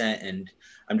content, and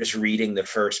I'm just reading the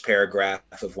first paragraph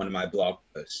of one of my blog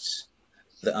posts,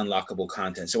 the unlockable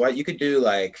content. So what you could do,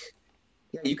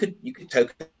 you could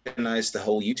tokenize the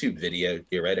whole YouTube video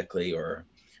theoretically, or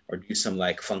do some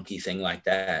funky thing like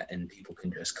that, and people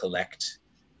can just collect,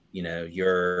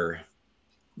 your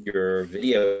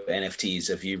video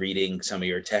NFTs of you reading some of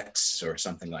your texts or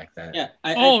something like that. Yeah.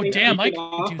 I could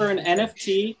offer an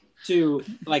NFT to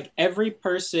every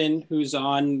person who's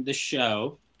on the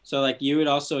show. So you would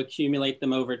also accumulate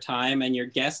them over time, and your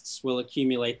guests will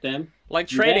accumulate them. Like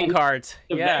trading cards.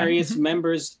 The various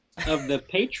members of the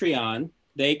Patreon,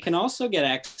 they can also get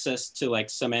access to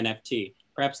some NFT.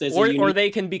 Perhaps there's or they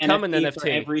can become an NFT for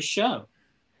every show.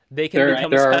 They can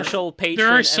become a special patron.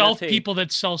 There are people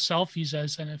that sell selfies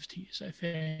as NFTs, I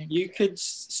think. You could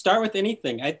start with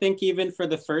anything. I think even for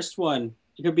the first one,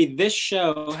 it could be this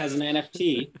show has an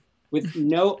NFT with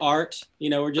no art.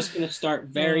 We're just going to start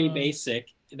very basic.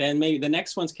 Then maybe the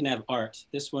next ones can have art.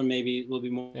 This one maybe will be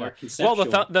more conceptual.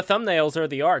 Well, the thumbnails are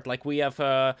the art. We have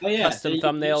custom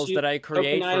thumbnails that I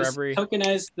create for every.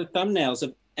 Tokenize the thumbnails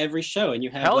of every show, and you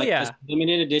have a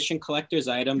limited edition collector's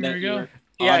item that your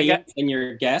audience and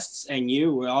your guests and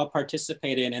you will all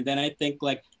participate in. And then I think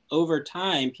over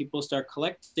time, people start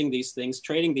collecting these things,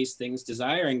 trading these things,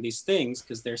 desiring these things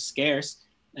because they're scarce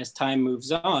as time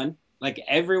moves on.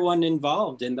 Everyone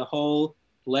involved in the whole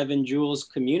 11 Jewels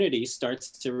community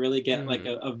starts to really get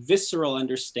a visceral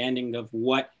understanding of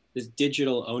what this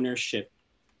digital ownership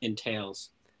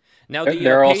entails. Now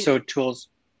there are also tools.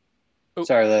 Oh,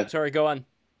 sorry, go on.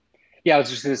 Yeah, I was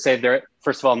just going to say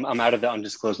first of all, I'm out of the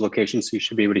undisclosed location, so you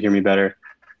should be able to hear me better.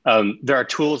 There are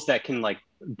tools that can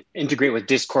integrate with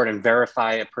Discord and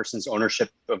verify a person's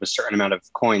ownership of a certain amount of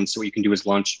coins. So what you can do is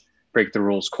launch Break the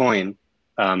Rules coin,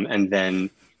 and then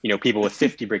people with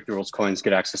 50 Break the Rules coins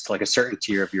get access to a certain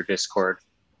tier of your Discord.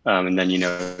 And then,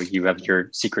 you have your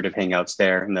secretive hangouts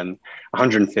there. And then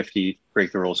 150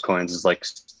 Break the Rules coins is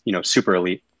super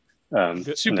elite.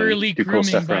 Super elite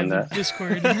grooming by the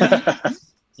Discord.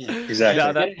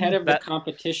 Exactly. Get ahead of the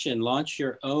competition. Launch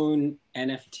your own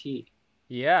NFT.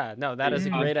 Yeah, no, that is a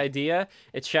great idea.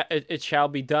 It shall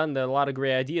be done. There are a lot of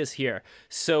great ideas here.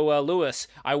 So, Lewis,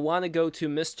 I want to go to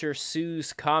Mr.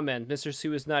 Sue's comment. Mr.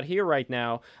 Sue is not here right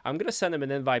now. I'm going to send him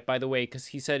an invite, by the way, because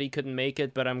he said he couldn't make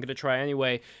it, but I'm going to try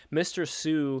anyway. Mr.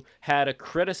 Sue had a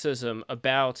criticism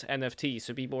about NFT.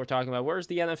 So people were talking about, where's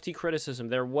the NFT criticism?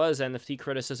 There was NFT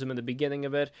criticism in the beginning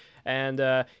of it,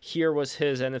 and here was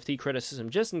his NFT criticism.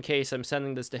 Just in case, I'm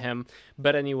sending this to him.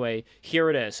 But anyway, here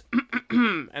it is.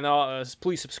 And I'll...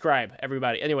 please subscribe,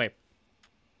 everybody. Anyway,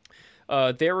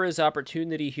 there is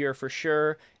opportunity here for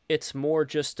sure. It's more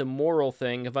just a moral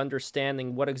thing of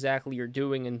understanding what exactly you're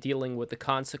doing and dealing with the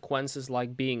consequences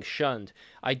like being shunned.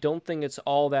 I don't think it's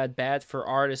all that bad for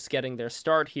artists getting their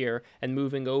start here and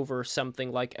moving over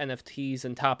something like NFTs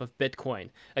on top of Bitcoin.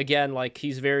 Again,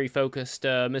 he's very focused,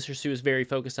 Mr. Sue is very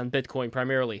focused on Bitcoin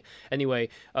primarily. Anyway,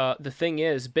 the thing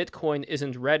is, Bitcoin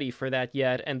isn't ready for that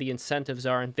yet and the incentives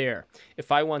aren't there.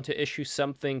 If I want to issue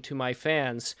something to my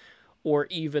fans, or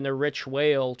even a rich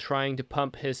whale trying to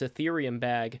pump his Ethereum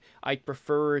bag, I'd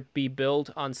prefer it be built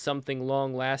on something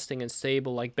long-lasting and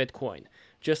stable like Bitcoin.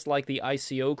 Just like the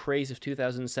ICO craze of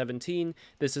 2017,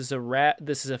 this is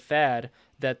a fad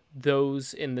that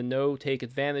those in the know take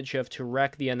advantage of to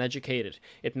wreck the uneducated.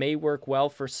 It may work well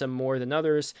for some more than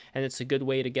others, and it's a good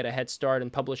way to get a head start in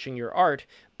publishing your art,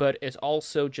 but it's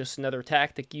also just another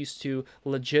tactic used to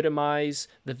legitimize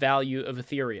the value of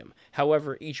Ethereum.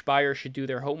 However, each buyer should do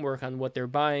their homework on what they're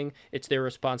buying. It's their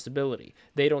responsibility.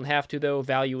 They don't have to, though.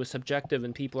 Value is subjective,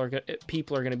 and people are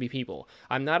going to be people.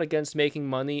 I'm not against making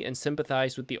money and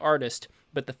sympathize with the artist,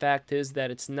 but the fact is that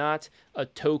it's not a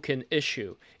token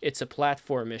issue. It's a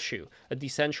platform issue. A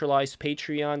decentralized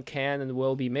Patreon can and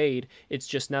will be made. It's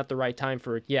just not the right time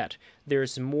for it yet.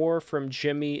 There's more from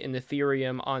Jimmy in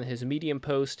Ethereum on his Medium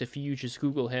post. If you just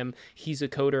Google him, he's a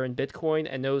coder in Bitcoin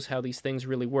and knows how these things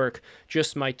really work.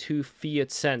 Just my 2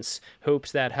 fiat cents.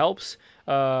 Hopes that helps.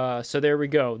 So there we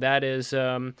go. That is...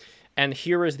 and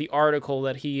here is the article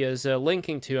that he is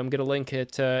linking to. I'm going to link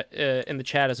it in the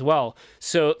chat as well.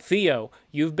 So, Theo,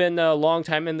 you've been a long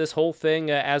time in this whole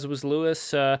thing, as was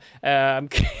Lewis.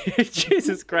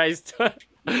 Jesus Christ.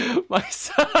 My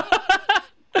son.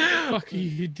 Fuck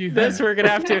you do that. This we are gonna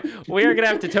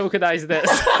have to tokenize this.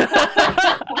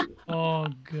 Oh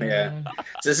god. Yeah.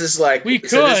 This is like we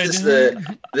could.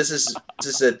 This is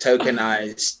a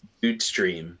tokenized dude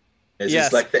stream. This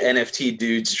is like the NFT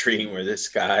dude stream where this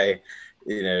guy,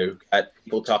 got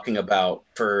people talking about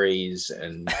furries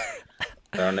and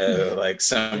I don't know, like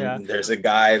there's a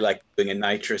guy like doing a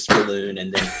nitrous balloon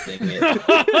and then putting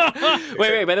it.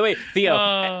 Wait, by the way,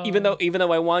 Theo, even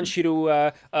though I want you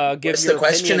to give What's your the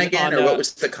question opinion again, on, or what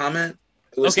was the comment?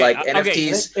 It was okay,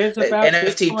 NFTs, it's about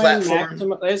NFT Bitcoin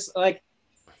platform. There's like,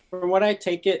 from what I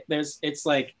take it, it's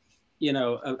like,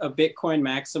 a Bitcoin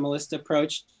maximalist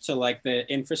approach to like the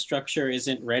infrastructure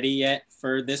isn't ready yet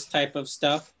for this type of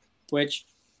stuff, which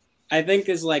I think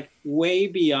is like way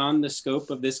beyond the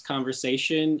scope of this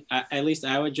conversation. At least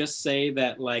I would just say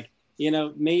that like,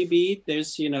 maybe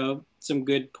there's, some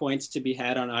good points to be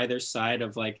had on either side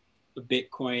of like a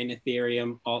Bitcoin,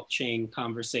 Ethereum, alt-chain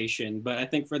conversation. But I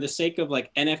think for the sake of like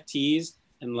NFTs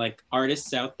and like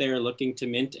artists out there looking to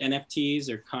mint NFTs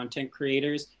or content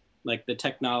creators, like the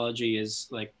technology is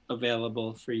like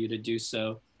available for you to do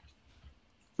so.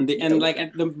 And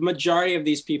like the majority of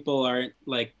these people aren't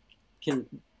like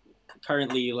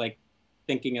currently like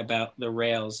thinking about the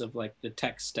rails of like the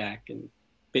tech stack and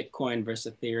Bitcoin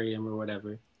versus Ethereum or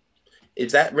whatever.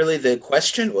 Is that really the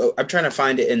question? Well, I'm trying to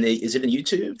find it is it in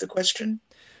YouTube, the question?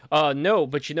 No,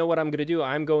 but you know what I'm going to do?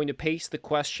 I'm going to paste the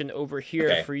question over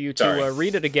here for you to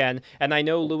read it again. And I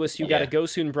know, Lewis, you got to go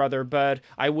soon, brother, but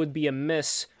I would be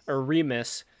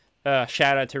remiss,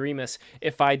 shout out to Remus,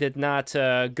 if I did not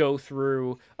go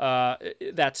through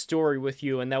that story with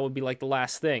you, and that would be like the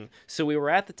last thing. So we were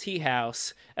at the tea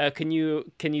house. Can you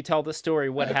tell the story,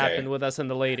 what happened with us and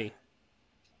the lady?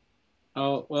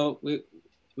 Oh, well, we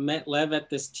met Lev at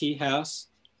this tea house.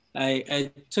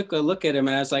 I took a look at him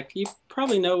and I was like, you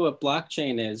probably know what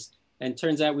blockchain is. And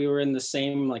turns out we were in the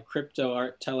same like crypto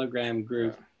art Telegram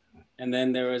group. And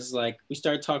then there was like, we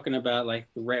started talking about like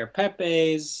the rare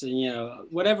Pepes, and,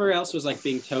 whatever else was like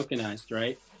being tokenized,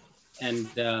 right? And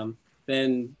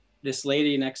then this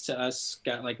lady next to us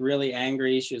got like really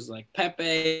angry. She was like,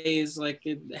 Pepe's like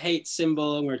a hate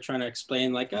symbol. And we're trying to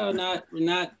explain like, oh,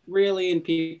 not really. And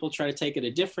people try to take it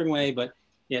a different way. But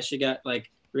yeah, she got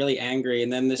like really angry.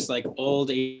 And then this like old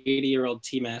 80-year-old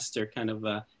tea master kind of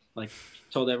like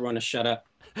told everyone to shut up.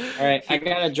 All right, I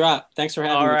got to drop. Thanks for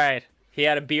having me. All right. He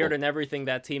had a beard and everything,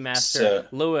 that tea master.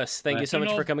 Lewis, thank you so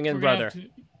much for coming in, brother.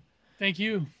 Thank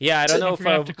you. Yeah, I don't know if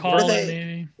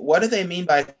what do they mean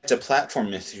by it's a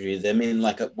platform mystery? They mean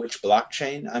like which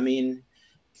blockchain? I mean,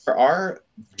 for our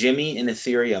Jimmy in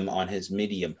Ethereum on his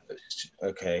Medium post.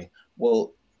 Okay,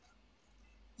 well,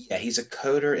 yeah, he's a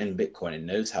coder in Bitcoin and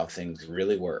knows how things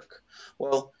really work.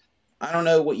 Well, I don't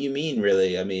know what you mean,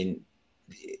 really. I mean,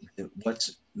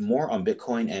 what's more on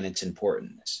Bitcoin and its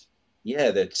importance?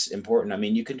 Yeah, that's important. I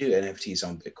mean, you can do NFTs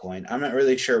on Bitcoin. I'm not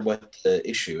really sure what the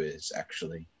issue is,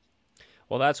 actually.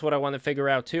 Well, that's what I want to figure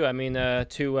out, too. I mean,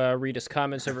 to read his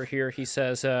comments over here, he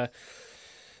says that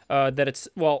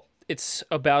it's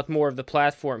about more of the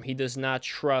platform. He does not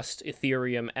trust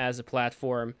Ethereum as a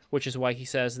platform, which is why he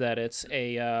says that it's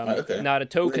not a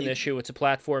token issue, it's a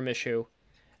platform issue.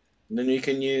 Then you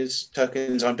can use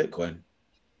tokens on Bitcoin.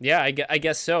 Yeah, I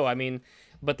guess so. I mean,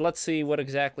 but let's see what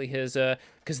exactly his...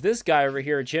 Because this guy over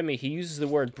here, Jimmy, he uses the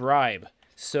word bribe.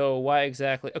 So why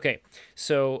exactly? Okay,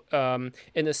 so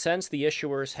in a sense, the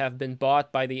issuers have been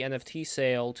bought by the NFT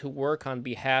sale to work on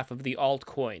behalf of the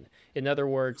altcoin. In other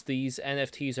words, these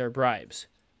NFTs are bribes.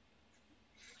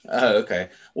 Oh, okay.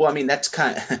 Well, I mean, that's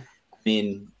kind of... I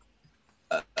mean,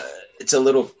 it's a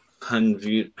little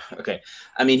Okay,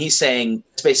 I mean, he's saying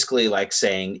it's basically like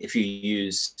saying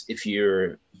if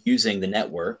you're using the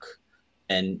network,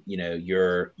 and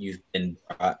you've been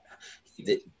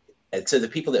so the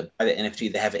people that buy the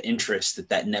NFT, they have an interest that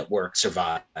that network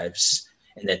survives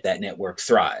and that network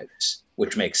thrives,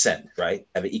 which makes sense, right?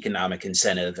 Have an economic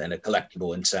incentive and a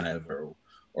collectible incentive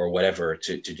or whatever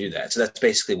to do that. So that's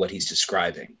basically what he's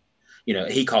describing.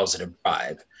 He calls it a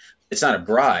bribe. It's not a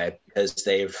bribe because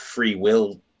they have free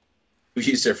will,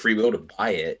 use their free will to buy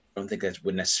it. I don't think that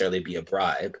would necessarily be a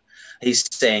bribe. He's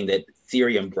saying that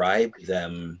Ethereum bribed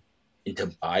them into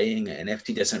buying an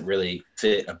NFT. Doesn't really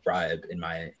fit a bribe in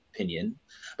my opinion.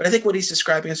 But I think what he's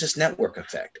describing is just network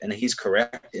effect. And he's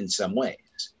correct in some ways.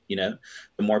 The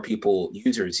more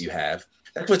users you have,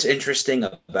 that's what's interesting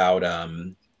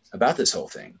about this whole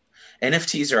thing.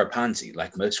 NFTs are a Ponzi,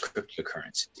 like most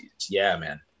cryptocurrencies. Yeah,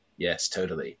 man. Yes,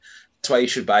 totally. That's why you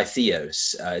should buy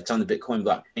Theos. It's on the Bitcoin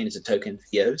blockchain. It's a token,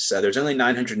 Theos. There's only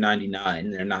 999.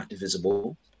 They're not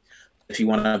divisible. If you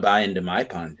want to buy into my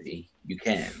Ponzi, you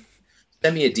can.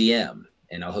 Send me a DM,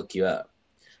 and I'll hook you up.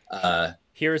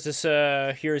 Here's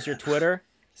your Twitter.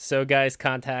 So, guys,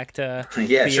 contact yeah,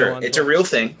 Theo sure. It's a real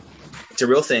thing. It's a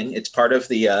real thing. It's part of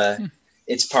the game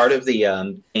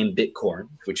Bitcorn,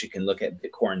 which you can look at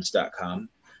bitcorns.com.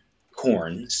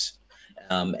 Corns.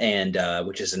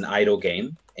 Which is an idle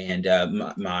game, and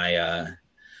I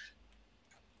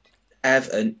have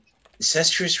an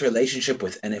incestuous relationship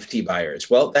with NFT buyers.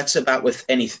 Well, that's about with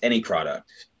any product.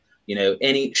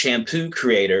 Any shampoo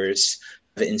creators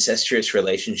have an incestuous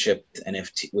relationship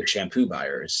with shampoo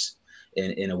buyers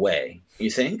in a way. You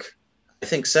think? I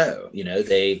think so.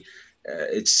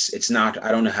 It's not.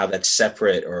 I don't know how that's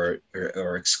separate or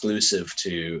exclusive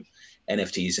to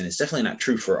NFTs, and it's definitely not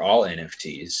true for all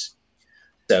NFTs.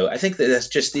 So I think that's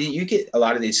just you get a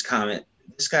lot of these comments.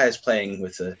 This guy is playing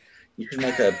with you should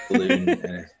make a balloon.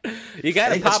 You got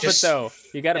to pop it though.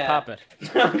 You got to pop it.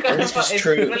 It's just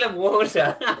true. Full of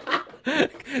water.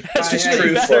 It's just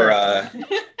true for.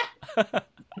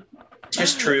 It's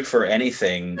just true for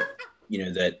anything,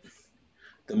 that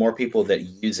the more people that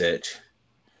use it.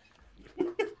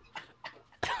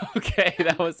 Okay,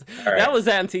 that was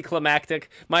anticlimactic.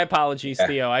 My apologies,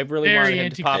 Theo. I really wanted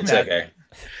him to pop It's that. okay.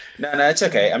 No, it's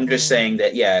okay. I'm just saying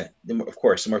that, of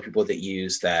course, the more people that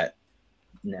use that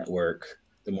network,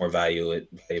 the more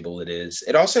valuable it is.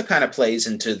 It also kind of plays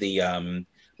into the,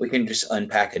 we can just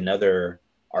unpack another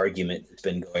argument that's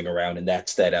been going around, and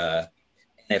that's that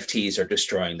NFTs are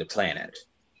destroying the planet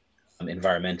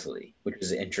environmentally, which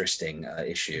is an interesting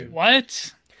issue.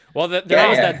 What? Well, there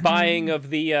was that buying of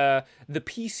the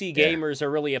PC gamers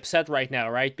are really upset right now,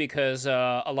 right? Because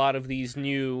a lot of these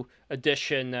new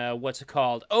edition, what's it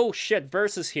called? Oh shit,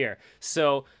 Verse is here.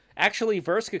 So actually,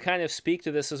 Verse could kind of speak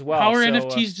to this as well. How are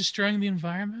NFTs destroying the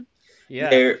environment? Yeah,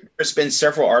 there's been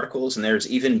several articles, and there's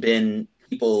even been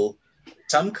people.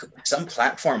 Some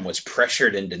platform was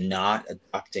pressured into not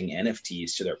adopting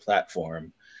NFTs to their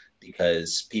platform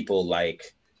because people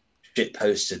shit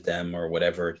posted them or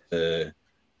whatever to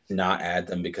not add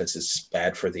them because it's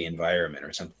bad for the environment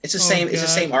or something. It's the same. God. It's the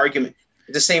same argument.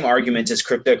 It's the same argument as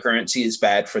cryptocurrency is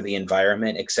bad for the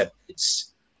environment, except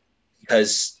it's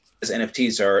because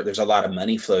NFTs there's a lot of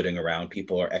money floating around.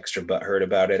 People are extra butthurt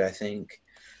about it, I think,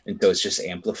 and so it's just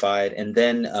amplified. And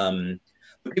then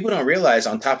what people don't realize,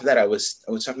 on top of that, I was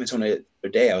talking to someone the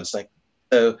other day. I was like,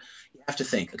 so you have to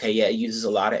think, okay, yeah, it uses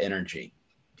a lot of energy,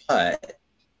 but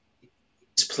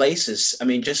these places, I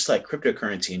mean, just like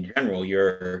cryptocurrency in general,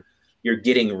 you're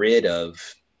getting rid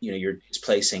of, you're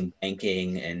displacing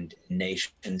banking and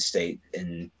nation state,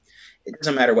 and it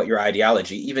doesn't matter what your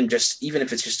ideology, even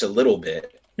if it's just a little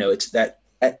bit, it's that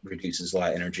reduces a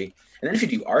lot of energy. And then if you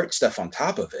do art stuff on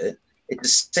top of it, it's the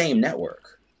same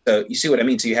network. So you see what I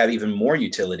mean? So you have even more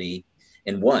utility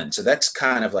in one. So that's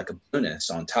kind of like a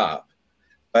bonus on top.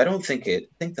 But I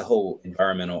think the whole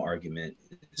environmental argument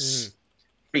is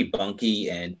pretty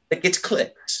bunky, and it gets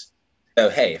clicks.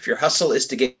 So hey, if your hustle is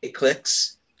to get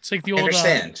clicks, it's like the old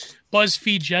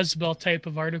BuzzFeed Jezebel type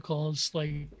of articles,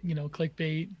 like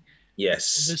clickbait.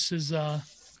 Yes. Well, this is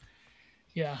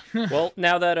yeah. Well,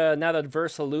 now that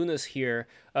Versa Luna's here,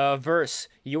 Verse,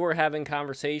 you were having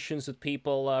conversations with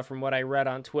people from what I read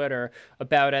on Twitter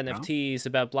about NFTs,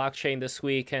 about blockchain this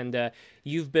week, and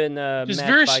you've been. Does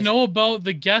Verse know about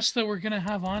the guest that we're gonna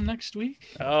have on next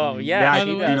week? Oh yeah, I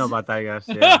know about that guest.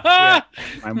 Yeah.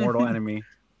 My mortal enemy.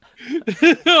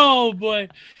 Oh boy,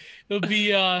 it'll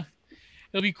be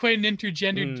quite an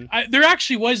intergender. There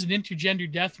actually was an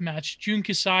intergender death match. Jun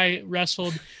Kasai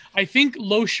wrestled. I think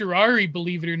Lo Shirari,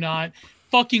 believe it or not,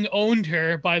 fucking owned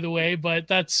her, by the way. But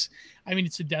it's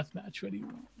a death match. What do you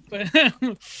want? But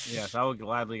Yes, I would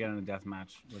gladly get in a death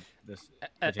match with this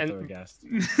particular guest.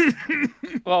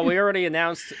 Well, we already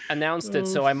announced it,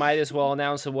 so I might as well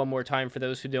announce it one more time for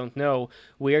those who don't know.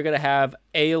 We are going to have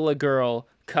Ayla Girl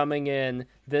coming in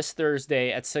this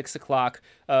Thursday at 6 o'clock.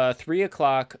 3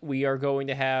 o'clock, we are going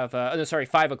to have...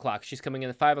 5 o'clock. She's coming in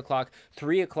at 5 o'clock.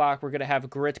 3 o'clock, we're going to have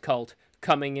Grit Cult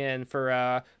coming in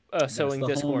for Sowing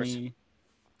Discourse. Homie.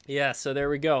 Yeah, so there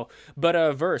we go.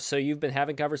 But Verse, so you've been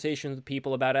having conversations with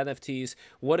people about NFTs.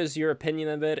 What is your opinion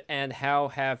of it, and how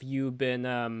have you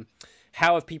been...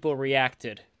 how have people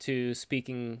reacted to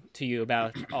speaking to you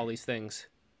about all these things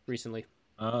recently?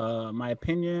 My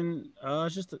opinion,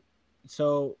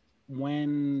 so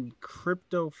when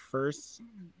crypto first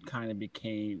kind of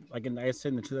became like in I said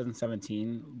in the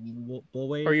 2017 bull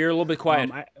wave. Or you're a little bit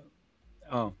quiet.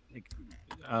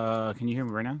 Can you hear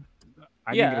me right now?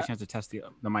 I Yeah. didn't get a chance to test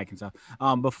the mic and stuff.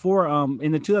 Before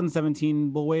in the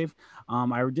 2017 bull wave,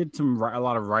 I did a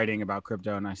lot of writing about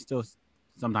crypto, and I still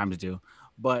sometimes do.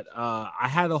 But I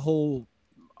had a whole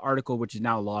article which is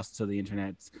now lost to the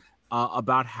internet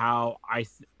about how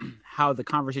how the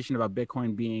conversation about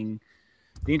Bitcoin being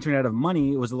the internet of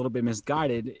money was a little bit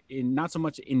misguided, in not so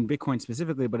much in Bitcoin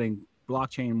specifically, but in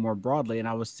blockchain more broadly. And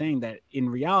I was saying that in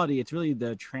reality, it's really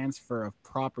the transfer of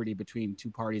property between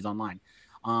two parties online.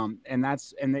 And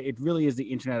it really is the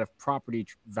internet of property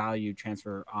value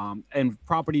transfer, and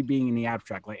property being in the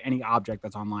abstract, like any object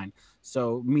that's online.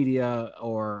 So media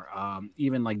or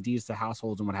even like deeds to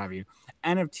households and what have you.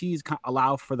 NFTs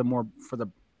allow for the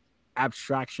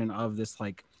abstraction of this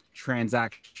like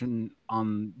transaction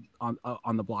on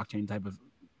the blockchain type of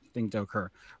thing to occur,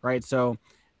 right? So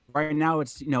right now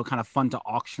it's kind of fun to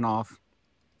auction off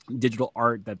digital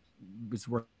art that is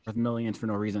worth millions for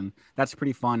no reason. That's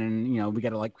pretty fun, and we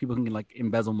get people can like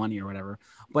embezzle money or whatever.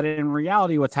 But in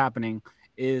reality, what's happening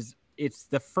is it's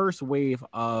the first wave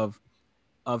of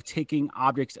taking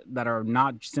objects that are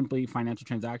not simply financial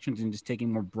transactions and just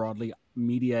taking more broadly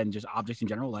media and just objects in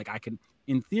general. Like I can,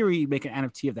 in theory, make an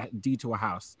NFT of that deed to a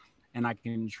house, and I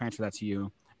can transfer that to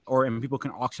you, and people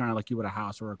can auction on it like you would a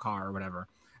house or a car or whatever.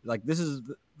 Like this is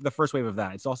the first wave of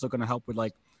that. It's also going to help with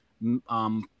like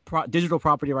digital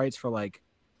property rights for like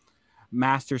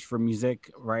masters for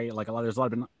music, right? Like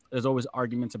there's always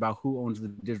arguments about who owns the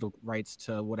digital rights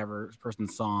to whatever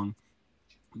person's song.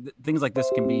 Things like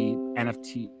this can be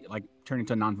NFT, like turned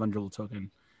into a non-fungible token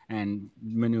and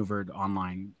maneuvered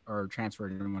online or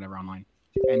transferred and whatever online.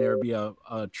 And there would be a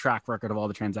track record of all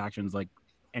the transactions like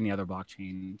any other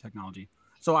blockchain technology.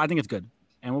 So I think it's good.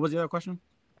 And what was the other question?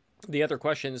 The other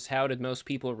question is, how did most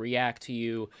people react to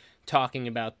you talking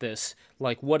about this?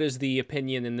 Like, what is the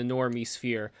opinion in the normie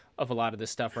sphere of a lot of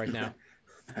this stuff right now?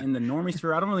 In the normie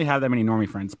sphere, I don't really have that many normie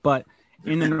friends, but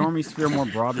in the normie sphere more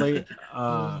broadly,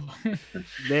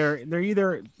 they're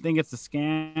either think it's a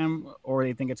scam, or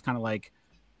they think it's kind of like,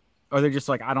 or they're just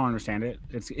like, I don't understand it.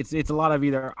 It's a lot of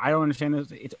either I don't understand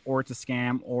it, or it's a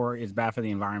scam, or it's bad for the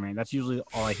environment. That's usually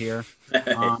all I hear.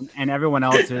 And everyone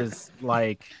else is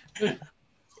like,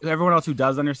 everyone else who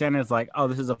does understand it is like, oh,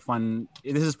 this is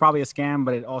probably a scam,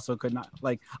 but it also could not.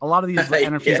 Like a lot of these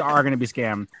NFTs are going to be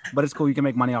scam, but it's cool. You can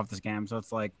make money off the scam, so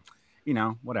it's like,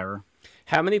 whatever.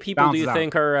 How many people do you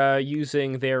think are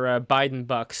using their Biden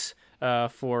bucks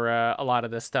for a lot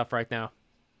of this stuff right now?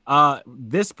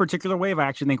 This particular wave, I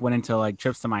actually think went into like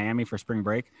trips to Miami for spring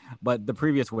break, but the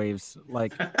previous waves,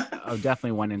 like,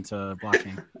 definitely went into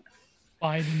blockchain.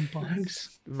 Biden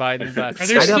bucks. Biden bucks. Are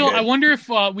there still? I wonder if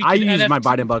we. I use my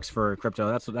Biden bucks for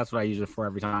crypto. That's what I use it for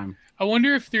every time. I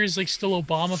wonder if there's like still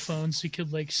Obama phones you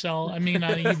could like sell. I mean,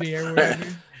 on eBay or whatever.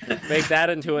 Make that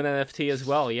into an NFT as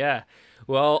well. Yeah.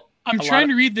 Well, I'm trying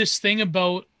to read this thing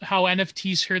about how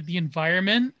NFTs hurt the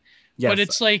environment. Yes. But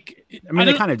it's like, I mean,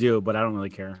 they kind of do, but I don't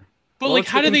really care. But like,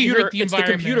 how do they hurt the environment? It's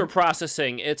the computer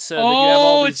processing. It's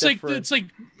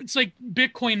it's like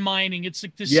Bitcoin mining. It's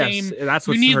like the same. That's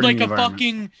what's you need hurting like the a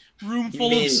fucking room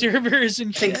full of servers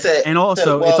and shit. And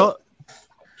also,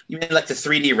 you mean like the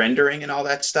 3D rendering and all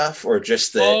that stuff, or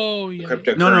just the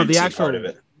cryptocurrency part of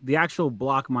it? The actual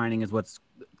block mining is what's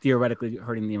theoretically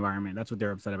hurting the environment. That's what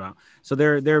they're upset about. So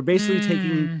they're basically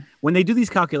taking, when they do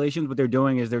these calculations, what they're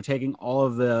doing is they're taking all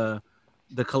of the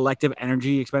collective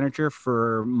energy expenditure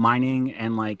for mining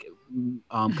and like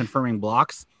confirming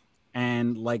blocks,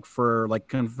 and like for like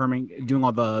doing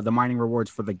all the mining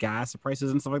rewards for the gas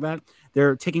prices and stuff like that.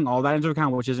 They're taking all that into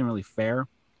account, which isn't really fair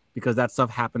because that stuff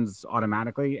happens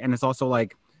automatically, and it's also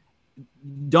like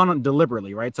done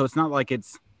deliberately, right? So it's not like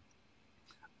it's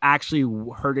actually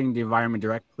hurting the environment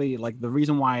directly. Like the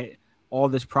reason why all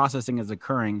this processing is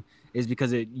occurring is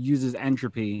because it uses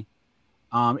entropy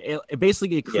It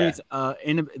basically creates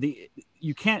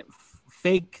you can't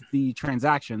fake the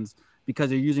transactions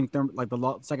because you're using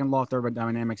second law of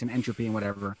thermodynamics and entropy and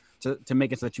whatever to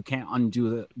make it so that you can't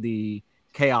undo the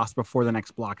chaos before the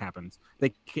next block happens.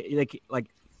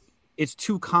 It's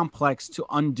too complex to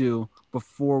undo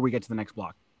before we get to the next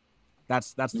block.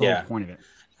 That's the whole point of it.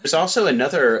 There's also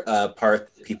another part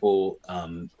that people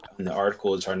in the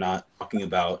articles are not talking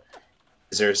about.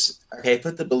 Is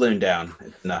put the balloon down.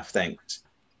 Enough, thanks.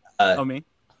 Me?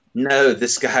 No,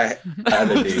 this guy.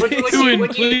 Other dude. What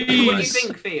do you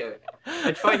think, Theo?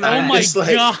 I tried my best.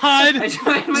 God! I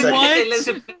tried my best. It looks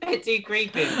a bit too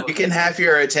creepy. You can have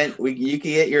your you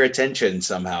can get your attention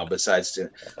somehow. Besides,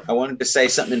 I wanted to say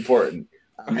something important.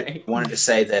 I wanted to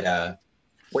say that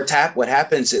what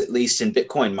happens, at least in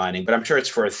Bitcoin mining, but I'm sure it's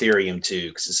for Ethereum too,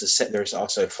 because there's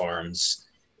also farms.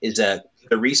 Is that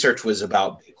the research was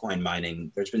about Bitcoin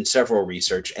mining? There's been several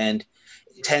research, and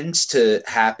it tends to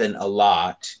happen a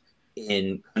lot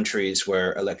in countries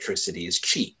where electricity is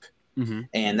cheap. Mm-hmm.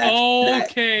 And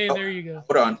there you go.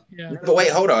 Hold on. Yeah. No, but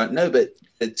wait, hold on. No, but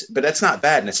that's not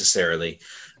bad necessarily.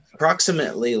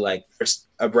 Approximately there's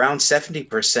around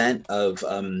 70% of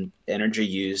energy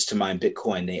used to mine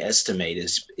Bitcoin, they estimate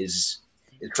is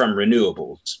from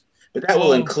renewables. But that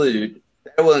will include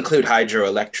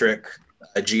hydroelectric,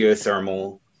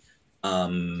 geothermal.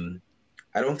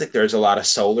 I don't think there's a lot of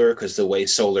solar because the way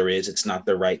solar is, it's not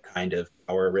the right kind of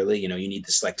power really. You need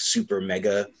this super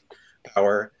mega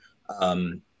power.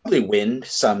 Probably wind,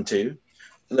 some too.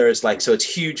 There's so it's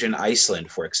huge in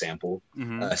Iceland, for example,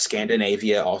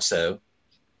 Scandinavia also.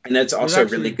 And that's also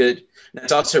really good.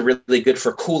 That's also really good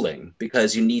for cooling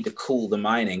because you need to cool the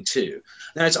mining too.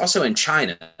 Now it's also in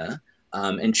China.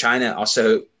 In China,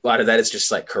 also a lot of that is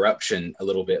just corruption a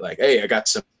little bit. Hey, I got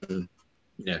some,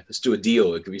 let's do a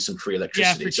deal. It could be some free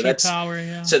electricity. Yeah, for cheap power.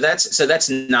 Yeah. So that's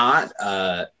not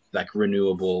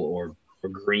renewable or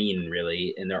green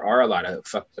really, and there are a lot of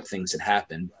fucked up things that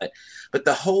happen. But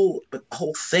the whole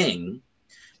thing,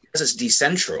 because it's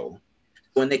decentral,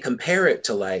 when they compare it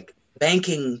to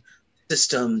banking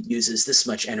system uses this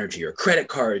much energy or credit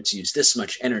cards use this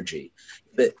much energy,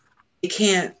 but they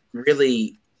can't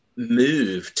really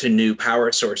move to new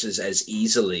power sources as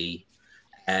easily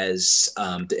as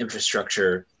the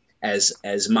infrastructure as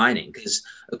mining. Because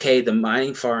the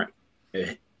mining farm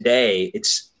today,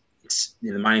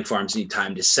 the mining farms need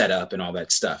time to set up and all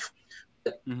that stuff.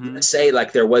 Let's say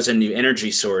there was a new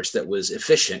energy source that was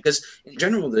efficient, because in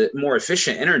general the more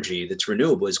efficient energy that's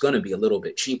renewable is going to be a little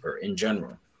bit cheaper in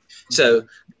general. So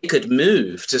it could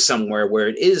move to somewhere where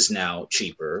it is now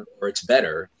cheaper or it's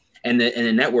better, and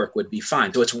the network would be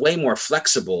fine. So it's way more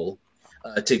flexible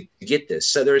to get this.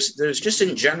 So there's just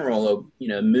in general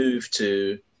a move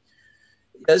to,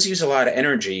 it does use a lot of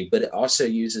energy, but it also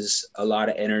uses a lot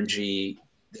of energy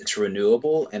that's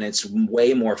renewable, and it's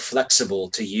way more flexible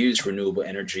to use renewable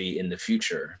energy in the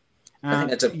future. I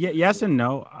think that's yes and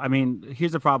no. I mean,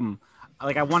 here's the problem.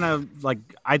 I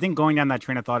think going down that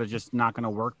train of thought is just not going to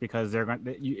work because they're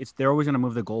always going to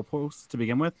move the goalposts to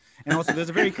begin with. And also there's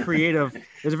a very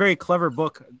clever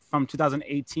book from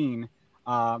 2018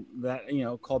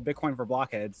 that called Bitcoin for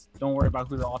Blockheads. Don't worry about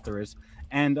who the author is.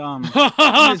 And in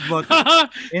this book,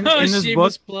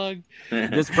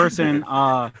 this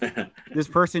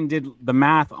person did the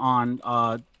math on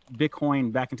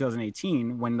Bitcoin back in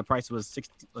 2018 when the price was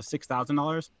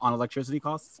 $6,000 on electricity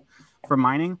costs for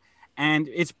mining, and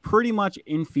it's pretty much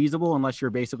infeasible unless you're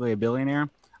basically a billionaire.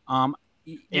 And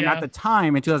at the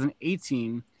time in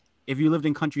 2018, if you lived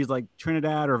in countries like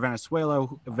Trinidad or Venezuela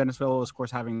was of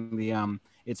course having the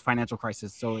its financial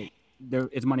crisis, so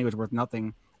its money was worth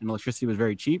nothing and electricity was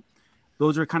very cheap.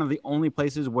 Those are kind of the only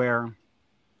places where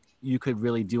you could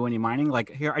really do any mining.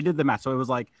 Here, I did the math. So it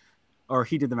was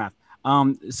he did the math.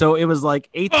 So it was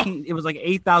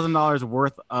 $8,000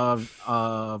 worth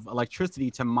of electricity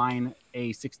to mine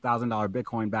a $6,000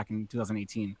 Bitcoin back in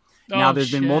 2018. Now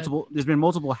there's been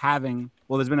multiple halving.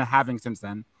 Well, there's been a halving since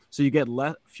then. So you get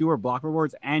fewer block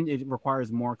rewards, and it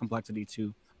requires more complexity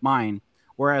to mine.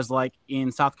 Whereas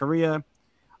in South Korea,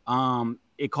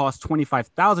 it costs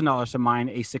 $25,000 to mine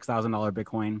a $6,000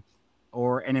 Bitcoin,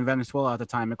 and in Venezuela at the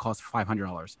time it cost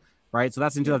 $500, right? So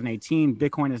that's in 2018.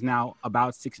 Bitcoin is now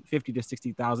about $50,000 to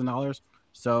 $60,000.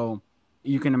 So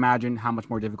you can imagine how much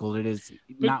more difficult it is.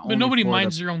 But nobody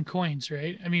mines their own coins,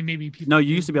 right? I mean, maybe people. No,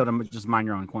 you used to be able to just mine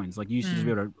your own coins. You used to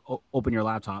be able to open your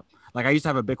laptop. I used to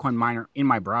have a Bitcoin miner in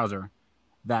my browser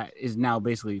that is now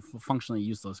basically functionally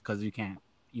useless because you can't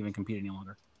even compete any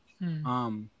longer.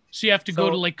 So you have to go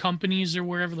to like companies or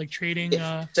wherever, like trading.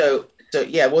 So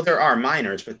yeah, well, there are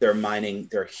miners, but they're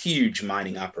huge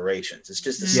mining operations. It's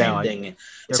just the same thing.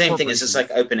 The same thing is just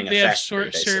like opening a factory. They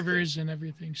have servers and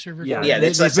everything. Yeah,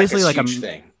 it's basically like a huge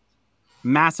thing.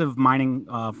 Massive mining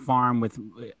farm with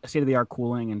state-of-the-art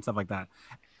cooling and stuff like that.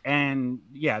 And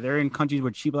yeah, they're in countries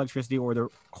with cheap electricity, or they're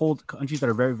cold countries that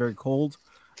are very, very cold,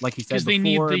 like you said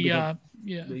before. Because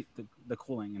they need the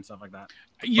cooling and stuff like that.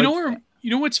 You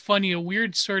know what's funny? A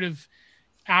weird sort of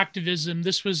activism.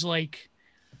 This was like,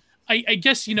 I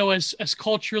guess, you know, as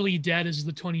culturally dead as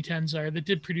the 2010s are, that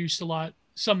did produce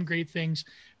some great things.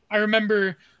 I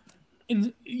remember,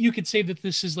 and you could say that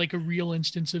this is like a real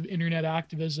instance of internet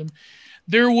activism.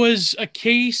 There was a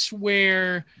case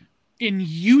where in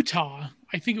Utah,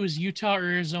 I think it was Utah or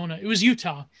Arizona, it was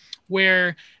Utah,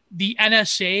 where the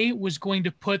NSA was going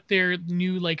to put their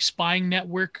new like spying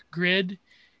network grid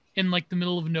in like the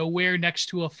middle of nowhere next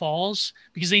to a falls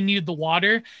because they needed the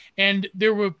water. And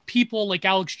there were people like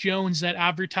Alex Jones that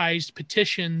advertised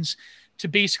petitions to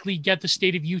basically get the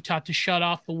state of Utah to shut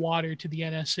off the water to the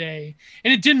NSA.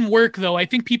 And it didn't work though. I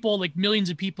think millions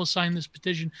of people signed this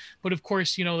petition, but of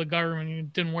course, you know, the government,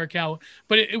 it didn't work out.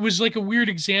 But it was like a weird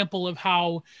example of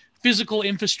how physical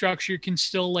infrastructure can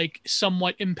still like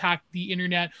somewhat impact the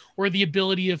internet or the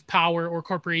ability of power or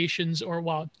corporations,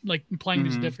 or like implying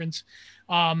there's a difference.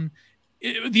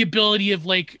 The ability of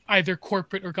like either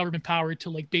corporate or government power to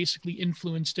like basically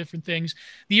influence different things.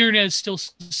 The internet is still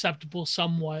susceptible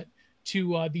somewhat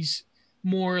to these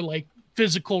more like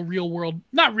physical,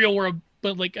 not real world,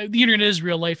 but like the internet is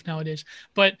real life nowadays,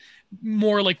 but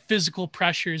more like physical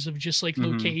pressures of just like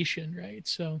location, right?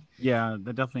 So yeah,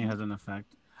 that definitely has an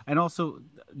effect. And also,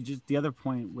 just the other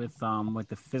point with like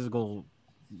the physical,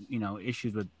 you know,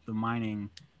 issues with the mining,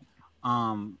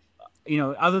 you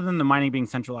know, other than the mining being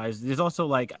centralized, there's also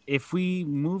like if we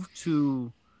move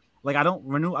to, like, I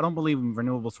don't believe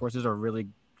renewable sources are really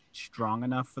strong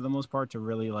enough for the most part to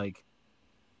really like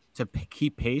to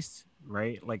keep pace,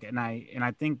 right? Like, and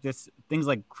I think things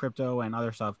like crypto and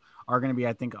other stuff are going to be,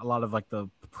 I think, a lot of like the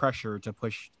pressure to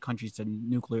push countries to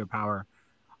nuclear power.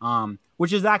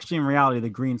 Which is actually in reality the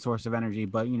green source of energy,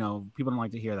 but you know, people don't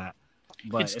like to hear that.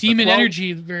 But it's demon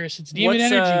energy, Verus. It's demon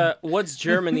energy. What's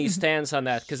Germany's stance on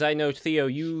that? Because I know, Theo,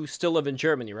 you still live in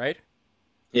Germany, right?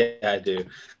 Yeah, I do.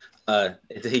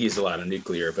 They use a lot of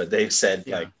nuclear, but they've said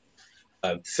like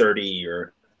 30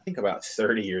 or I think about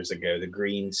 30 years ago, the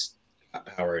Greens got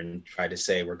power and tried to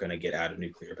say we're going to get out of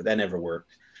nuclear, but that never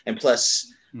worked. And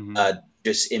plus,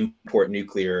 just import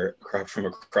nuclear from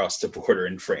across the border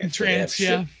in France.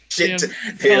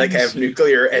 They like have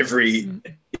nuclear every.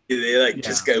 They like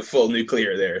just go full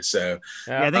nuclear there. So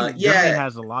yeah, I think Germany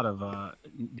has a lot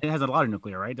of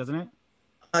nuclear, right? Doesn't it?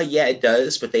 Yeah, it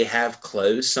does, but they have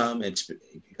closed some. It's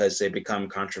because they become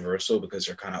controversial because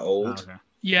they're kind of old. Oh, okay.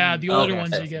 Yeah, the older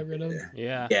ones you get rid of.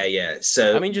 Yeah.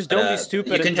 So I mean, just don't be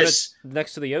stupid and put it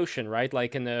next to the ocean, right?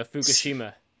 Like in the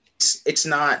Fukushima. It's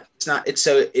not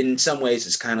so in some ways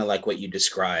it's kind of like what you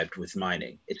described with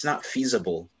mining. It's not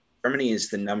feasible. Germany is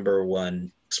the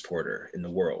 #1 exporter in the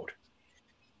world.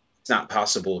 It's not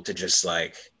possible to just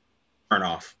like turn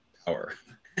off power.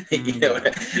 You know,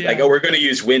 like, oh, we're going to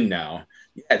use wind now.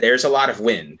 Yeah, there's a lot of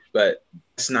wind, but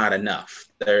it's not enough.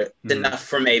 It's enough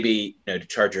for maybe, you know, to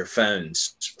charge your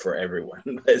phones for everyone.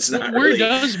 But it's not. Where really,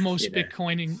 does most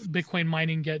Bitcoin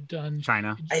mining get done?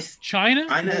 China. China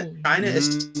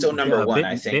is still #1.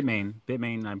 I think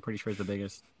Bitmain. I'm pretty sure is the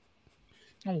biggest.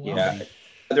 Oh wow. Yeah.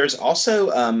 There's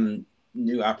also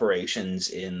new operations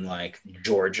in like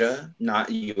Georgia,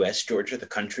 not U.S. Georgia, the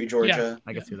country Georgia.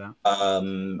 Yeah, I can see that.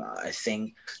 I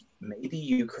think maybe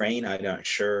Ukraine. I'm not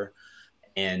sure.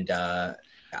 And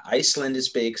Iceland is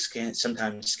big.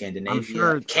 Sometimes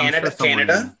Scandinavia. Canada.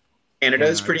 Canada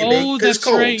is pretty big. Oh, that's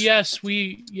right. Yes,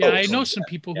 I know some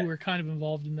people who are kind of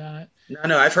involved in that.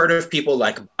 No, I've heard of people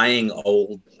like buying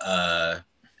old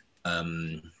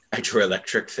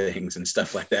hydroelectric things and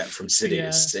stuff like that from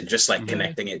cities and just like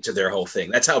connecting it to their whole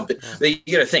thing. That's how you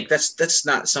got to think. That's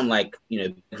not some like, you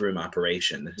know, bedroom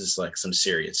operation. This is like some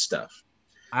serious stuff.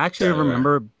 I actually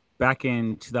remember back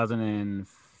in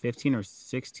 2015 or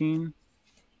 16.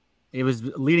 It was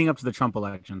leading up to the Trump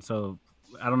election, so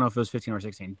I don't know if it was 15 or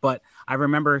 16, but I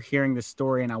remember hearing this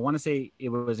story, and I want to say it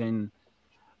was I'm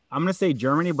going to say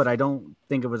Germany, but I don't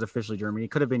think it was officially Germany.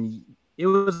 It could have been. It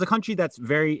was a country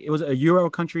it was a Euro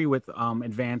country with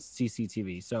advanced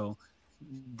CCTV. So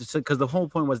because the whole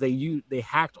point was they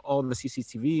hacked all the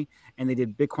CCTV and they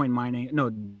did Doge mining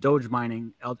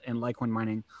and Litecoin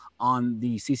mining on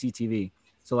the CCTV.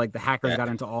 So like the hackers got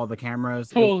into all the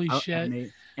cameras. Holy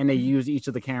shit! and they used each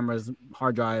of the cameras'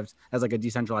 hard drives as like a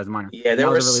decentralized miner. Yeah, that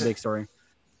was a really big story.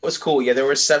 It was cool. Yeah, there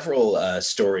were several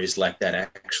stories like that.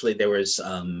 Actually, there was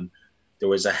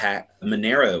a hack.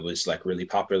 Monero was like really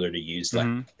popular to use like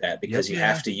that because you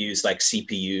have to use like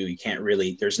CPU. You can't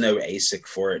really. There's no ASIC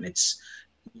for it, and it's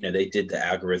they did the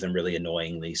algorithm really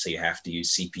annoyingly, so you have to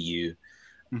use CPU.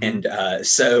 And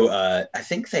so I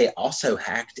think they also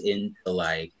hacked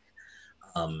into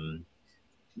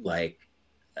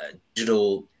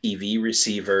digital TV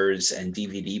receivers and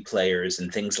DVD players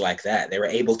and things like that. They were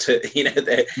able to,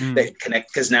 they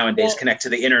connect, because nowadays connect to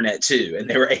the internet too. And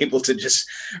they were able to just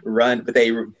run, but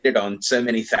they did it on so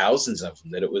many thousands of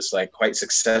them that it was like quite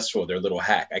successful, their little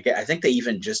hack. I think they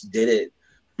even just did it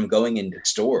from going into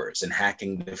stores and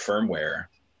hacking the firmware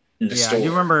in the store.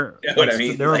 You remember, you know what I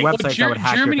mean? There were websites that would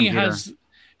hack Germany your computer.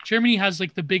 Germany has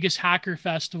like the biggest hacker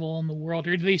festival in the world.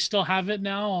 Or do they still have it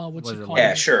now? What's it called?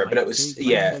 Yeah, sure, but it was in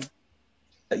Leipzig.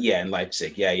 Yeah.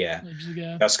 Leipzig,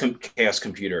 yeah. Chaos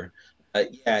Computer. So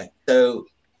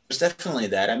there's definitely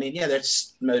that. I mean,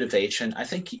 that's motivation. I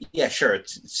think, sure.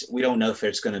 We don't know if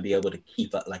it's going to be able to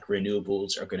keep up, like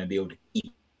renewables are going to be able to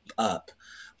keep up.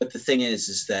 But the thing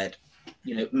is that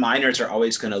miners are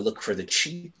always going to look for the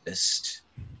cheapest,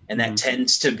 and that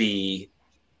tends to be.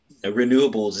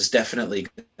 Renewables is definitely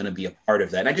going to be a part of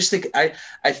that. And I just think I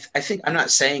think I'm not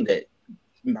saying that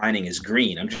mining is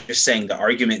green. I'm just saying the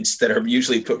arguments that are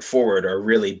usually put forward are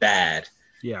really bad.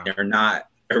 Yeah, they're not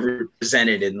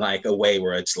presented in like a way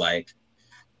where it's like,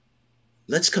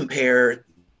 let's compare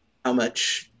how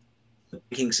much the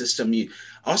banking system you.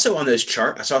 Also on those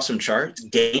charts, I saw some charts.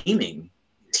 Gaming,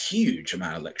 huge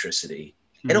amount of electricity.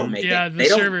 They don't make it. The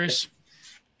servers.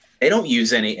 They don't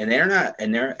use any, and they're not,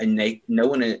 no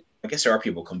one. I guess there are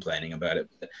people complaining about it,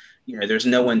 but there's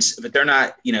no one's, but they're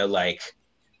not,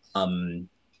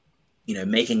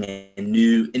 making a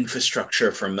new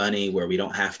infrastructure for money where we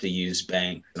don't have to use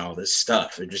banks and all this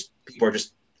stuff. People are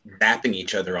just zapping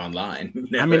each other online.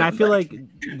 I mean, I feel like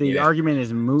the argument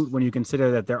is moot when you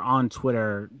consider that they're on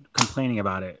Twitter complaining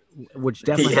about it, which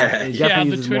definitely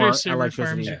uses Twitter more server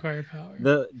electricity. farms require power.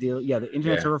 The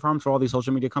internet server farms for all these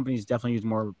social media companies definitely use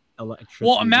more electricity.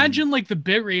 Well, imagine like the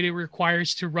bit rate it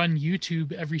requires to run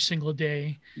YouTube every single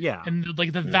day. Yeah, and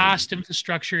like the vast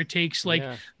infrastructure it takes. Like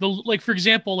for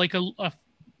example, like a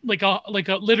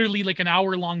literally like an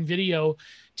hour-long video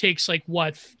takes like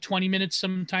 20 minutes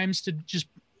sometimes to just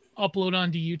upload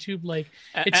onto YouTube. Like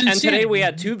it's and insane. today we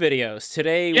had 2 videos.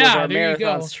 Today was our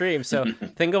marathon stream. So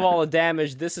think of all the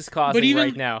damage this is causing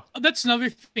right now. That's another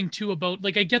thing too about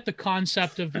like I get the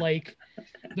concept of like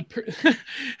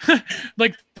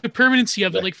like the permanency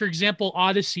of it. Like for example,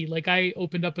 Odyssey. Like I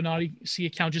opened up an Odyssey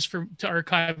account just to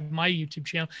archive my YouTube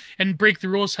channel, and Break the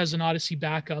Rules has an Odyssey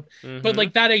backup. But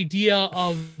like that idea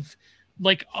of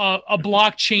like a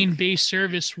blockchain based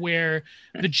service where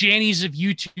the Jannies of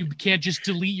YouTube can't just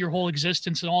delete your whole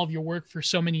existence and all of your work for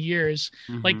so many years.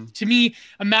 Like to me,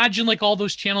 imagine like all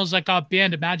those channels that got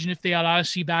banned. Imagine if they had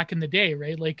Odyssey back in the day,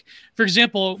 right? Like for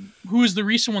example, who was the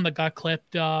recent one that got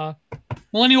clipped?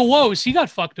 Millennial Woes. He got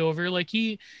fucked over. Like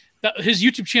his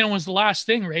YouTube channel was the last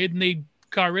thing, right? And they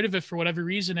got rid of it for whatever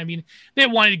reason. I mean, they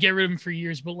wanted to get rid of him for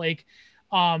years, but like,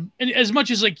 and as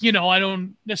much as like, I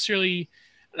don't necessarily,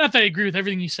 not that I agree with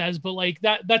everything he says, but like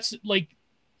that's like,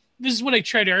 this is what I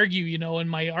try to argue, in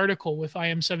my article with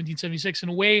IM 1776. In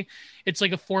a way, it's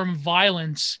like a form of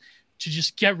violence to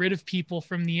just get rid of people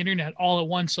from the internet all at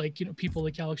once. Like, people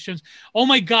like Alex Jones. Oh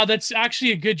my God, that's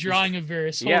actually a good drawing of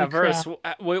Verus. Yeah, Verus,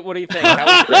 what do you think?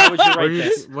 How would you write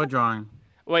this? What drawing?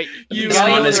 Wait, the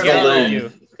balloon.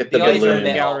 Get the balloon.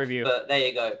 Gallery review. But there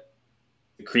you go.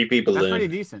 The creepy balloon. That's pretty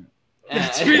decent.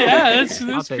 That's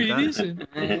pretty decent.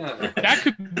 That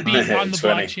could be on the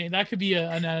blockchain. That could be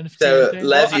an NFT. So,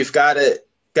 Lev, you've got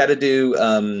to do.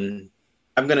 I'm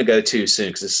gonna go too soon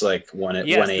because it's like 1 a.m.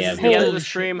 This is the end of the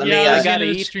stream. I gotta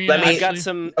eat.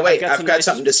 I've got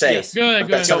something to say. Yes. Go ahead. I've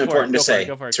got something important to say.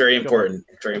 It's very important.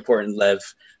 It's very important. Lev,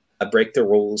 Break the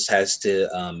Rules has to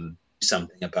do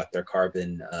something about their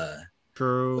carbon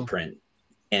footprint,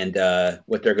 and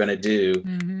what they're gonna do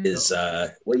is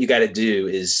what you got to do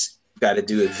is. Got to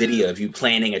do a video of you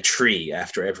planting a tree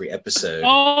after every episode.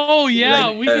 Oh yeah,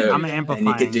 I'm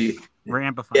amplifying. We're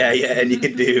amplifying. Yeah, and you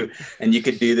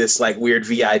could do this like weird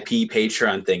VIP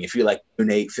Patreon thing. If you like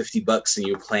donate $50 and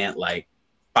you plant like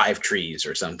 5 trees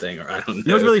or something, or I don't know. You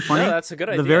know what's really funny? No, that's a good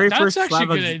idea. The very first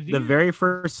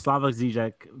Slavoj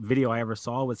Zizek video I ever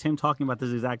saw was him talking about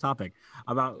this exact topic.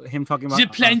 About him talking about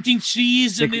planting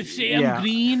trees and they say I'm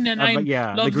green and I'm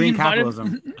the green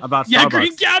capitalism about Starbucks. Yeah,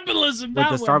 green capitalism.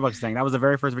 With the Starbucks thing. That was the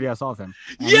very first video I saw of him.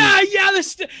 And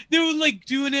they were like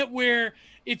doing it where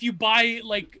if you buy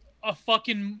like a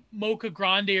fucking Mocha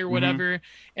Grande or whatever,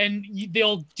 and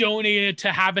they'll donate it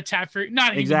to Habitat for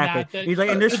not Exactly. even that. He's like,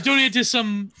 and they'll donate it to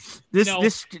some this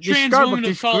trans Starbucks, woman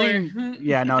of color.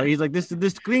 yeah, no, he's like this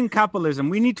green capitalism.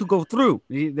 We need to go through.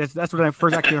 That's what I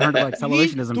first actually heard of, like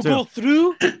accelerationism to too. go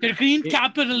through the green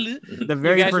capitalism. The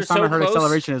very first time I heard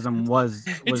accelerationism was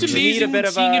it's amazing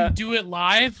seeing him do it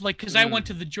live. Like, because I went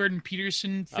to the Jordan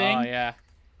Peterson thing. Oh yeah.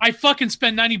 I fucking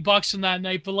spent $90 on that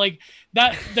night, but like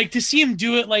that, like to see him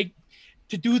do it, like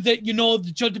to do that, you know, the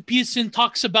Jordan Peterson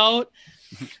talks about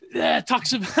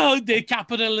the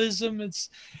capitalism. But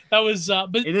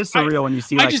it is surreal when you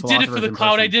see. I like, just did it for the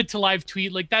cloud. person. I did to live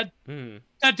tweet like that.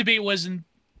 That debate wasn't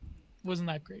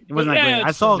that great. It wasn't that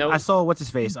great. I saw what's his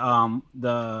face.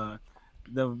 The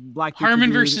black Harmon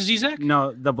dude, versus Ezek.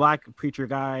 No, the black preacher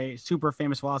guy, super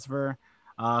famous philosopher.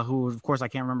 Who, of course, I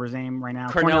can't remember his name right now.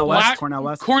 Cornel West. I saw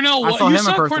him in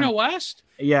person. Cornel West?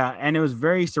 Yeah, and it was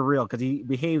very surreal because he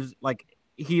behaves like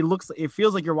it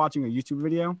feels like you're watching a YouTube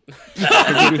video.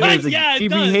 He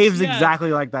behaves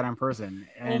exactly like that in person.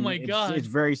 And oh my God. It's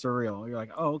very surreal. You're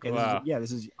like, oh, okay, wow.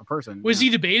 this is a person. Was he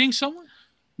debating someone?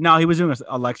 No, he was doing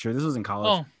a lecture. This was in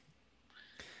college. Oh.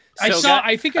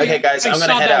 I think okay, guys, I'm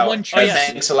gonna head out. One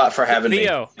thanks a lot for having me.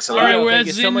 Theo. Thanks a lot. All right, thank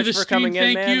you so much for coming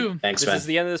in, man. You. Thanks, this man. is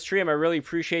the end of the stream. I really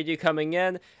appreciate you coming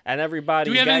in, and everybody.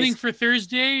 Do we have guys, anything for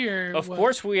Thursday or? Of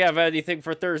course, we have anything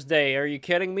for Thursday. Are you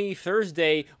kidding me?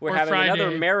 Thursday we're having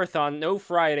another marathon. No,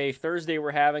 Friday. Thursday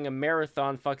we're having a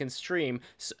marathon fucking stream.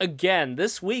 So, again,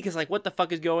 this week is like, what the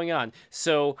fuck is going on?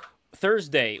 So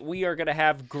Thursday we are gonna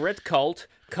have Grit Cult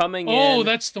coming in. Oh,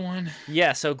 that's the one.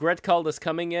 Yeah, so Grit Cult is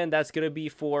coming in. That's going to be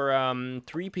for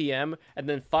 3 p.m. And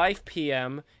then 5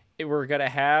 p.m. we're going to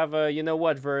have, you know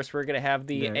what, Verse? We're going to have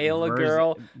the Ayla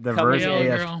Girl. The Verse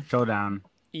AF Showdown.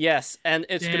 Yes, and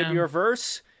it's going to be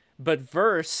reverse. But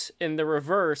Verse, in the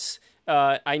reverse,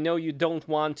 I know you don't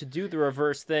want to do the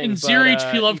reverse thing. And Zero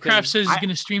HP Lovecraft says he's going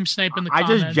to stream snipe in the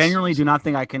comments. I just genuinely do not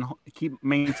think I can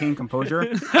maintain composure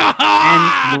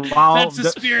and while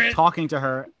talking to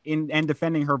her and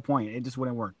defending her point. It just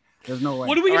wouldn't work. There's no way.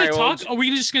 What are we going to talk? Are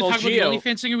we just going to talk about the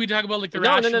OnlyFans thing, or we talk about like the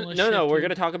rationalist? No. We're going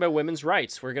to talk about women's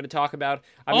rights. We're going to talk about.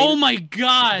 Oh my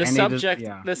God! The subject.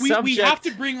 We have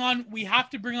to bring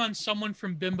on someone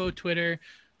from Bimbo Twitter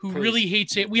who really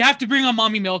hates it. We have to bring on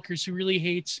Mommy Milkers who really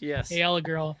hates Ayala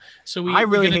Girl. So I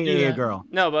really hate Ayala Girl.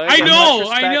 No, but I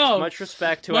know. Much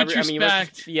respect to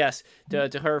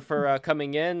to her for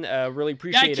coming in. Really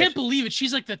appreciate it. Yeah, I can't believe it.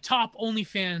 She's like the top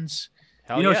OnlyFans.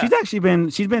 Hell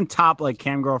she's been top like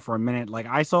cam girl for a minute. Like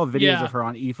I saw videos of her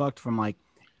on eFucked from like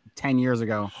 10 years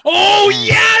ago. Oh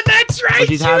yeah, that's right.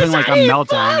 She's having like a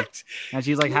meltdown, and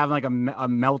she's like having like a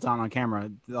meltdown on camera.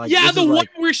 Like the one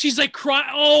where she's like crying.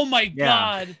 Oh my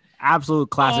God. Absolute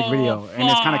classic video, and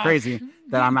it's kind of crazy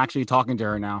that I'm actually talking to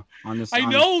her now on this. I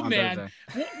know, man.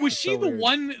 Was she the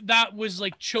one that was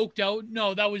like choked out?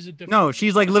 No, that was a different. No,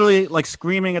 she's like literally like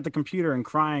screaming at the computer and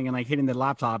crying and like hitting the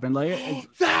laptop and like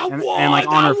and like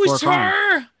on her floor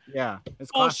crying. Yeah,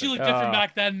 it's classic. She looked different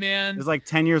back then, man. It's like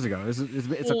 10 years ago. It's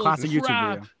a classic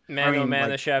YouTube video.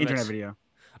 Internet video.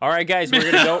 All right, guys,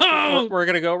 we're gonna go. We're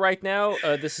gonna go right now.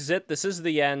 This is it. This is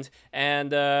the end.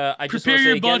 And I just prepare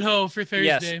your again, butthole for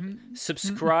Thursday. Yes,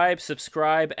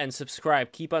 subscribe, and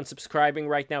subscribe. Keep on subscribing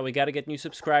right now. We got to get new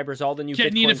subscribers. All the new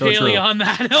Get Nina Paley on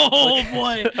that. Oh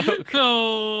boy.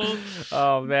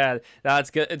 Oh man, no,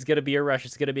 it's good. It's gonna be a rush.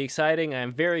 It's gonna be exciting.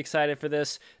 I'm very excited for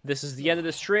this. This is the end of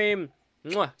the stream.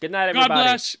 Mwah. Good night, everybody. God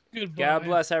bless. Goodbye. God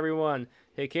bless everyone.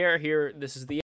 Take care. Here, this is the